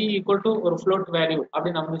 பி ஈக்குவல் டு ஒரு ஃப்ளோட் வேல்யூ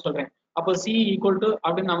அப்படின்னு நான் வந்து சொல்றேன். அப்போ சி ஈக்குவல் டு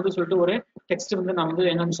அப்படின்னு நான் வந்து சொல்லிட்டு ஒரு டெக்ஸ்ட் வந்து நான் வந்து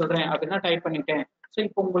என்னன்னு சொல்றேன் அப்படின்னா டைப் பண்ணிட்டேன். ஸோ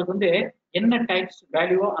இப்போ உங்களுக்கு வந்து என்ன டைப்ஸ்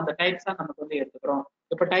வேல்யூவோ அந்த டைப்ஸா நமக்கு வந்து எடுத்துக்கிறோம்.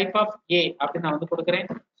 இப்போ டைப் ஆஃப் ஏ அப்படின்னு நான் வந்து கொடுக்குறேன்.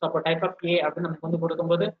 ஸோ அப்போ டைப் ஆஃப் ஏ அப்படின்னு நமக்கு வந்து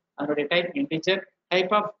கொடுக்கும்போது அதனுடைய type integer,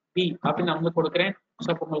 type of B அப்படின்னு நான் வந்து கொடுக்குறேன். ஸோ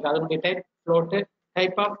அப்போ உங்களுக்கு அதனுடைய type float,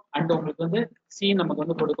 type of and உங்களுக்கு வந்து சி நமக்கு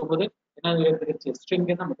வந்து கொடுக்கும்போது என்ன எடுத்துக்கிச்சு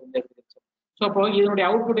ஸ்ட்ரிங்கு நமக்கு வந்து எடுத்துக்கிச்சு. ஸோ அப்போ இதனுடைய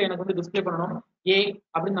அவுட்புட் எனக்கு வந்து டிஸ்பிளே பண்ணணும் ஏ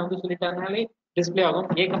அப்படின்னு நான் வந்து சொல்லிட்டாங்கனாலே டிஸ்பிளே ஆகும்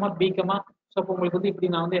ஏ கமா பி கமா. ஸோ அப்போ உங்களுக்கு வந்து இப்படி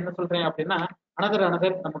நான் வந்து என்ன சொல்றேன் அப்படின்னா அனதர்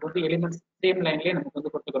நமக்கு வந்து எலிமெண்ட்ஸ் சேம் லைன்லேயே நமக்கு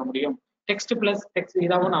வந்து கொடுத்துக்க முடியும். டெக்ஸ்ட் பிளஸ் டெக்ஸ்ட்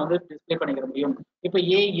இதாகவும் நான் வந்து டிஸ்பிளே பண்ணிக்கிற முடியும். இப்போ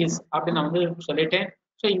ஏ இஸ் அப்படின்னு நான் வந்து சொல்லிட்டேன்.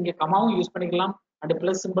 ஸோ இங்கே கமாவும் யூஸ் பண்ணிக்கலாம் அண்ட்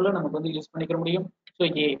பிளஸ் சிம்பிளும் நமக்கு வந்து யூஸ் பண்ணிக்கிற முடியும். ஸோ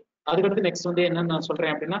ஏ அதுக்கடுத்து நெக்ஸ்ட் வந்து என்னன்னு நான்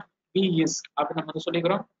சொல்றேன் அப்படின்னா பி இஸ் அப்படின்னு நம்ம வந்து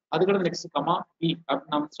சொல்லிக்கிறோம். அதுக்கடுத்து நெக்ஸ்ட் கமா பி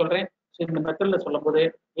அப்படின்னு நான் சொல்றேன். ஸோ இந்த மெத்தட்ல சொல்லும் போது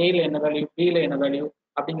ஏல என்ன வேல்யூ பில என்ன வேல்யூ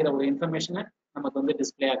அப்படிங்கிற ஒரு இன்ஃபர்மேஷனை நமக்கு வந்து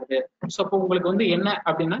டிஸ்பிளே ஆகுது. ஸோ அப்போ உங்களுக்கு வந்து என்ன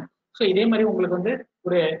அப்படின்னா ஸோ இதே மாதிரி உங்களுக்கு வந்து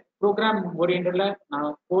ஒரு ப்ரோக்ராம் ஓரியன்டட்ல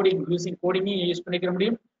நான் கோடிங்கையும் யூஸ் பண்ணிக்கிற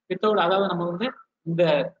முடியும் வித்தவுட் அதாவது நம்ம வந்து இந்த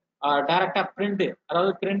டைரக்டா பிரிண்ட்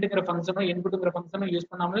அதாவது பிரிண்ட்ங்கிற ஃபங்க்ஷனும் இன்புட்டுங்கிற ஃபங்க்ஷனும் யூஸ்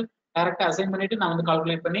பண்ணாமல் டைரக்டா அசைன் பண்ணிட்டு நான் வந்து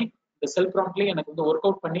கால்குலேட் பண்ணி இந்த செல் ப்ராம்ப்ட்லயே எனக்கு வந்து ஒர்க்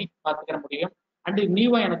அவுட் பண்ணி பார்த்துக்கிற முடியும். அண்ட்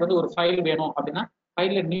நியூவா எனக்கு வந்து ஒரு ஃபைல் வேணும் அப்படின்னா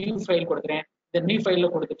ஃபைல்ல நியூ ஃபைல் கொடுக்குறேன். இந்த நியூ ஃபைல்ல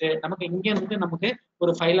கொடுத்துட்டு நமக்கு இங்க இருந்து நமக்கு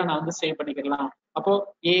ஒரு ஃபைலை நான் வந்து சேவ் பண்ணிக்கலாம். அப்போ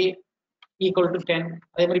ஏ ஈக்குவல் டு 10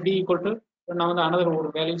 அதே மாதிரி பி ஈக்குவல் டு நான் வந்து அனதர் ஒரு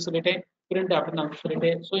வேல்யூ சொல்லிட்டேன் பிரிண்ட் அப்படின்னு நான் சொல்லிட்டு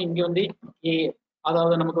ஸோ இங்க வந்து ஏ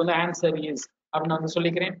அதாவது நமக்கு வந்து ஆன்சர் இஸ் அப்படின்னு நான் வந்து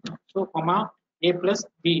சொல்லிக்கிறேன். ஸோ கமா ஏ பிளஸ்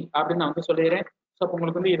பி அப்படின்னு நான் வந்து சொல்லிடுறேன். ஸோ அப்போ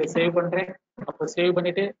உங்களுக்கு வந்து இதை சேவ் பண்றேன். அப்போ சேவ்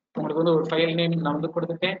பண்ணிட்டு உங்களுக்கு வந்து ஒரு ஃபைல் நேம் நான் வந்து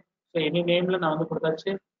கொடுத்துட்டேன். ஸோ எனி நேம்ல நான் வந்து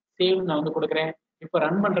கொடுத்தாச்சு. சேவ் நான் வந்து கொடுக்குறேன். இப்போ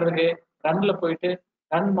ரன் பண்றதுக்கு ரன்ல போயிட்டு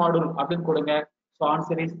ரன் மாடூல் அப்படின்னு கொடுங்க. ஸோ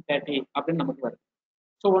ஆன்சர் இஸ் 30 அப்படின்னு நமக்கு வருது.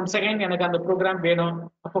 ஸோ ஒன்ஸ் அகைன் எனக்கு அந்த ப்ரோக்ராம் வேணும்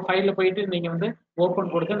அப்போ ஃபைலில் போயிட்டு நீங்க வந்து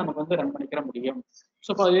ஓப்பன் கொடுத்து நமக்கு வந்து ரன் பண்ணிக்கிற முடியும். ஸோ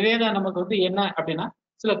இப்போ இதே தான் நமக்கு வந்து என்ன அப்படின்னா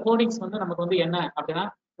சில கோடிங்ஸ் வந்து நமக்கு வந்து என்ன அப்படின்னா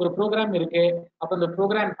ஒரு ப்ரோக்ராம் இருக்கு. அப்போ இந்த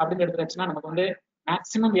ப்ரோக்ராம் அப்படின்னு எடுத்துச்சுன்னா நமக்கு வந்து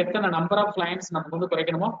மேக்ஸிமம் எத்தனை நம்பர் ஆஃப் லைன்ஸ் நமக்கு வந்து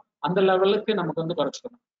குறைக்கணுமோ அந்த லெவலுக்கு நமக்கு வந்து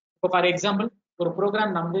குறைச்சிக்கணும். இப்போ ஃபார் எக்ஸாம்பிள் ஒரு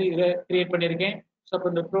ப்ரோக்ராம் நான் வந்து இதை கிரியேட் பண்ணியிருக்கேன். ஸோ இப்போ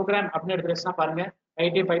இந்த ப்ரோக்ராம் அப்படின்னு எடுத்துச்சுன்னா பாருங்க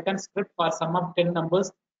right A Python script for some of 10 numbers.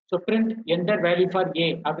 So print enter value for ஏ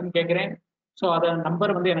அப்படின்னு கேட்குறேன். ஸோ அதை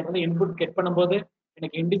நம்பர் வந்து எனக்கு வந்து இன்புட் கெட் பண்ணும்போது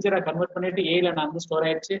எனக்கு இண்டிஜரா கன்வெர்ட் பண்ணிட்டு ஏல நான் வந்து ஸ்டோர்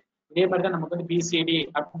ஆயிடுச்சு. இதே மாதிரி தான் நமக்கு வந்து பிசிடி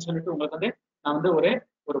அப்படின்னு சொல்லிட்டு உங்களுக்கு வந்து நான் வந்து ஒரு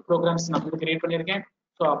ஒரு ப்ரோக்ராம்ஸ் நான் வந்து கிரியேட் பண்ணியிருக்கேன்.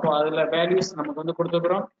 ஸோ அப்போ அதில் வேல்யூஸ் நமக்கு வந்து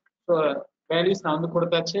கொடுத்துக்கிறோம். ஸோ வேல்யூஸ் நான் வந்து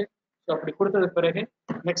கொடுத்தாச்சு. ஸோ அப்படி கொடுத்ததுக்கு பிறகு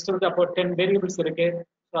நெக்ஸ்ட் வந்து அப்போ 10 வேரியபிள்ஸ் இருக்கு.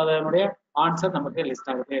 ஸோ அதனுடைய ஆன்சர் நமக்கு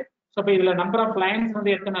லிஸ்ட் ஆகுது. ஸோ இப்போ இதில் நம்பர் ஆஃப் லைன்ஸ்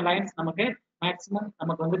வந்து எத்தனை லைன்ஸ் நமக்கு மேக்ஸிமம்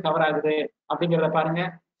நமக்கு வந்து கவர் ஆகுது அப்படிங்கிறத பாருங்க.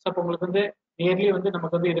 ஸோ இப்போ உங்களுக்கு வந்து நியர்லி வந்து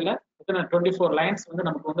நமக்கு வந்து இதில் எத்தனை 24 லைன்ஸ் வந்து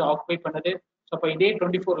நமக்கு வந்து ஆக்குபை பண்ணுது. ஸோ அப்போ இதே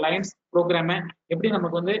 24 லைன்ஸ் ப்ரோக்ராமை எப்படி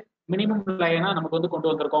நமக்கு வந்து மினிமம் லைனா நமக்கு வந்து கொண்டு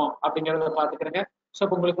வந்திருக்கோம் அப்படிங்கிறத பார்த்துக்கிறேங்க. ஸோ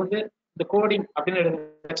இப்போ உங்களுக்கு வந்து இந்த கோடிங் அப்படின்னு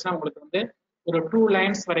எடுத்துச்சுன்னா உங்களுக்கு வந்து ஒரு 2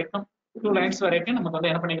 லைன்ஸ் வரைக்கும் நமக்கு வந்து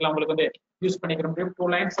என்ன பண்ணிக்கலாம், உங்களுக்கு வந்து யூஸ் பண்ணிக்கிற முடியும். 2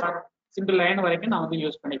 லைன்ஸ் சிங்கிள் லைன் வரைக்கும் நான் வந்து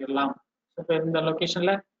யூஸ் பண்ணிக்கலாம். இப்போ இந்த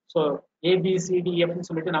லொகேஷன்ல ஸோ ABCDFன்னு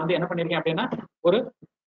சொல்லிட்டு நான் வந்து என்ன பண்ணிருக்கேன் அப்படின்னா ஒரு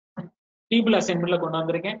டேபிள் அசைன்மெண்ட்ல கொண்டு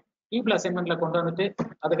வந்திருக்கேன். டேபிள் அசைன்மெண்ட்ல கொண்டு வந்துட்டு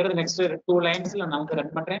அதுக்கடுத்து நெக்ஸ்ட் 2 லைன்ஸ்ல நான் வந்து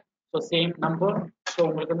ரன் பண்றேன். So same number. ஸோ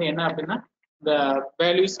உங்களுக்கு வந்து என்ன அப்படின்னா இந்த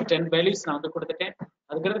வேல்யூஸ் 10 வேல்யூஸ் நான் வந்து கொடுத்துட்டேன்.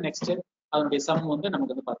 அதுக்கடுத்து நெக்ஸ்ட் அதனுடைய சம் வந்து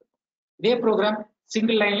நமக்கு வந்து பார்த்துக்கோம். இதே ப்ரோக்ராம்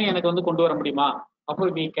சிங்கிள் லைன்லயும் எனக்கு வந்து கொண்டு வர முடியுமா?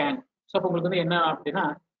 அப்போ we can. ஸோ அப்போ உங்களுக்கு வந்து என்ன அப்படின்னா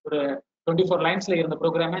ஒரு 24 லைன்ஸ்ல இருந்த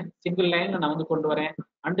ப்ரோக்ராமை சிங்கிள் லைன்ல நான் வந்து கொண்டு வரேன்.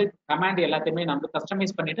 அண்டு கமாண்ட் எல்லாத்தையுமே நான் வந்து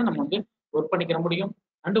கஸ்டமைஸ் பண்ணிட்டு நம்ம வந்து ஒர்க் பண்ணிக்கிற முடியும்.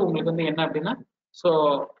 அண்டு உங்களுக்கு வந்து என்ன அப்படின்னா ஸோ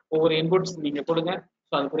ஒவ்வொரு இன்புட்ஸ் நீங்க கொடுங்க.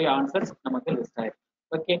 ஸோ அதுக்குரிய ஆன்சர்ஸ் நமக்கு லிஸ்ட் ஆயிடும்.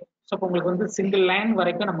 ஓகே. ஸோ இப்போ உங்களுக்கு வந்து சிங்கிள் லைன்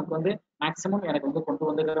வரைக்கும் நமக்கு வந்து மேக்ஸிமம் எனக்கு வந்து கொண்டு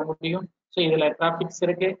வந்து தர முடியும். ஸோ இதுல டிராபிக்ஸ்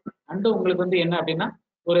இருக்கு. அண்டு உங்களுக்கு வந்து என்ன அப்படின்னா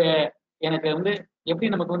ஒரு எனக்கு வந்து எப்படி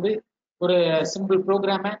நமக்கு வந்து ஒரு சிம்பிள்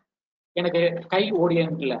ப்ரோக்ராமை எனக்கு கை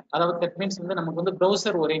ஓரியன்ட்ல, அதாவது தட் மீன்ஸ் வந்து நமக்கு வந்து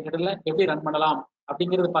ப்ரௌசர் ஓரியன்ட்ல எப்படி ரன் பண்ணலாம்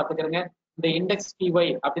அப்படிங்கிறது பார்த்துக்கிறேங்க. இந்த இண்டெக்ஸ் PY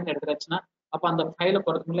அப்படின்னு எடுத்துச்சுன்னா அப்போ அந்த ஃபைலை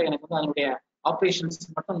பொறுத்தவரை எனக்கு வந்து அதனுடைய ஆப்ரேஷன்ஸ்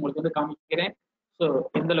மட்டும் உங்களுக்கு வந்து காமிக்கிறேன். ஸோ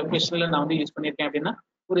எந்த லொகேஷன்ல நான் வந்து யூஸ் பண்ணியிருக்கேன் அப்படின்னா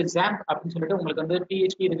ஒரு ஜாம்ப் அப்படின்னு சொல்லிட்டு உங்களுக்கு வந்து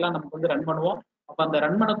PHP இதுக்கெல்லாம் நமக்கு வந்து ரன் பண்ணுவோம். அப்போ அந்த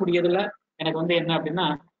ரன் பண்ணக்கூடியதுல எனக்கு வந்து என்ன அப்படின்னா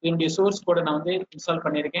என்னுடைய சோர்ஸ் கோடை நான் வந்து இன்ஸ்டால்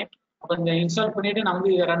பண்ணியிருக்கேன். அப்போ இந்த இன்ஸ்டால் பண்ணிட்டு நான்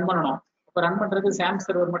வந்து இதை ரன் பண்ணணும். இப்போ ரன் பண்றது சாம்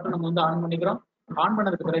சர்வர் மட்டும் நம்ம வந்து ஆன் பண்ணிக்கிறோம். ஆன்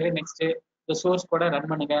பண்ணதுக்கு பிறகு நெக்ஸ்ட் இந்த சோர்ஸ் கோடை ரன்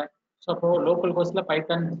பண்ணுங்க. ஸோ அப்போ local ஹோஸ்ட்ல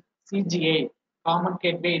Python CGA common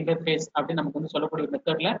gateway interface அப்படின்னு நமக்கு வந்து சொல்லக்கூடிய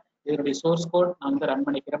மெத்தட்ல இதனுடைய சோர்ஸ் கோட் நான் வந்து ரன்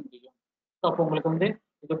பண்ணிக்கிற முடியும். ஸோ அப்போ உங்களுக்கு வந்து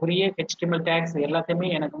இதுக்குரிய HTML டேக்ஸ் எல்லாத்தையுமே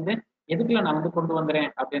எனக்கு வந்து எதுக்குள்ள நான் வந்து கொண்டு வந்துறேன்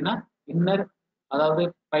அப்படின்னா இன்னர், அதாவது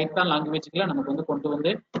பைத்தான் லாங்குவேஜ்ல நமக்கு வந்து கொண்டு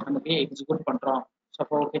வந்து நமக்கு எக்ஸிக்யூட் பண்றோம். ஸோ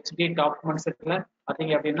அப்போ HD டாக்குமெண்ட்ஸ் இருக்குல்ல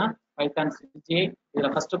பார்த்தீங்க அப்படின்னா பைத்தான் CGA இதுல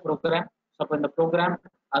ஃபர்ஸ்ட் ப்ரோக்ராம். ஸோ அப்போ இந்த ப்ரோக்ராம்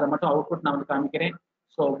அதை மட்டும் அவுட்புட் நான் வந்து காமிக்கிறேன்.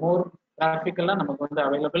 ஸோ மோர் கிராஃபிக்கெல்லாம் நமக்கு வந்து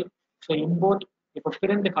அவைலபிள். ஸோ இம்போர்ட் இப்போ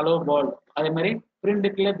பிரிண்ட் ஹலோ வேர்ல்ட் அதே மாதிரி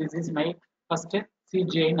பிரிண்ட்டுக்குள்ள this is my first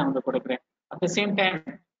CGI நான் வந்து கொடுக்குறேன். At the same time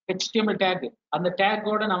HTML take அந்த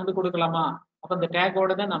டேக்கோட நான் வந்து கொடுக்கலாமா? அப்போ அந்த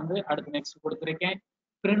டேக்கோட தான் நான் வந்து அடுத்து நெக்ஸ்ட் கொடுத்துருக்கேன்.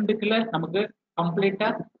 பிரிண்ட்டுக்குள்ள நமக்கு கம்ப்ளீட்டா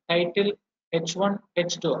டைட்டில் H1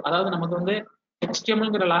 H2, அதாவது நமக்கு வந்து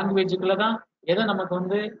HTMLங்கிற லாங்குவேஜுக்குள்ள தான் எதை நமக்கு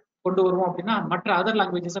வந்து கொண்டு வருவோம் அப்படின்னா மற்ற அதர்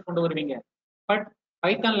லாங்குவேஜஸை கொண்டு வருவீங்க. பட்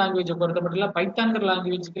பைத்தான் லாங்குவேஜை பொறுத்த மட்டும் இல்லை, பைத்தான்கிற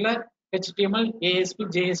லாங்குவேஜுக்குள்ள HTML ASP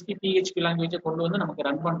JSP PHP லாங்குவேஜை கொண்டு வந்து நமக்கு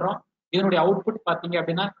ரன் பண்றோம். இதனுடைய அவுட்புட் பார்த்தீங்க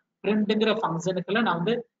அப்படின்னா பிரிண்ட்ங்கிற ஃபங்க்ஷனுக்குள்ள நான்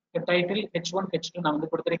வந்து டைட்டில் H1 H2 நான் வந்து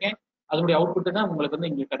கொடுத்துருக்கேன். அதனுடைய அவுட்புட் தான் உங்களுக்கு வந்து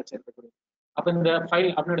இங்கே கிடைச்சிருக்கு. அப்போ இந்த ஃபைல்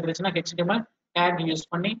அப்படின்னு எடுத்துச்சுன்னா HTML டேக் யூஸ்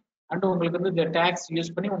பண்ணி அண்ட் உங்களுக்கு வந்து இந்த டேக்ஸ்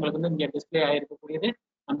யூஸ் பண்ணி உங்களுக்கு வந்து இங்கே டிஸ்பிளே ஆயிருக்கக்கூடியது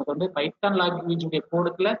நமக்கு வந்து பைத்தான் லாங்குவேஜுடைய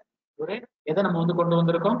கோடுக்குள்ள ஒரு எதை நம்ம வந்து கொண்டு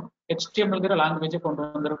வந்திருக்கோம், HTMLங்கிற லாங்குவேஜை கொண்டு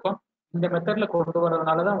வந்திருக்கோம். இந்த மெத்தட்ல கொண்டு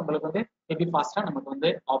வரதுனால தான் உங்களுக்கு வந்து ஹெவி ஃபாஸ்டா நமக்கு வந்து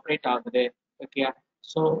ஆப்ரேட் ஆகுது. ஓகே.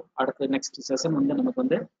 ஸோ அடுத்த நெக்ஸ்ட் செஷன் வந்து நமக்கு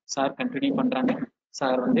வந்து சார் கண்டினியூ பண்றாங்க.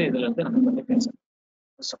 சார் வந்து இதுல இருந்து நமக்கு வந்து பேசணும்.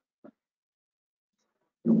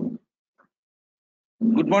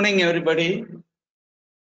 Good morning, everybody.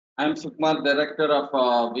 I am Sukumar, director of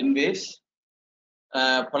Winways.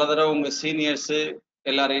 பல தடவை உங்க சீனியர்ஸ்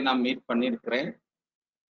எல்லாரையும் நான் மீட் பண்ணியிருக்கிறேன்.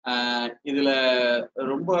 இதுல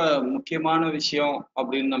ரொம்ப முக்கியமான விஷயம்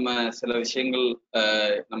அப்படின்னு நம்ம சில விஷயங்கள்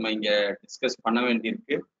நம்ம இங்க டிஸ்கஸ் பண்ண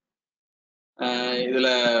வேண்டியிருக்கு. இதுல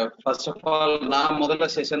ஃபர்ஸ்ட் ஆஃப் ஆல் நான் முதல்ல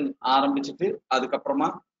செஷன் ஆரம்பிச்சுட்டு அதுக்கப்புறமா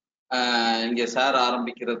இங்க சார்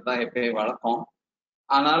ஆரம்பிக்கிறது தான் எப்பயும் வழக்கம்.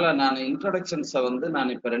 அதனால நான் இன்ட்ரோடக்ஷன்ஸை வந்து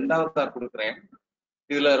நான் இப்ப ரெண்டாவதா கொடுக்குறேன்.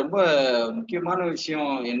 இதுல ரொம்ப முக்கியமான விஷயம்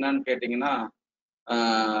என்னன்னு கேட்டீங்கன்னா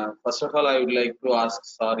first of all I would like to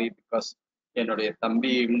ask sorry because என்னுடைய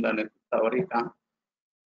தம்பியும் எனக்கு தவறிட்டான்.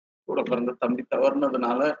 கூட பிறந்த தம்பி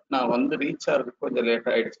தவறுனதுனால நான் வந்து ரீச் ஆகிறதுக்கு கொஞ்சம்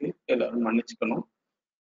லேட் ஆயிடுச்சு. எல்லாரும் மன்னிச்சுக்கணும்.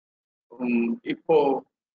 இப்போ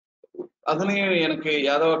அதுலயும் எனக்கு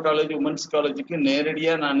யாதவா காலேஜ் உமன்ஸ் காலேஜுக்கு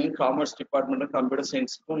நேரடியா நான் காமர்ஸ் டிபார்ட்மெண்ட் கம்ப்யூட்டர்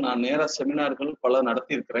சயின்ஸுக்கும் நான் நேரா செமினார்கள் பல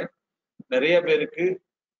நடத்தியிருக்கிறேன். நிறைய பேருக்கு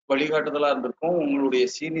வழிகாட்டுதலா இருந்திருக்கும். உங்களுடைய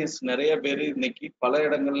சீனியர்ஸ் நிறைய பேர் இன்னைக்கு பல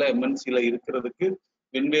இடங்கள்ல MNCல இருக்கிறதுக்கு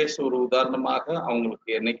வின்வேஸ் ஒரு உதாரணமாக அவங்களுக்கு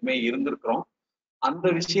என்னைக்குமே இருந்திருக்கிறோம். அந்த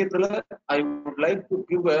விஷயத்துல I would like to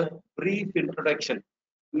give a brief introduction.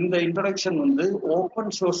 இந்த இன்ட்ரடக்ஷன் வந்து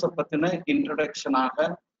ஓப்பன் சோர்ஸை பத்தின இன்ட்ரடக்ஷனாக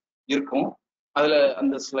இருக்கும். அதுல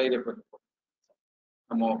அந்த ஸ்லைடை பார்ப்போம்.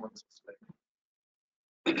 நம்ம ஓப்பன் சோர்ஸ் ஸ்லைடு.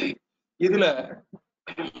 இதுல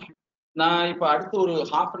நான் இப்ப அடுத்து ஒரு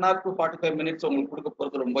 1/2 hour to 45 minutes உங்களுக்கு கொடுக்க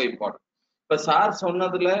போறது ரொம்ப இம்பார்ட்டன்ட். இப்ப சார்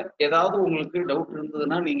சொன்னதுல ஏதாவது உங்களுக்கு டவுட்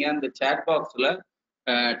இருந்ததுன்னா நீங்க அந்த சேட் பாக்ஸ்ல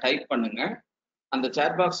டைப் பண்ணுங்க. அந்த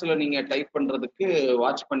சேட் பாக்ஸ்ல நீங்க டைப் பண்றதுக்கு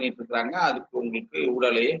வாட்ச் பண்ணிட்டு இருக்கிறாங்க. அதுக்கு உங்களுக்கு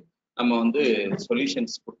உடனே நம்ம வந்து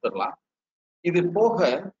சொல்யூஷன்ஸ் கொடுத்துடலாம். இது போக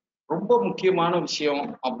ரொம்ப முக்கியமான விஷயம்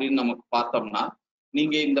அப்படின்னு நமக்கு பார்த்தோம்னா,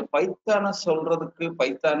 நீங்க இந்த பைத்தானை சொல்றதுக்கு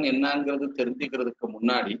பைத்தான் என்னங்கிறது தெரிஞ்சுக்கிறதுக்கு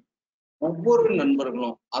முன்னாடி ஒவ்வொரு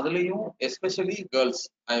நண்பர்களும் அதுலயும் especially girls,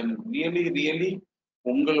 I am really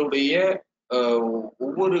உங்களுடைய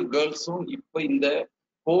ஒவ்வொரு கேர்ள்ஸும் இப்ப இந்த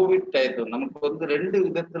கோவிட் டயத்தில் நமக்கு வந்து 2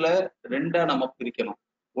 விதத்துல 2ஆ நம்ம பிரிக்கணும்.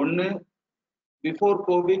 ஒண்ணு before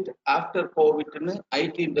Covid, after கோவிட்னு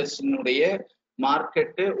ID இண்டஸ்ட்ரியினுடைய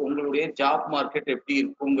market, உங்களுடைய ஜாப் மார்க்கெட் எப்படி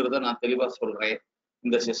இருக்குங்கிறத நான் தெளிவா சொல்றேன்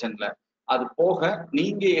இந்த செஷன்ல. அது போக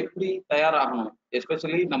நீங்க எப்படி தயாராகணும்,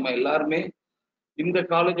 எஸ்பெஷலி நம்ம எல்லாருமே இந்த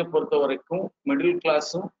காலேஜை பொறுத்த வரைக்கும் மிடில்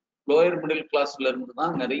கிளாஸும் லோயர் மிடில் கிளாஸ்ல இருந்து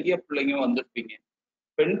தான் நிறைய பிள்ளைங்க வந்திருப்பீங்க.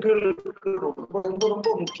 பெண்களுக்கு ரொம்ப ரொம்ப ரொம்ப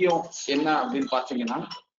முக்கியம் என்ன அப்படின்னு பாத்தீங்கன்னா,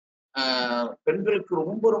 பெண்களுக்கு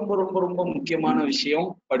ரொம்ப ரொம்ப ரொம்ப ரொம்ப முக்கியமான விஷயம்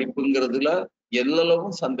படிப்புங்கிறதுல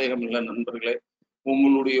எல்லளவும் சந்தேகம் இல்லை நண்பர்களே.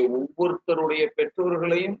 உங்களுடைய ஒவ்வொருத்தருடைய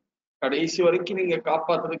பெற்றோர்களையும் கடைசி வரைக்கும் நீங்க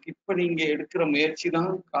காப்பாத்துறதுக்கு இப்ப நீங்க எடுக்கிற முயற்சி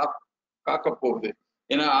தான் காக்க போகுது.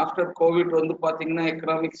 ஏன்னா ஆஃப்டர் கோவிட் வந்து பாத்தீங்கன்னா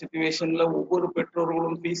எக்கனாமிக் சிச்சுவேஷன்ல ஒவ்வொரு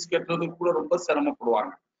பெற்றோர்களும் ஃபீஸ் கட்டுறதுக்கு கூட ரொம்ப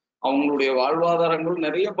சிரமப்படுவாங்க. அவங்களுடைய வாழ்வாதாரங்கள்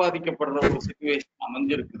நிறைய பாதிக்கப்படுற ஒரு சிச்சுவேஷன்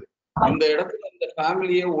அமைஞ்சிருக்குது. இந்த இடத்துல இந்த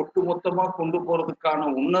ஃபேமிலியை ஒட்டுமொத்தமா கொண்டு போறதுக்கான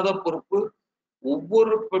உன்னத பொறுப்பு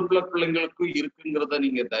ஒவ்வொரு பிள்ளைங்களுக்கும் இருக்குங்கிறத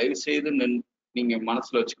நீங்க தயவு செய்து நீங்க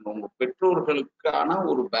மனசுல வச்சுக்கணும். உங்க பெற்றோர்களுக்கான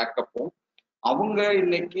ஒரு பேக்கப்பும், அவங்க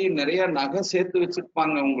இன்னைக்கு நிறைய நகை சேர்த்து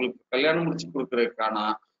வச்சிருப்பாங்க உங்களுக்கு கல்யாணம் முடிச்சு கொடுக்கறதுக்கான,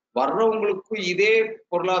 வர்றவங்களுக்கும் இதே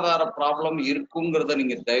பொருளாதார ப்ராப்ளம் இருக்குங்கிறத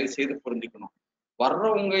நீங்க தயவு செய்து புரிஞ்சுக்கணும்.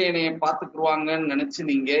 வர்றவங்க என்னைய பார்த்துக்குருவாங்கன்னு நினைச்சு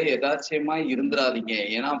நீங்க எதாச்சியமா இருந்துடாதீங்க.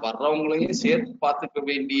 ஏன்னா வர்றவங்களையும் சேர்த்து பார்த்துக்க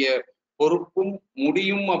வேண்டிய பொறுப்பும்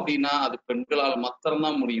முடியும் அப்படின்னா அது பெண்களால்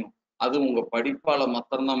மாத்திரம்தான் முடியும். அது உங்க படிப்பால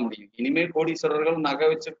மாத்திரம்தான் முடியும். இனிமே கோடீஸ்வரர்கள் நகை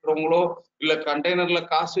வச்சிருக்கிறவங்களோ இல்ல கண்டெய்னர்ல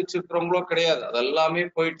காசு வச்சிருக்கிறவங்களோ கிடையாது. அதெல்லாமே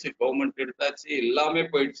போயிடுச்சு. கவர்மெண்ட் எடுத்தாச்சு, எல்லாமே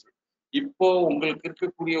போயிடுச்சு. இப்போ உங்களுக்கு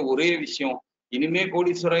இருக்கக்கூடிய ஒரே விஷயம், இனிமே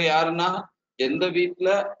கோடீஸ்வரர் யாருன்னா எந்த வீட்டுல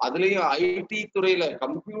அதுலயும் ஐடி துறையில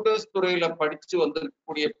கம்ப்யூட்டர்ஸ் துறையில படிச்சு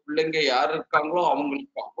வந்திருக்கக்கூடிய பிள்ளைங்க யாரு இருக்காங்களோ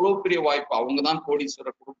அவங்களுக்கு அவ்வளவு பெரிய வாய்ப்பு. அவங்கதான்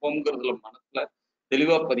கோடீஸ்வரர் குடும்பம்ங்கிறதுல மனசுல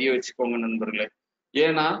தெளிவா பதிய வச்சுக்கோங்க நண்பர்களே.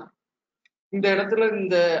 ஏன்னா இந்த இடத்துல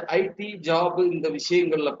இந்த ஐடி ஜாப் இந்த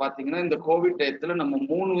விஷயங்கள்ல பாத்தீங்கன்னா இந்த கோவிட் டயத்துல நம்ம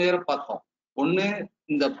 3 பேரை பார்த்தோம். ஒண்ணு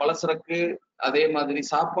இந்த பலசரக்கு, அதே மாதிரி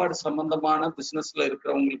சாப்பாடு சம்பந்தமான பிசினஸ்ல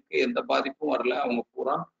இருக்கிறவங்களுக்கு எந்த பாதிப்பும் வரல, அவங்க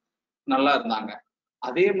பூரா நல்லா இருந்தாங்க.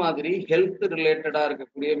 அதே மாதிரி ஹெல்த் ரிலேட்டடா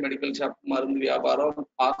இருக்கக்கூடிய மெடிக்கல் ஷாப், மருந்து வியாபாரம்,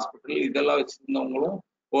 ஹாஸ்பிட்டல் இதெல்லாம் வச்சிருந்தவங்களும்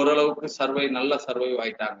ஓரளவுக்கு நல்ல சர்வை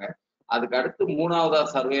ஆயிட்டாங்க. அதுக்கு அடுத்து 3ஆவதா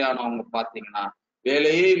சர்வே ஆனவங்க பாத்தீங்கன்னா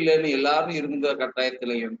வேலையே இல்லைன்னு எல்லாரும் இருந்த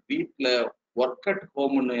கட்டாயத்திலையும் வீட்டுல ஒர்க் அட்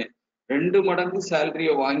ஹோம்னு 2 மடங்கு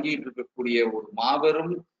சேலரியை வாங்கிட்டு இருக்கக்கூடிய ஒரு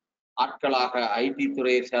மாபெரும் ஆட்களாக ஐடி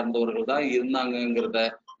துறையை சார்ந்தவர்கள் தான் இருந்தாங்கிறத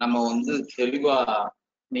நம்ம வந்து தெளிவா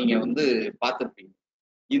நீங்க வந்து பார்த்திருப்பீங்க.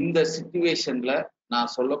 இந்த சிச்சுவேஷன்ல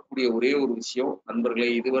நான் சொல்லக்கூடிய ஒரே ஒரு விஷயம் நண்பர்களே,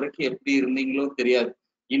 இதுவரைக்கும் எப்படி இருந்தீங்களோ தெரியாது.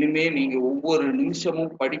 இனிமே நீங்க ஒவ்வொரு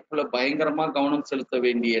நிமிஷமும் படிப்புல பயங்கரமா கவனம் செலுத்த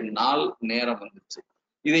வேண்டிய நேரம் வந்துச்சு.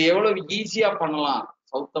 இதை எவ்வளவு ஈஸியா பண்ணலாம்.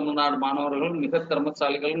 சவுத் தமிழ்நாடு மாணவர்கள் மிக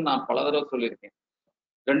திறமசாலிகள் நான் பல தடவை சொல்லியிருக்கேன்.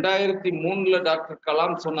 2003 டாக்டர்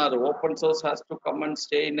கலாம் சொன்னாரு, open source has to come and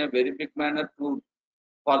stay in a very big manner to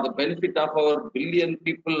for the benefit of our billion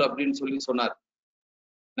people அப்படின்னு சொன்னார்.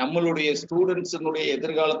 நம்மளுடைய ஸ்டூடெண்ட்ஸினுடைய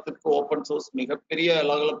எதிர்காலத்துக்கு ஓப்பன் சோர்ஸ் மிகப்பெரிய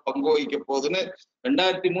அளவுல பங்கு வகிக்க போகுதுன்னு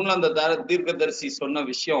 2003 அந்த தீர்க்கதரிசி சொன்ன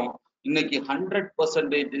விஷயம் இன்னைக்கு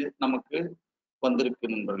 100% நமக்கு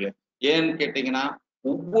வந்திருக்கு நண்பர்களே. ஏன்னு கேட்டீங்கன்னா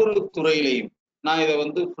ஒவ்வொரு துறையிலையும் நான் இதை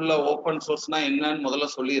வந்து ஃபுல்லா ஓப்பன் சோர்ஸ்னா என்னன்னு முதல்ல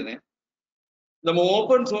சொல்லிடுறேன். நம்ம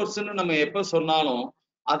ஓப்பன் சோர்ஸ்ன்னு நம்ம எப்ப சொன்னாலும்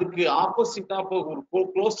அதுக்கு ஆப்போசிட்டா ஒரு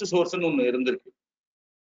க்ளோஸ்டு சோர்ஸ்ன்னு ஒண்ணு இருந்திருக்கு.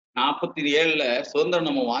 47ல சுதந்திரம்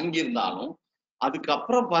நம்ம வாங்கியிருந்தாலும்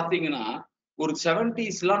அதுக்கப்புறம் பாத்தீங்கன்னா ஒரு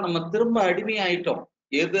 70ஸ்லாம் நம்ம திரும்ப அடிமை ஆயிட்டோம்.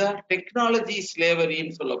 எது டெக்னாலஜி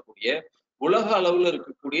ஸ்லேவரின்னு சொல்லக்கூடிய உலக அளவுல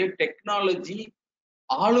இருக்கக்கூடிய டெக்னாலஜி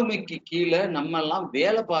ஆளுமைக்கு கீழே நம்ம எல்லாம்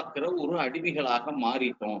வேலை பார்க்கிற ஒரு அடிமைகளாக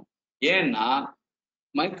மாறிட்டோம். ஏன்னா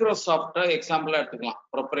மைக்ரோசாஃப்டை எக்ஸாம்பிளா எடுத்துக்கலாம்.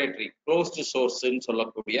 ப்ரொப்ரேட்டரி க்ளோஸ்டு சோர்ஸ்ன்னு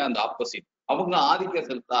சொல்லக்கூடிய அந்த ஆப்போசிட் அவங்க ஆதிக்கம்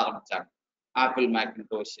செலுத்த ஆரம்பிச்சாங்க. ஆப்பிள்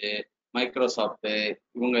மேக்கின்டோஷ், மைக்ரோசாஃப்ட்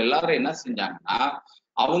இவங்க எல்லாரும் என்ன செஞ்சாங்கன்னா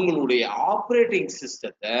அவங்களுடைய ஆப்ரேட்டிங்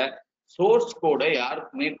சிஸ்டத்தை சோர்ஸ் கோடை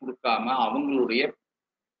யாருக்குமே கொடுக்காம அவங்களுடைய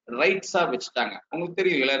ரைட்ஸா வச்சுட்டாங்க. உங்களுக்கு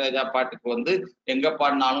தெரியும் இளையராஜா பாட்டுக்கு வந்து எங்க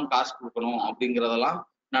பாடினாலும் காசு கொடுக்கணும் அப்படிங்கறதெல்லாம்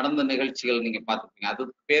நடந்த நிகழ்ச்சிகள் நீங்க பார்த்துருப்பீங்க.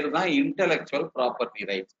 அதுக்கு பேர் தான் இன்டெலெக்சுவல் ப்ராப்பர்ட்டி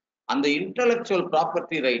ரைட்ஸ். அந்த intellectual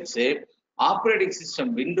property rights operating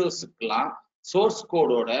system விண்டோஸுக்கெல்லாம் source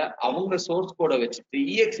கோடோட அவங்க சோர்ஸ் கோடை வச்சுட்டு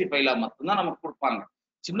இஎக்ஸி ஃபைலா மட்டும்தான் நமக்கு கொடுப்பாங்க.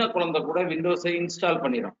 சின்ன குழந்தை கூட விண்டோஸை இன்ஸ்டால்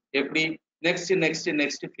பண்ணிடும். எப்படி நெக்ஸ்ட் நெக்ஸ்ட்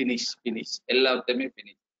நெக்ஸ்ட் ஃபினிஷ் எல்லாத்தையுமே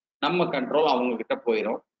ஃபினிஷ். நம்ம கண்ட்ரோல் அவங்க கிட்ட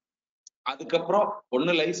போயிடும். அதுக்கப்புறம்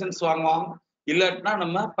ஒண்ணு லைசன்ஸ் வாங்குவாங்க, இல்லாட்டினா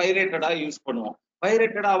நம்ம பைரேட்டடா யூஸ் பண்ணுவோம்.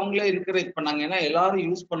 பைரேட்டடா அவங்களே என்கரேஜ் பண்ணாங்க. ஏன்னா எல்லாரும்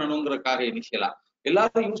யூஸ் பண்ணணுங்கிறதுக்காக இனிஷியலா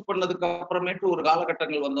எல்லாரும் யூஸ் பண்ணதுக்கு அப்புறமேட்டு ஒரு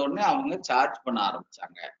காலகட்டங்கள் வந்த உடனே அவங்க சார்ஜ் பண்ண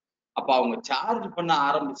ஆரம்பிச்சாங்க. அப்ப அவங்க சார்ஜ் பண்ண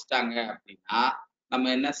ஆரம்பிச்சிட்டாங்க அப்படின்னா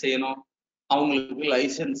நம்ம என்ன செய்யணும்? அவங்களுக்கு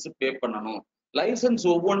லைசன்ஸ் பே பண்ணணும். லைசன்ஸ்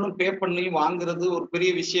ஒவ்வொன்றும் பே பண்ணி வாங்குறது ஒரு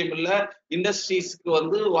பெரிய விஷயம் இல்ல. இண்டஸ்ட்ரீஸ்க்கு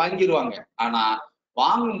வந்து வாங்கிடுவாங்க. ஆனா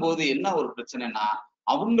வாங்கும்போது என்ன ஒரு பிரச்சனைனா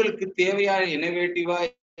அவங்களுக்கு தேவையான இனோவேட்டிவா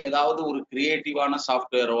ஏதாவது ஒரு கிரியேட்டிவான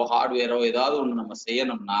சாஃப்ட்வேரோ ஹார்ட்வேரோ ஏதாவது ஒண்ணு நம்ம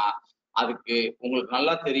செய்யணும்னா அதுக்கு உங்களுக்கு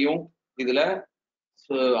நல்லா தெரியும். இதுல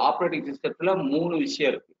ஆப்ரேட்டிங் சிஸ்டத்துல 3 விஷயம்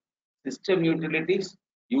இருக்கு. சிஸ்டம் யூட்டிலிட்டிஸ்,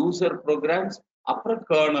 யூசர் ப்ரோக்ராம்ஸ், அப்புறம்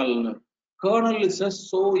கர்னல்னு. Kernel is a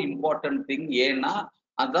so important thing. ஏன்னா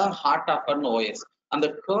அதான் ஹார்ட் ஆஃப் அன் ஓஎஸ். அந்த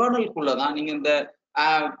கர்னலுக்குள்ளதான் நீங்க இந்த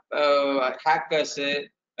ஹேக்கர்ஸ்,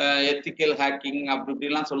 எத்திக்கல் ஹேக்கிங் அப்படி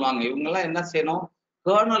இப்படிலாம் சொல்லுவாங்க. இவங்கெல்லாம் என்ன செய்யணும்?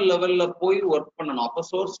 கர்னல் லெவல்ல போய் ஒர்க் பண்ணணும். அப்ப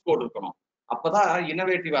சோர்ஸ் கோட் இருக்கணும். அப்பதான்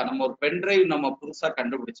இனோவேட்டிவா நம்ம ஒரு பென்ட்ரைவ் நம்ம புதுசா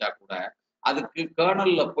கண்டுபிடிச்சா கூட அதுக்கு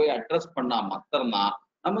கர்னல்ல போய் அட்ரஸ் பண்ணா மாத்திரம்தான்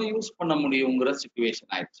நம்ம யூஸ் பண்ண முடியுங்கிற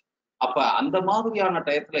சிச்சுவேஷன் ஆயிடுச்சு. அப்ப அந்த மாதிரியான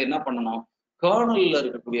டயத்துல என்ன பண்ணணும்? கர்னல்ல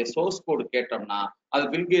இருக்கக்கூடிய சோர்ஸ் கோடு கேட்டோம்னா அது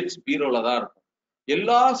பில்கேட்ஸ் பீரோல தான் இருக்கும்.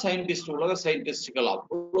 எல்லா சயின்டிஸ்ட் உலக சயின்டிஸ்டுகள்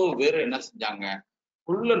அவ்வளவு பேர் என்ன செஞ்சாங்க?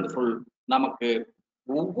 ஃபுல் அண்ட் ஃபுல் நமக்கு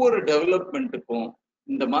ஒவ்வொரு டெவலப்மெண்ட்டுக்கும்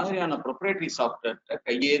இந்த மாதிரியான ப்ரொப்ரைட்டரி சாஃப்ட்வேர்ட்ட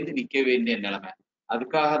கையேந்து நிக்க வேண்டிய நிலைமை.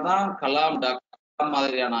 அதுக்காக தான் கலாம், டாக்டர்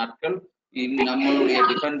மாதிரியான ஆட்கள் நம்மளுடைய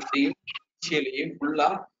டிஃபென்ஸையும் ஃபுல்லா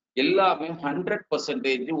எல்லாமே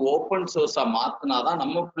 100% ஓப்பன் சோர்ஸா மாத்தினாதான்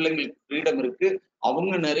நம்ம பிள்ளைங்களுக்கு ஃப்ரீடம் இருக்கு.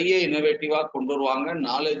 அவங்க நிறைய இனோவேட்டிவா கொண்டு வருவாங்க.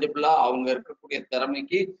 நாலேஜபிளா அவங்க இருக்கக்கூடிய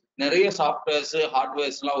திறமைக்கு நிறைய சாஃப்ட்வேர்ஸ்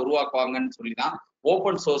ஹார்ட்வேர்ஸ் எல்லாம் உருவாக்குவாங்கன்னு சொல்லிதான்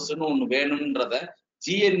ஓப்பன் சோர்ஸ்ன்னு ஒண்ணு வேணும்ன்றத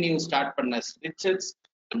ஜிஎன்யூ ஸ்டார்ட் பண்ண ரிச்சர்ட்ஸ்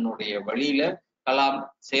என்னுடைய வழியில கலாம்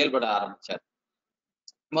செயல்பட ஆரம்பிச்சார்.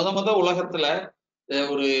 முத உலகத்துல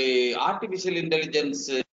ஒரு ஆர்டிபிஷியல் இன்டெலிஜென்ஸ்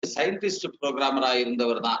சயின்டிஸ்ட் ப்ரோக்ராமரா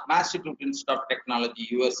இருந்தவர் தான் மாசச்சூசெட்ஸ் இன்ஸ்டிடியூட் ஆஃப் டெக்னாலஜி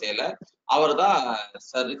யூஎஸ்ஏல. அவர் தான்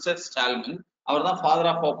சர் ரிச்சர்ட் ஸ்டால்மன். அவர் தான் ஃபாதர்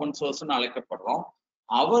ஆஃப் ஓப்பன் சோர்ஸ்ன்னு அழைக்கப்படுறோம்.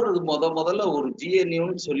 அவர் முதல்ல ஒரு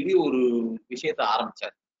ஜிஎன்யூன்னு சொல்லி ஒரு விஷயத்த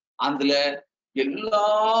ஆரம்பிச்சார். அதுல எல்லா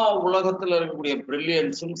உலகத்துல இருக்கக்கூடிய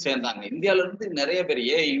பிரில்லியன்ஸும் சேர்ந்தாங்க. இந்தியால இருந்து நிறைய பேர்,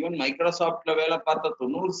 ஈவன் மைக்ரோசாஃப்ட்ல வேலை பார்த்த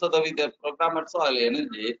 90% ப்ரோக்ராமர்ஸும் அதுல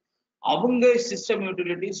இணைஞ்சு அவங்க system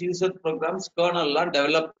utilities, user programs, கர்னல்லாம்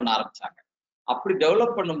develop பண்ண ஆரம்பிச்சாங்க. அப்படி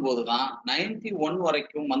டெவலப் பண்ணும்போதுதான் 91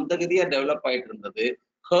 வரைக்கும் மந்தகதியா டெவலப் ஆயிட்டு இருந்தது.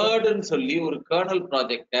 ஹர்டுன்னு சொல்லி ஒரு கர்னல்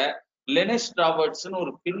ப்ராஜெக்ட லெனஸ் ராபர்ட்ஸ்ன்னு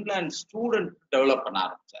ஒரு பின்லாந்து ஸ்டூடெண்ட் டெவலப் பண்ண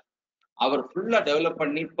ஆரம்பிச்சார். அவர் ஃபுல்லா டெவலப்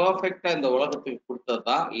பண்ணி பர்ஃபெக்டா இந்த உலகத்துக்கு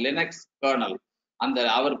கொடுத்ததுதான் லினக்ஸ் கர்னல். அந்த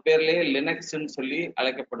அவர் பேர்லயே லினக்ஸ்ன்னு சொல்லி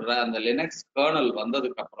அழைக்கப்படுற அந்த லினக்ஸ் கர்னல்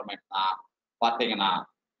வந்ததுக்கு அப்புறமேட்டா பாத்தீங்கன்னா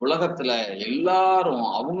உலகத்துல எல்லாரும்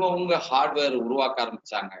அவங்கவுங்க ஹார்ட்வேர் உருவாக்க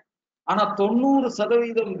ஆரம்பிச்சாங்க. ஆனா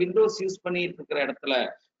 90% விண்டோஸ் யூஸ் பண்ணிட்டு இருக்கிற இடத்துல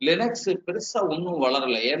லினக்ஸ் பெருசா ஒன்றும்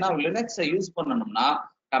வளரல. ஏன்னா லினக்ஸை யூஸ் பண்ணணும்னா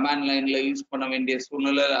கமாண்ட் லைன்ல யூஸ் பண்ண வேண்டிய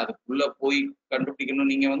சூழ்நிலை, அதுக்குள்ள போய்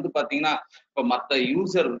கண்டுபிடிக்கணும். நீங்க வந்து பாத்தீங்கன்னா இப்ப மத்த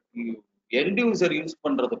யூசர் எண்ட் யூசர் யூஸ்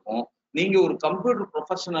பண்றதுக்கும் நீங்க ஒரு கம்ப்யூட்டர்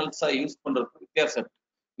ப்ரொஃபஷனல்ஸா யூஸ் பண்றதுக்கும் வித்தியாசம்.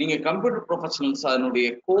 நீங்க கம்ப்யூட்டர் ப்ரொஃபஷனல்ஸ் அதனுடைய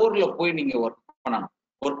கோர்ல போய் நீங்க ஒர்க் பண்ணணும்.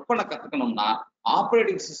 ஒர்க் பண்ண கத்துக்கணும்னா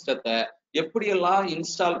ஆப்ரேட்டிங் சிஸ்டத்தை எப்படியெல்லாம்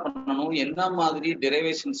இன்ஸ்டால் பண்ணணும், என்ன மாதிரி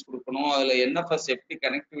டெரிவேஷன்ஸ் கொடுக்கணும், அதுல என்எஃப்எஸ் எப்படி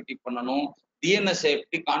கனெக்டிவிட்டி பண்ணணும், டிஎன்எஸ்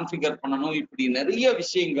எப்படி கான்ஃபிகர் பண்ணணும், இப்படி நிறைய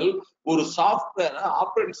விஷயங்கள் ஒரு சாஃப்ட்வேரை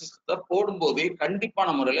ஆப்ரேட்டிங் சிஸ்டத்தை போடும்போதே கண்டிப்பான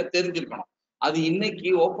முறையில தெரிஞ்சிருக்கணும். அது இன்னைக்கு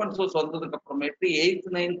ஓப்பன் சோர்ஸ் வந்ததுக்கு அப்புறமேட்டு 8th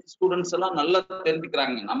 9th ஸ்டூடெண்ட்ஸ் எல்லாம் நல்லா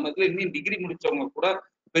தெரிஞ்சுக்கிறாங்க. நம்ம இதுல இன்னும் டிகிரி முடிச்சவங்க கூட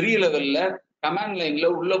பெரிய லெவல்ல கமாண்ட் லைன்ல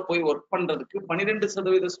உள்ள போய் ஒர்க் பண்றதுக்கு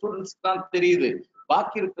 12% ஸ்டூடெண்ட்ஸ் தான் தெரியுது.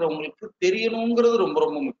 பாக்கி இருக்கிறவங்களுக்கு தெரியணுங்கிறது ரொம்ப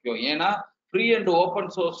ரொம்ப முக்கியம். ஏன்னா free and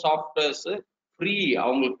open source softwares free,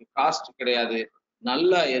 அவங்களுக்கு காஸ்ட் கிடையாது.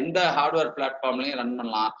 நல்ல எந்த ஹார்ட்வேர் பிளாட்ஃபார்ம்லயும் ரன்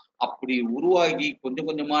பண்ணலாம். அப்படி உருவாகி கொஞ்சம்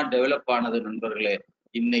கொஞ்சமா டெவலப் ஆனது நண்பர்களே.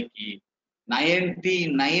 இன்னைக்கு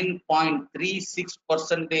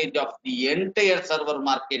 99.36% of the entire server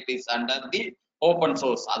market is under the open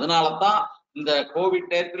source. அதனாலதான் இந்த கோவிட்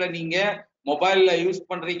டயத்துல நீங்க மொபைல்ல யூஸ்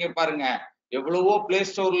பண்றீங்க பாருங்க, எவ்வளவோ பிளே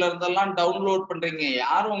ஸ்டோர்ல இருந்தெல்லாம் டவுன்லோட் பண்றீங்க.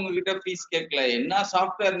 யாரும் உங்ககிட்ட ஃபீஸ் கேட்கல. என்ன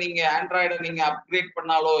சாஃப்ட்வேர் நீங்க ஆண்ட்ராய்டை நீங்க அப்கிரேட்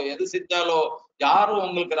பண்ணாலோ எது செஞ்சாலோ யாரும்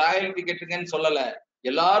உங்களுக்கு ராயல்டி கேட்டுங்கன்னு சொல்லல.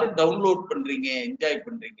 எல்லாரும் டவுன்லோட் பண்றீங்க, என்ஜாய்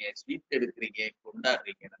பண்றீங்க, ஸ்வீட் எடுக்கிறீங்க,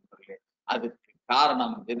 கொண்டாடுறீங்க நண்பர்களே. அதுக்கு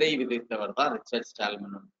காரணம் விதை விதைத்தவர் தான் ரிச்சர்ட்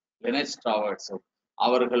ஸ்டால்மனும் லினஸ் டாவர்ட்ஸும்.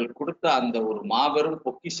 அவர்கள் கொடுத்த அந்த ஒரு மாபெரும்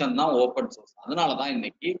பொக்கிஷன் தான் ஓப்பன் சோர்ஸ். அதனாலதான்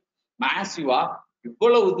இன்னைக்கு மேசிவா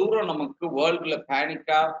இவ்வளவு தூரம் நமக்கு வேர்ல்டுல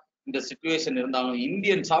பேனிக்கா இந்த சிச்சுவேஷன் இருந்தாலும்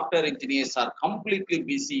Indian software engineers are completely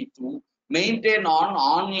busy to maintain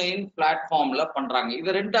online பிளாட்ஃபார்ம்ல பண்றாங்க.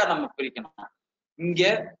 இதை ரெண்டா நம்ம பிரிக்கணும். இங்க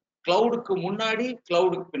கிளவுடுக்கு முன்னாடி,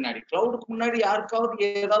 கிளவுடுக்கு பின்னாடி. கிளவுடுக்கு முன்னாடி யாருக்காவது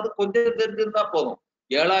ஏதாவது கொஞ்சம் தெரிஞ்சிருந்தா போதும்.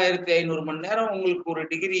 7500 மணி நேரம் உங்களுக்கு ஒரு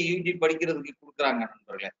டிகிரி யூஜி படிக்கிறதுக்கு கொடுக்குறாங்க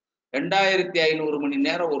நண்பர்களே. 2500 மணி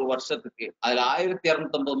நேரம் ஒரு வருஷத்துக்கு. அதுல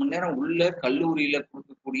 1250 மணி நேரம் உள்ள கல்லூரியில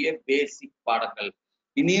கொடுக்கக்கூடிய பேசிக் பாடங்கள்.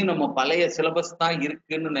 இனியும் நம்ம பழைய சிலபஸ் தான்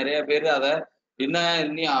இருக்குன்னு நிறைய பேர் அதை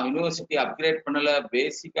இன்னும் யூனிவர்சிட்டி அப்கிரேட் பண்ணல,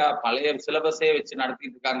 பேசிக்கா பழைய சிலபஸே வச்சு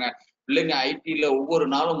நடத்திட்டு இருக்காங்க. பிள்ளைங்க ஐடில ஒவ்வொரு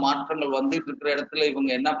நாளும் மாற்றங்கள் வந்துட்டு இருக்கிற இடத்துல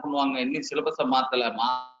இவங்க என்ன பண்ணுவாங்க, இன்னும் சிலபஸை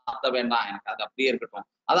மாத்த வேண்டாம், எனக்கு அது அப்படியே இருக்கட்டும்.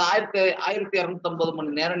 அது 1250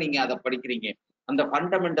 மணி நேரம் நீங்க அதை படிக்கிறீங்க. அந்த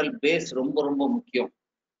ஃபண்டமெண்டல் பேஸ் ரொம்ப ரொம்ப முக்கியம்.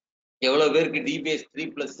 எவ்வளவு பேருக்கு டிபேஸ்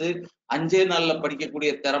 3+ 5 நாள்ல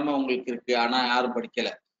படிக்கக்கூடிய திறமை உங்களுக்கு இருக்கு, ஆனா யாரும்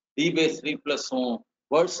படிக்கல. டிபேஸ் 3+ம்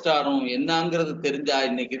வேர்ட் ஸ்டாரும் என்னங்கிறது தெரிஞ்சா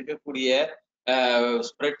இன்னைக்கு இருக்கக்கூடிய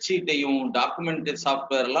ஸ்ப்ரெட்ஷீட்டையும் டாக்குமெண்ட்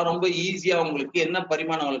சாஃப்ட்வேர் எல்லாம் ரொம்ப ஈஸியா உங்களுக்கு என்ன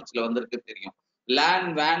பரிமாண வளர்ச்சியில வந்திருக்கு தெரியும். லேன்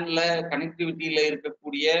வேன்ல கனெக்டிவிட்டியில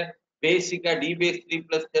இருக்கக்கூடிய பேசிக்கா டிபேஸ்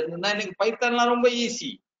 3+ தெரிஞ்சுன்னா இன்னைக்கு பைத்தான்லாம் ரொம்ப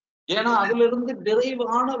ஈஸி. ஏன்னா அதுல இருந்து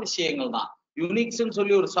டிரைவான விஷயங்கள் தான். யூனிக்ஸ்ன்னு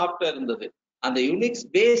சொல்லி ஒரு சாஃப்ட்வேர் இருந்தது, அந்த யூனிக்ஸ்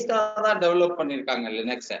பேஸ்டா தான் டெவலப் பண்ணியிருக்காங்க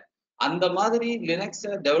லினக்ஸை. அந்த மாதிரி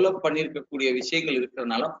லினக்ஸை டெவலப் பண்ணியிருக்கக்கூடிய விஷயங்கள்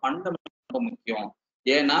இருக்கிறதுனால ஃபண்டமெண்டல் ரொம்ப முக்கியம்.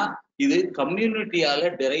 ஏன்னா இது கம்யூனிட்டியால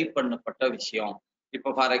டெரைவ் பண்ணப்பட்ட விஷயம்.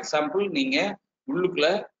 இப்ப ஃபார் எக்ஸாம்பிள் நீங்க உள்ளுக்குள்ள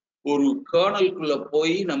ஒரு கர்னலுக்குள்ள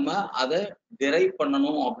போய் நம்ம அதை டெரைவ்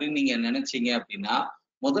பண்ணணும் அப்படின்னு நீங்க நினைச்சீங்க அப்படின்னா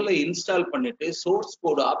முதல்ல இன்ஸ்டால் பண்ணிட்டு source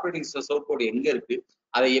code, operating source code எங்க இருக்கு,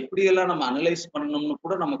 அதை எப்படியெல்லாம் நம்ம அனலைஸ் பண்ணணும்னு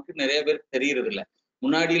கூட நமக்கு நிறைய பேருக்கு தெரியறது இல்லை.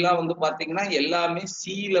 முன்னாடி எல்லாம் வந்து பாத்தீங்கன்னா எல்லாமே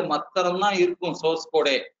சில மாத்திரம் தான் இருக்கும் சோர்ஸ்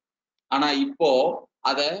கோடே. ஆனா இப்போ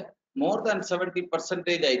அதை மோர் தேன்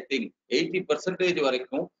 70% ஐ திங்க் 80%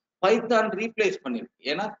 வரைக்கும் பைத்தான் ரீப்ளேஸ் பண்ணிருக்கு.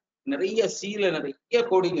 ஏன்னா நிறைய சில நிறைய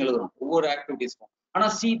கோடிங் எழுதணும் ஒவ்வொரு ஆக்டிவிட்டிஸ்க்கும். ஆனா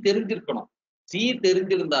சி தெரிஞ்சிருக்கணும். சி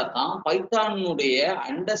தெரிஞ்சிருந்தா தான் பைத்தானுடைய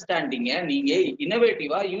அண்டர்ஸ்டாண்டிங்கை நீங்க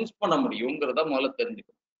இனோவேட்டிவா யூஸ் பண்ண முடியுங்கிறத முதல்ல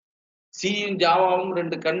தெரிஞ்சுக்கணும். சியும் ஜாவாவும்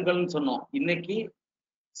 2 கண்கள்னு சொன்னோம். இன்னைக்கு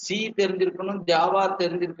சி தெரிஞ்சிருக்கணும், ஜாவா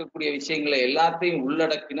தெரிஞ்சிருக்கக்கூடிய விஷயங்களை எல்லாத்தையும்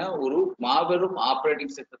உள்ளடக்கின ஒரு மாபெரும்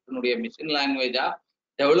ஆப்ரேட்டிங் சிஸ்டத்தினுடைய மிஷின் லாங்குவேஜா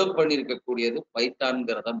டெவலப் பண்ணியிருக்கக்கூடியது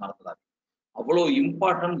பைத்தான்ங்கிறத மறந்துடாது. அவ்வளோ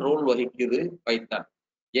இம்பார்ட்டன்ட் ரோல் வகிக்குது பைத்தான்.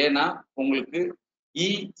 ஏன்னா உங்களுக்கு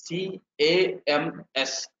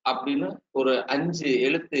ECAMS அப்படின்னு ஒரு 5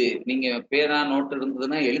 எழுத்து நீங்க பேரா நோட்டு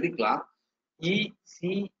இருந்ததுன்னா எழுதிக்கலாம்.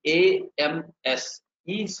 ECAMS.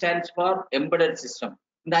 E stands for embedded system.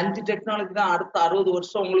 இந்த 5 டெக்னாலஜி தான் அடுத்த 60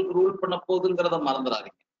 வருஷம் உங்களுக்கு ரூல் பண்ண போகுதுங்கிறத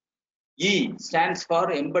மறந்துடாதீங்க. E stands for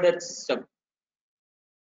embedded system.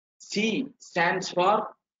 C stands for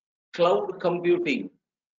cloud computing.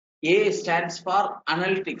 A stands for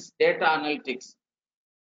analytics, data analytics.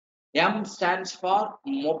 M stands for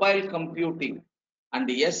mobile computing and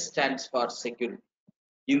S stands for security.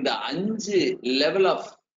 இந்த 5 level of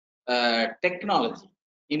technology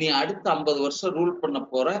இனி அடுத்த 50 வருஷம் ரூல் பண்ண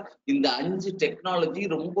போற இந்த 5 technology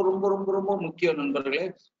ரொம்ப ரொம்ப ரொம்ப ரொம்ப முக்கியம் நண்பர்களே.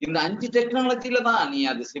 இந்த 5 டெக்னாலஜில தான் நீ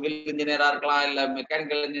அது சிவில் இன்ஜினியரா இருக்கலாம், இல்ல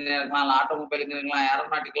மெக்கானிக்கல் இன்ஜினியரா இருக்கலாம், இல்ல ஆட்டோமொபைல் இன்ஜினியரிங்,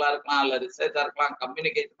 ஏரோநாட்டிக்கலா இருக்கலாம், இல்ல ரிசர்ச்சா இருக்கலாம்,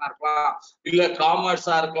 கம்யூனிகேஷனா இருக்கலாம், இல்ல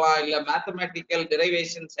காமர்ஸா இருக்கலாம், இல்ல mathematical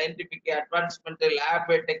derivation, scientific advancement,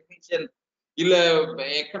 lab technician, இல்ல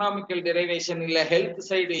எக்கனாமிக்கல் டெரைவேஷன், இல்ல ஹெல்த்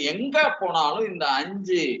சைடு, எங்க போனாலும் இந்த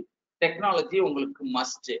 5 டெக்னாலஜி உங்களுக்கு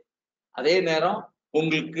மஸ்ட். அதே நேரம்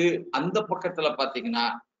உங்களுக்கு அந்த பக்கத்துல பாத்தீங்கன்னா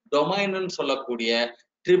டொமைன் சொல்லக்கூடிய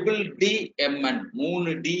DDMN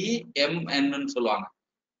 3DMN சொல்லுவாங்க.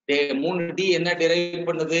 3D என்ன டிரைவ்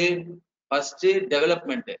பண்ணுது? First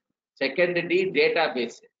development, second D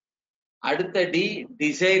database, அடுத்த டி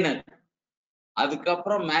டிசைனர்,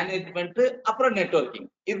 அதுக்கப்புறம் மேனேஜ்மெண்ட், அப்புறம் நெட்வொர்க்கிங்.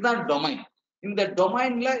 இதுதான் டொமைன். இந்த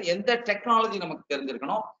டொமைன்ல எந்த டெக்னாலஜி நமக்கு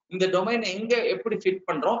தெரிஞ்சிருக்கணும், இந்த டொமைன் எங்க எப்படி ஃபிட்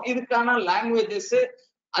பண்றோம், இதுக்கான லாங்குவேஜஸ்,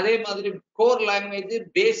 அதே மாதிரி core language,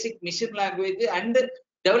 basic machine language and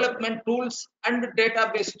development tools and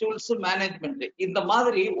database tools, management, இந்த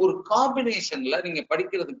மாதிரி ஒரு காம்பினேஷன்ல நீங்க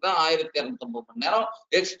படிக்கிறதுக்கு தான் 1250 மணி நேரம்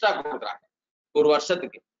எக்ஸ்ட்ரா கொடுக்குறாங்க ஒரு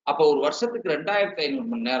வருஷத்துக்கு. அப்ப ஒரு வருஷத்துக்கு 2500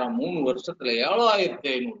 மணி நேரம், 3 வருஷத்துல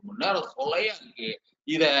 7500 மணி நேரம் சொலையா இருக்கு.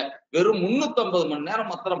 இத வெறும் 350 மணி நேரம்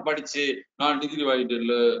மாத்திரம் படிச்சு நான் டிகிரி வாங்கிட்டு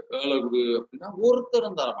இல்ல வேலை கொடு அப்படின்னா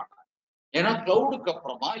ஒருத்தரும் தர மாட்டாங்க. ஏன்னா கிளவுடுக்கு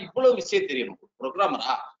அப்புறமா இவ்வளவு விஷயம் தெரியணும்.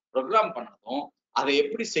 ப்ரோக்ராமரா ப்ரோக்ராம் பண்ணணும், அதை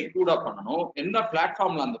எப்படி செக்யூர்டா பண்ணணும், என்ன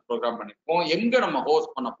பிளாட்ஃபார்ம்ல அந்த ப்ரோக்ராம் பண்ணிருக்கோம், எங்க நம்ம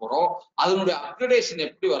ஹோஸ்ட் பண்ண போறோம், அதனுடைய அப்கிரேடேஷன்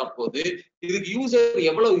எப்படி வரப்போகுது, இதுக்கு யூசர்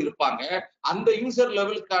எவ்வளவு இருப்பாங்க, அந்த யூசர்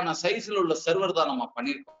லெவலுக்கான சைஸ்ல உள்ள சர்வர் தான் நம்ம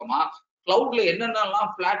பண்ணிருக்கோமா, கிளவுட்ல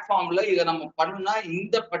என்னென்னலாம் பிளாட்ஃபார்ம்ல இதை நம்ம பண்ணுனா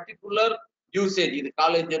இந்த பர்டிகுலர் யூசேஜ், இது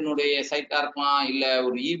காலேஜனுடைய சைட்டா இருக்கலாம், இல்ல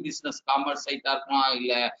ஒரு பிசினஸ் காமர்ஸ் சைட்டா இருக்கலாம்,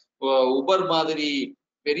 இல்ல உபர் மாதிரி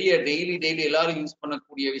பெரிய டெய்லி எல்லாரும் யூஸ்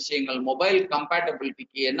பண்ணக்கூடிய விஷயங்கள், மொபைல்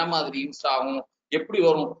கம்பேட்டபிலிட்டிக்கு என்ன மாதிரி யூஸ் ஆகும், எப்படி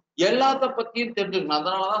வரும், எல்லாத்த பத்தியும் தெரிஞ்சுக்கணும்.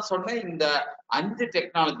 அதனாலதான் சொன்னேன், இந்த 5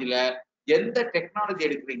 டெக்னாலஜில எந்த டெக்னாலஜி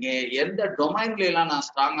எடுக்கிறீங்க, எந்த டொமைன்ல எல்லாம் நான்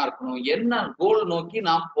ஸ்ட்ராங்கா இருக்கணும், என்ன கோல் நோக்கி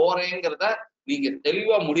நான் போறேங்கிறத நீங்க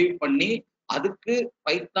தெளிவா முடிவு பண்ணி அதுக்கு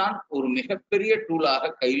பைத்தான் ஒரு மிகப்பெரிய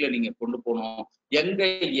டூலாக கையில நீங்க கொண்டு போகணும். எங்க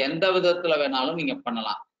எந்த விதத்துல வேணாலும் நீங்க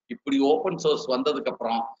பண்ணலாம். இப்படி ஓப்பன் சோர்ஸ் வந்ததுக்கு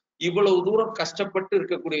அப்புறம் இவ்வளவு தூரம் கஷ்டப்பட்டு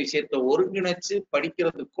இருக்கக்கூடிய விஷயத்த ஒருங்கிணைச்சு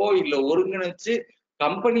படிக்கிறதுக்கோ இல்ல ஒருங்கிணைச்சு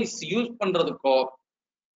கம்பெனிஸ் யூஸ் பண்றதுக்கோ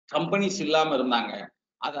கம்பெனிஸ் இல்லாம இருந்தாங்க.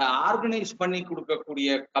 அதை ஆர்கனைஸ் பண்ணி கொடுக்கக்கூடிய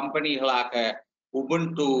கம்பெனிகளாக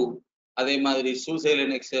உபுண்டு, அதே மாதிரி Susai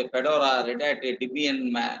Linux, Fedora, red had, டிபியன்,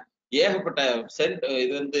 ஏகப்பட்ட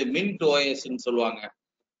இது வந்து மின்ட் ஓஎஸ்ன்னு சொல்லுவாங்க.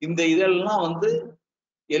 இந்த இதெல்லாம்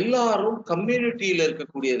எல்லாரும் கம்யூனிட்டியில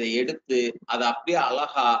இருக்கக்கூடியதை எடுத்து அதை அப்படியே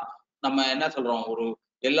அழகா நம்ம என்ன சொல்றோம், ஒரு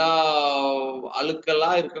எல்லா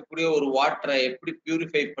அழுக்கெல்லாம் இருக்கக்கூடிய ஒரு வாட்டரை எப்படி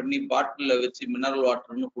பியூரிஃபை பண்ணி பாட்டில வச்சு மினரல்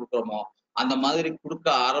வாட்டர்னு கொடுக்குறோமோ அந்த மாதிரி கொடுக்க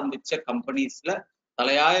ஆரம்பிச்ச கம்பெனிஸ்ல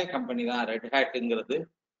தலையாய கம்பெனி தான் ரெட் ஹேட்டுங்கிறது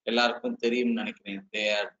எல்லாருக்கும் தெரியும்னு நினைக்கிறேன். தே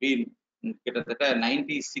ஆர் பீன் கிட்டத்தட்ட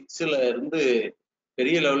 96ல இருந்து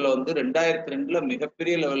பெரிய லெவல்ல 2002ல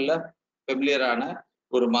மிகப்பெரிய லெவல்ல ஃபெமிலியரான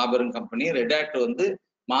ஒரு மாபெரும் கம்பெனி. ரெட் ஹேட்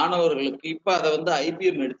மாணவர்களுக்கு இப்ப அதை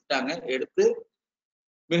ஐபிஎம் எடுத்துட்டாங்க, எடுத்து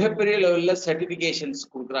மிகப்பெரிய லெவல்ல சர்டிபிகேஷன்ஸ்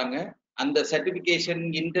கொடுக்குறாங்க. அந்த சர்டிபிகேஷன்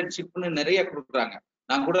இன்டர்ன்ஷிப்னு நிறைய கொடுக்குறாங்க.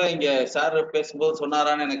 நான் கூட இங்க சார் பேசும்போது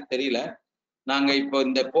சொன்னாரான்னு எனக்கு தெரியல. நாங்க இப்போ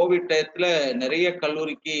இந்த கோவிட் டயத்துல நிறைய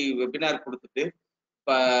கல்லூரிக்கு வெபினார் கொடுத்துட்டு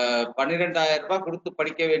 12,000 ரூபாய் கொடுத்து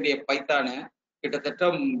படிக்க வேண்டிய பைத்தான கிட்டத்தட்ட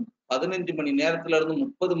 15 மணி நேரத்துல இருந்து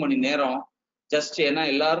 30 மணி நேரம் ஜஸ்ட், ஏன்னா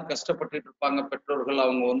எல்லாரும் கஷ்டப்பட்டுட்டு இருப்பாங்க, பெற்றோர்கள்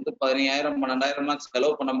அவங்க 15,000 12,000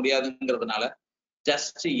 செலவு பண்ண முடியாதுங்கிறதுனால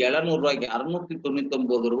ஜஸ்ட் 700 ரூபாய்க்கு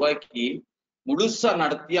 699 ரூபாய்க்கு முழுசா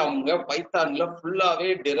நடத்தி அவங்க பைத்தான்ல ஃபுல்லாவே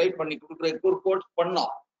டிரைவ் பண்ணி கொடுக்குறதுக்கு ஒரு கோர்ஸ்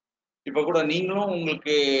பண்ணோம். இப்ப கூட நீங்களும்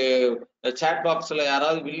உங்களுக்கு சாட் பாக்ஸ்ல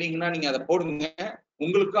யாராவது வில்லிங்கன்னா நீங்க அதை போடுங்க,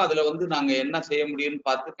 உங்களுக்கும் அதுல நாங்க என்ன செய்ய முடியும்னு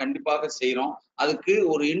பார்த்து கண்டிப்பாக செய்யறோம். அதுக்கு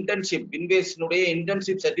ஒரு இன்டர்ன்ஷிப், வின்வேஸ்னுடைய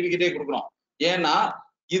இன்டர்ன்ஷிப் சர்டிபிகேட்டே கொடுக்குறோம். ஏன்னா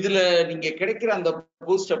இதுல நீங்க கிடைக்கிற அந்த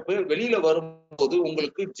பூஸ்டப் வெளியில வரும்போது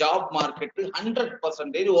உங்களுக்கு ஜாப் மார்க்கெட்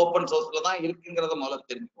 100% ஓப்பன் சோர்ஸ்ல தான் இருக்குங்கிறத முதல்ல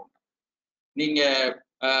தெரிஞ்சுக்கோங்க. நீங்க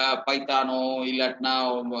பைத்தானோ இல்லாட்டினா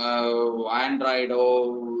ஆண்ட்ராய்டோ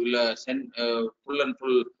இல்ல ஃபுல் அண்ட்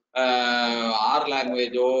ஃபுல் ஆர்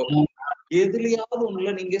லாங்குவேஜோ எதுலயாவது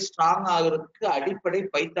ஒண்ணுல நீங்க ஸ்ட்ராங் ஆகுறதுக்கு அடிப்படை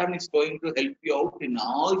Python is going to help you out in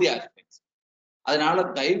all the aspects. அதனால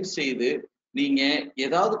தயவு செய்து நீங்க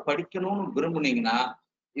ஏதாவது படிக்கணும்னு விரும்புனீங்கன்னா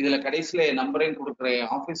இதுல கடைசியில என் நம்பரையும் கொடுக்குறேன்,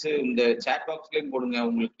 ஆபீஸ் இந்த சேட் பாக்ஸ்லயும் போடுங்க.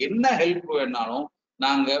 உங்களுக்கு என்ன ஹெல்ப் வேணாலும்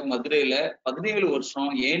நாங்க மதுரையில 17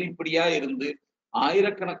 வருஷம் ஏனிப்படியா இருந்து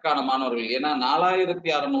ஆயிரக்கணக்கான மாணவர்கள், ஏன்னா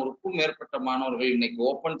 4600க்கும் மேற்பட்ட மாணவர்கள் இன்னைக்கு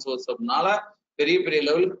ஓப்பன் சோர்ஸ்னால பெரிய பெரிய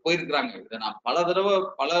லெவலுக்கு போயிருக்கிறாங்க. இதை நான் பல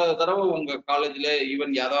தடவை உங்க காலேஜ்ல,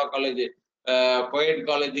 ஈவன் யாதவா காலேஜ், கோயட்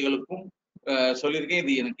காலேஜுகளுக்கும் சொல்லியிருக்கேன்.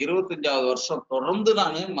 இது எனக்கு 25வது வருஷம் தொடர்ந்து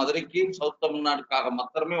நான் மதுரைக்கு சவுத் தமிழ்நாடுக்காக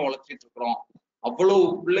மாத்திரமே உழைச்சிட்டு இருக்கிறோம். அவ்வளவு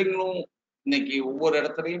பிள்ளைங்களும் இன்னைக்கு ஒவ்வொரு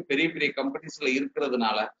இடத்துலையும் பெரிய பெரிய கம்பெனிஸ்ல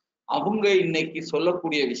இருக்கிறதுனால அவங்க இன்னைக்கு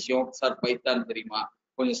சொல்லக்கூடிய விஷயம், சார் பைத்தான் தெரியுமா,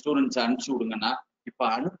 கொஞ்சம் ஸ்டூடெண்ட்ஸ் அனுப்பிச்சு விடுங்கன்னா, இப்ப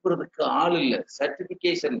அனுப்புறதுக்கு ஆள் இல்லை.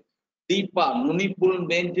 சர்டிபிகேஷன் டீப்பா நுனிப்புல்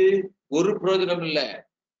மேஞ்சு ஒரு பிரயோஜனம் இல்லை.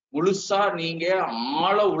 முழுசா நீங்க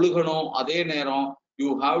ஆழ உழுகணும். அதே நேரம் யூ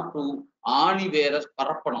ஹாவ் டு ஆணி வேற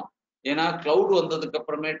பரப்பணும். ஏன்னா கிளவுட் வந்ததுக்கு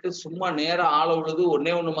அப்புறமேட்டு சும்மா நேரம் ஆள உழுது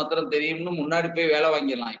ஒண்ணு மாத்திரம் தெரியும்னு முன்னாடி போய் வேலை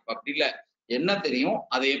வாங்கிடலாம். இப்ப அப்படி இல்லை, என்ன தெரியும்,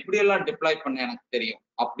 அதை எப்படியெல்லாம் டிப்ளாய் பண்ண எனக்கு தெரியும்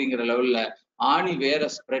அப்படிங்கிற லெவல்ல ஆணி வேற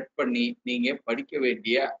ஸ்ப்ரெட் பண்ணி நீங்க படிக்க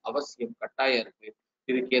வேண்டிய அவசியம் கட்டாயம் இருக்கு.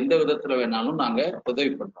 இதுக்கு எந்த விதத்துல வேணாலும் நாங்க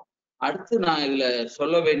உதவி பண்றோம். அடுத்து நான் இதுல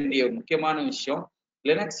சொல்ல வேண்டிய முக்கியமான விஷயம்,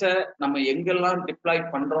 லினக்ஸை நம்ம எங்கெல்லாம் டிப்ளாய்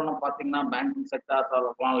பண்றோம்னு பாத்தீங்கன்னா பேங்கிங் செக்டார்ஸா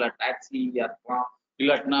இருக்கலாம், இல்ல டாக்ஸியா இருக்கலாம்,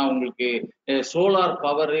 இல்லாட்டினா உங்களுக்கு சோலார்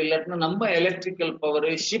பவர், இல்லாட்டினா நம்ம electrical power,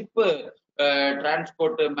 ship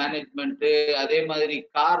transport management, அதே மாதிரி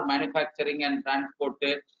car manufacturing and transport,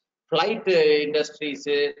 flight industries,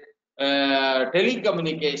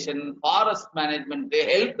 telecommunication, forest management,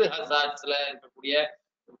 health ஹசார்ட்ஸ்ல இருக்கக்கூடிய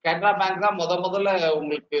கனரா பேங்க் தான் முதல்ல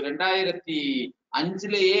உங்களுக்கு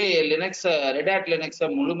 2005லயே ரெட் ஹேட் லினக்ஸை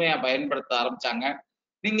முழுமையா பயன்படுத்த ஆரம்பிச்சாங்க.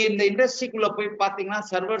 நீங்க இந்த இண்டஸ்ட்ரிக்குள்ள போய் பாத்தீங்கன்னா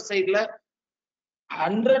சர்வர் சைட்ல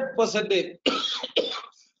 100%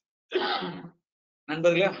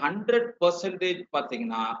 நண்பர்களே 100%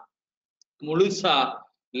 பாத்தீங்கன்னா முழுசா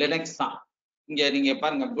லினக்ஸ் தான். இங்க நீங்க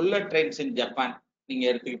பாருங்க புல்லட் ட்ரெயின்ஸ் இன் ஜப்பான் நீங்க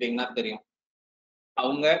எடுத்துக்கிட்டீங்கன்னா தெரியும்.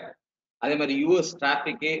 அவங்க அதே மாதிரி யூஎஸ்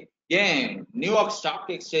டிராபிக்கு, ஏன் நியூயார்க்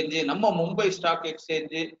ஸ்டாக் எக்ஸ்சேஞ்சு, நம்ம மும்பை ஸ்டாக்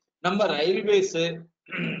எக்ஸ்சேஞ்சு, நம்ம ரயில்வேஸ்,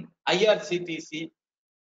 ஐஆர்சிடிசி,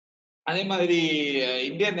 அதே மாதிரி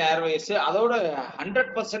இந்தியன் ஏர்வேஸ், அதோட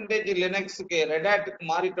 100% லினக்ஸுக்கு ரெட் ஹேட்டுக்கு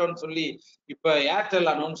மாறிட்டோம்னு சொல்லி இப்ப ஏர்டெல்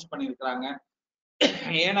அனௌன்ஸ் பண்ணிருக்கிறாங்க.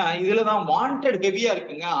 ஏன்னா இதுலதான் வாண்டட் ஹெவியா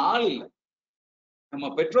இருக்குங்க, ஆள் இல்லை. நம்ம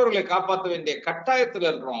பெற்றோர்களை காப்பாற்ற வேண்டிய கட்டாயத்துல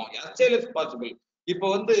இருக்கிறோம். as is possible. இப்ப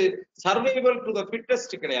வந்து சர்வைவல் டு த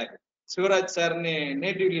ஃபிட்டஸ்ட் கிடையாது. சிவராஜ் சார்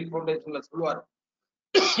நேட்டிவ் லீட் ஃபவுண்டேஷன்ல சொல்லுவார்,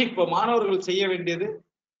 இப்ப மாணவர்கள் செய்ய வேண்டியது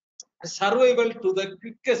சர்வைவல் டு த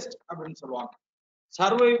குவிக்கஸ்ட் அப்படின்னு சொல்லுவாங்க.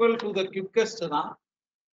 சர்வைவல் டு த குவிக்கஸ்ட் தான்,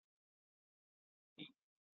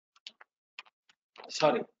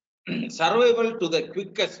 sorry, survival to the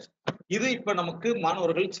quickest. இது இப்ப நமக்கு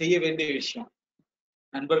மாணவர்கள் செய்ய வேண்டிய விஷயம்.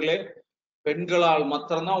 நண்பர்களே, பெண்களால்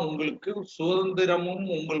மாத்திரம்தான் உங்களுக்கு சுதந்திரமும்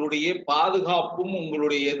உங்களுடைய பாதுகாப்பும்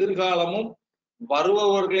உங்களுடைய எதிர்காலமும்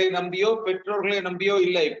வருபவர்களை நம்பியோ பெற்றோர்களை நம்பியோ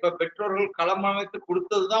இல்லை. இப்ப பெற்றோர்கள் களம் அமைத்து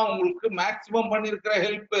கொடுத்ததுதான் உங்களுக்கு மேக்சிமம் பண்ணிருக்கிற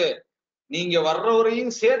ஹெல்ப். நீங்க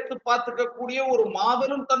வர்றவரையும் சேர்த்து பார்த்துக்க கூடிய ஒரு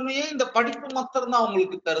மாபெரும் தன்மையே இந்த படிப்பு மாத்திரம்தான்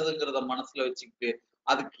உங்களுக்கு தருதுங்கிறத மனசுல வச்சுக்கிட்டு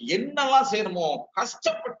அதுக்கு என்னெல்லாம் செய்யணுமோ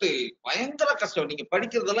கஷ்டப்பட்டு, பயங்கர கஷ்டம். நீங்க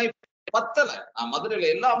படிக்கிறதெல்லாம் பத்தல. நான்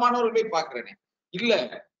மதுரையில எல்லா மாணவர்களையும் பாக்குறேனே, இல்ல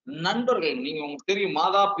நண்பர்கள், நீங்க உங்களுக்கு தெரியும்,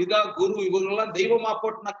 மாதா பிதா குரு இவங்கெல்லாம் தெய்வமா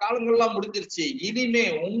போட்டின காலங்கள்லாம் முடிஞ்சிருச்சு. இனிமே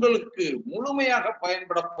உங்களுக்கு முழுமையாக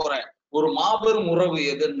பயன்பட போற ஒரு மாபெரும் உறவு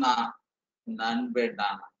எதுன்னா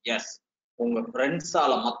நண்பேண்டான். எஸ், உங்க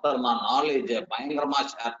ஃப்ரெண்ட்ஸால மாத்திரம்தான் நாலேஜ பயங்கரமா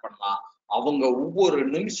ஷேர் பண்ணலாம். அவங்க ஒவ்வொரு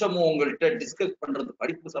நிமிஷமும் உங்கள்கிட்ட டிஸ்கஸ் பண்றது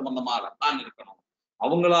படிப்பு சம்பந்தமாகத்தான் இருக்கணும்.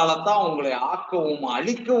 அவங்களாலதான் உங்களை ஆக்கவும்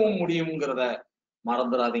அழிக்கவும் முடியுங்கிறத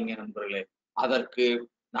மறந்துடாதீங்க நண்பர்களே. அதற்கு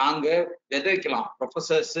நாங்க விதைக்கலாம்.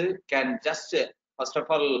 Professors can just, first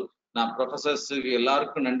of all நான் ப்ரொஃபசர்ஸுக்கு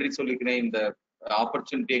எல்லாருக்கும் நன்றி சொல்லிக்கிறேன் இந்த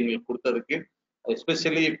ஆப்பர்ச்சுனிட்டி எங்களுக்கு கொடுத்ததுக்கு.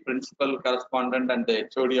 Especially principal, correspondent and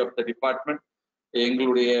HOD of the department,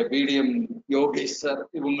 எங்களுடைய பிடிஎம் யோகேஷ் சார்,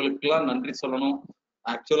 இவங்களுக்கெல்லாம் நன்றி சொல்லணும்.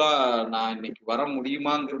 ஆக்சுவலா நான் இன்னைக்கு வர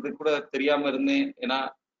முடியுமாங்கிறது கூட தெரியாம இருந்தேன். ஏன்னா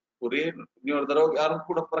ஒரே இன்னொரு தடவை யாரும்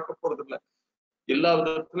கூட பிறக்க போறது இல்லை. எல்லா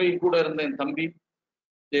விதத்துலையும் கூட இருந்த என் தம்பி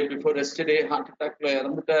டே பிஃபோர் எஸ்டர்டே ஹார்ட் அட்டாக்ல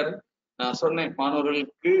இறந்துட்டாரு. நான் சொன்னேன்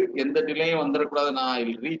மாணவர்களுக்கு எந்த டிலேயும் வந்துடக்கூடாது, நான் ஐ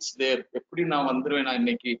வில் ரீச் தேர், எப்படி நான் வந்துருவேன் நான்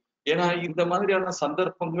இன்னைக்கு. ஏன்னா இந்த மாதிரியான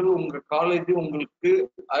சந்தர்ப்பங்கள் உங்க காலேஜ் உங்களுக்கு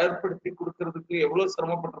ஏற்படுத்தி கொடுக்கறதுக்கு எவ்வளவு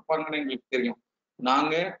சிரமப்பட்டிருப்பாங்கன்னு எங்களுக்கு தெரியும்.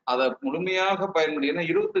 நாங்க அதை முழுமையாக பயன்படுத்தி, ஏன்னா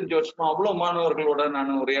 25 வருஷமா அவ்வளவு மாணவர்களோட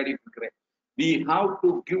நான் உரையாடிட்டு இருக்கிறேன். We have to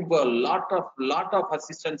give a lot of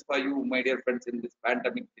assistance for you, my dear friends, in this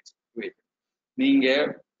pandemic situation.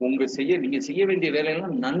 நீங்க செய்ய வேண்டிய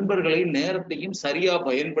வேலையெல்லாம் நண்பர்களை நேரத்தையும் சரியா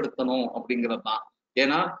பயன்படுத்தணும் அப்படிங்கிறது தான்.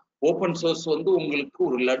 ஏன்னா ஓப்பன் சோர்ஸ் வந்து உங்களுக்கு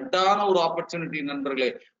ஒரு லட்டான ஒரு ஆப்பர்ச்சுனிட்டி நண்பர்களே.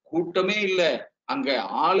 கூட்டமே இல்லை, அங்க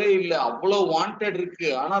ஆளே இல்லை, அவ்வளவு வாண்டட் இருக்கு.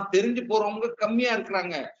 ஆனா தெரிஞ்சு போறவங்க கம்மியா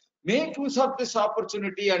இருக்கிறாங்க. Make use of this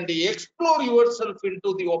opportunity and explore your self in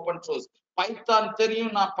to the open source. Python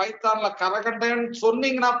தெரியும், நான் பைத்தான்ல கரகண்டேன்னு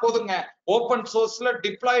சொன்னீங்கன்னா போதுங்க. ஓப்பன் சோர்ஸ்ல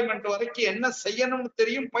டிப்ளாய்மெண்ட் வரைக்கும் என்ன செய்யணும்னு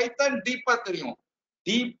தெரியும். பைத்தான் டீப்பா தெரியும்.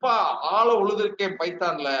 டீப்பா ஆழ உழுதுருக்கேன்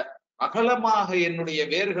பைத்தான்ல. அகலமாக என்னுடைய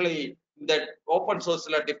வேர்களை இந்த ஓப்பன்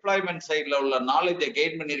சோர்ஸ்ல டிப்ளாய்மெண்ட் சைட்ல உள்ள நாலேஜை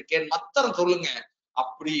கெயின் பண்ணிருக்கேன். மத்தம் சொல்லுங்க.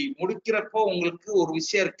 அப்படி முடிக்கிறப்போ உங்களுக்கு ஒரு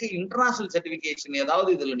விஷயம் இருக்கு, இன்டர்நேஷனல் சர்டிபிகேஷன் ஏதாவது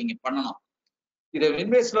இதுல நீங்க பண்ணணும். இதை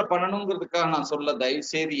வின்வேஸ்ல பண்ணணுங்கிறதுக்காக நான் சொல்ல, தயவு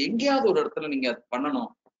செய்து எங்கேயாவது ஒரு இடத்துல நீங்க அது பண்ணணும்.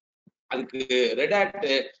 அதுக்கு ரெட் ஹேட்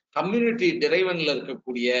கம்யூனிட்டி டிரைவன்ல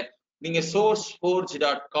இருக்கக்கூடிய நீங்க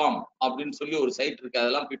sourceforge.com அப்படின்னு சொல்லி ஒரு சைட் இருக்கு.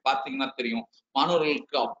 அதெல்லாம் போய் பார்த்தீங்கன்னா தெரியும்.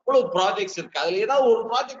 மாணவர்களுக்கு அவ்வளவு ப்ராஜெக்ட்ஸ் இருக்கு. அதுல ஏதாவது ஒரு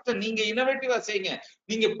ப்ராஜெக்ட நீங்க இனோவேட்டிவா செய்யுங்க.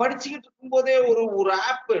 நீங்க படிச்சுக்கிட்டு இருக்கும் போதே ஒரு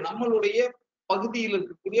ஆப் நம்மளுடைய பகுதியில்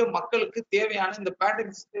இருக்கக்கூடிய மக்களுக்கு தேவையான இந்த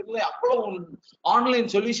பேண்டமிக்ல அவ்வளவு ஆன்லைன்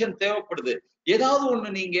சொல்யூஷன் தேவைப்படுது. ஏதாவது ஒண்ணு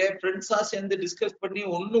நீங்க ஃப்ரெண்ட்ஸா சேர்ந்து டிஸ்கஸ் பண்ணி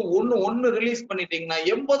ஒன்னு ரிலீஸ் பண்ணிட்டீங்கன்னா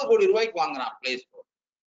 80 கோடி ரூபாய்க்கு வாங்குறான் பிளே ஸ்டோர்.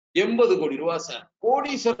 80 கோடி ரூபாய் சார்.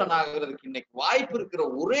 கோடீஸ்வரன் ஆகிறதுக்கு இன்னைக்கு வாய்ப்பு இருக்கிற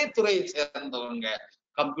ஒரே துறையை சேர்ந்தவங்க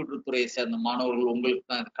கம்ப்யூட்டர் துறையை சேர்ந்த மாணவர்கள். உங்களுக்கு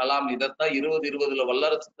தான் கலாம் இதைத்தான் 2020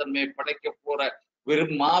 வல்லரசு தன்மையை படைக்க போற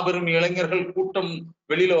மாபெரும் இளைஞர்கள் கூட்டம்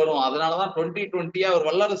வெளியில வரும். அதனாலதான் 2020 அவர்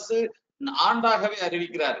வல்லரசு ஆண்டாகவே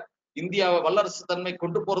அறிவிக்கிறார். இந்தியாவை வல்லரசு தன்மை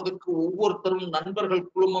கொண்டு போறதுக்கு ஒவ்வொருத்தரும் நண்பர்கள்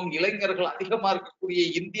குழுமம் இளைஞர்கள் அதிகமா இருக்கக்கூடிய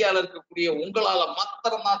இந்தியால இருக்கக்கூடிய உங்களால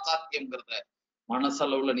மாத்திரம்தான் சாத்தியம்ங்கிறத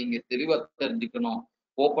மனசளவுல நீங்க தெளிவா தெரிஞ்சுக்கணும்.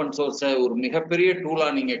 ஓப்பன் சோர்ஸை ஒரு மிகப்பெரிய டூலா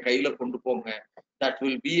நீங்க கையில கொண்டு போங்க. That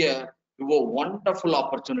will be a wonderful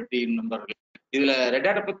opportunity நண்பர்கள். இதுல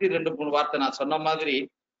ரெடாட்டை பத்தி 2-3 வார்த்தை நான் சொன்ன மாதிரி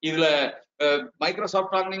இதுல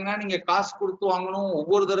மைக்ரோசாஃப்ட் வாங்கினீங்கன்னா நீங்க காசு கொடுத்து வாங்கணும்.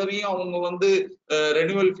 ஒவ்வொரு தடவையும் அவங்க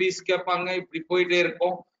ரெனிவல் ஃபீஸ் கேட்பாங்க. இப்படி போயிட்டே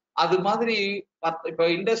இருக்கும். அது மாதிரி இப்ப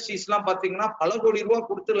இண்டஸ்ட்ரீஸ் எல்லாம் பாத்தீங்கன்னா பல கோடி ரூபாய்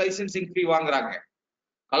கொடுத்து லைசன்சிங் ஃபீ வாங்குறாங்க.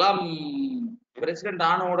 கலாம் பிரசிடென்ட்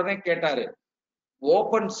ஆன உடனே கேட்டாரு,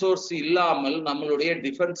 ஓபன் சோர்ஸ் இல்லாமல் நம்மளுடைய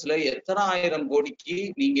டிஃபென்ஸ்ல எத்தனை ஆயிரம் கோடிக்கு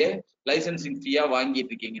நீங்க லைசன்சிங் ஃபீயா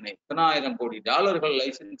வாங்கிட்டு இருக்கீங்கன்னு. எத்தனை ஆயிரம் கோடி டாலர்கள்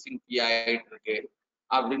லைசன்சிங் ஃபீ ஆயிட்டு இருக்கு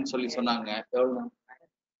அப்படின்னு சொல்லி சொன்னாங்க.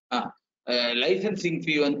 லைசன்சிங்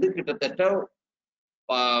ஃபீ கிட்டத்தட்ட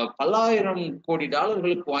பல்லாயிரம் கோடி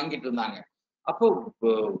டாலர்களுக்கு வாங்கிட்டு இருந்தாங்க. அப்போ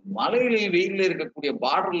மலையிலையும் வெயில இருக்கக்கூடிய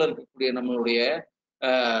பார்டர்ல இருக்கக்கூடிய நம்மளுடைய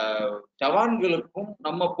ஜவான்களுக்கும்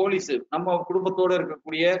நம்ம போலீஸ் நம்ம குடும்பத்தோட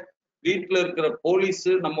இருக்கக்கூடிய வீட்டுல இருக்கிற போலீஸ்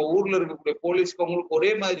நம்ம ஊர்ல இருக்கக்கூடிய போலீஸ்க்கு அவங்களுக்கு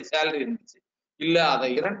ஒரே மாதிரி சேலரி இருந்துச்சு. இல்ல அதை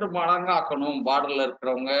 2 மடங்கா ஆக்கணும். பார்டர்ல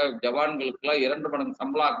இருக்கிறவங்க ஜவான்களுக்கு எல்லாம் 2 மடங்கு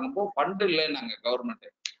சம்பளம் ஆக்கணும்போ ஃபண்ட் இல்லைன்னாங்க கவர்மெண்ட்.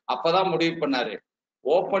 அப்பதான் முடிவு பண்ணாரு,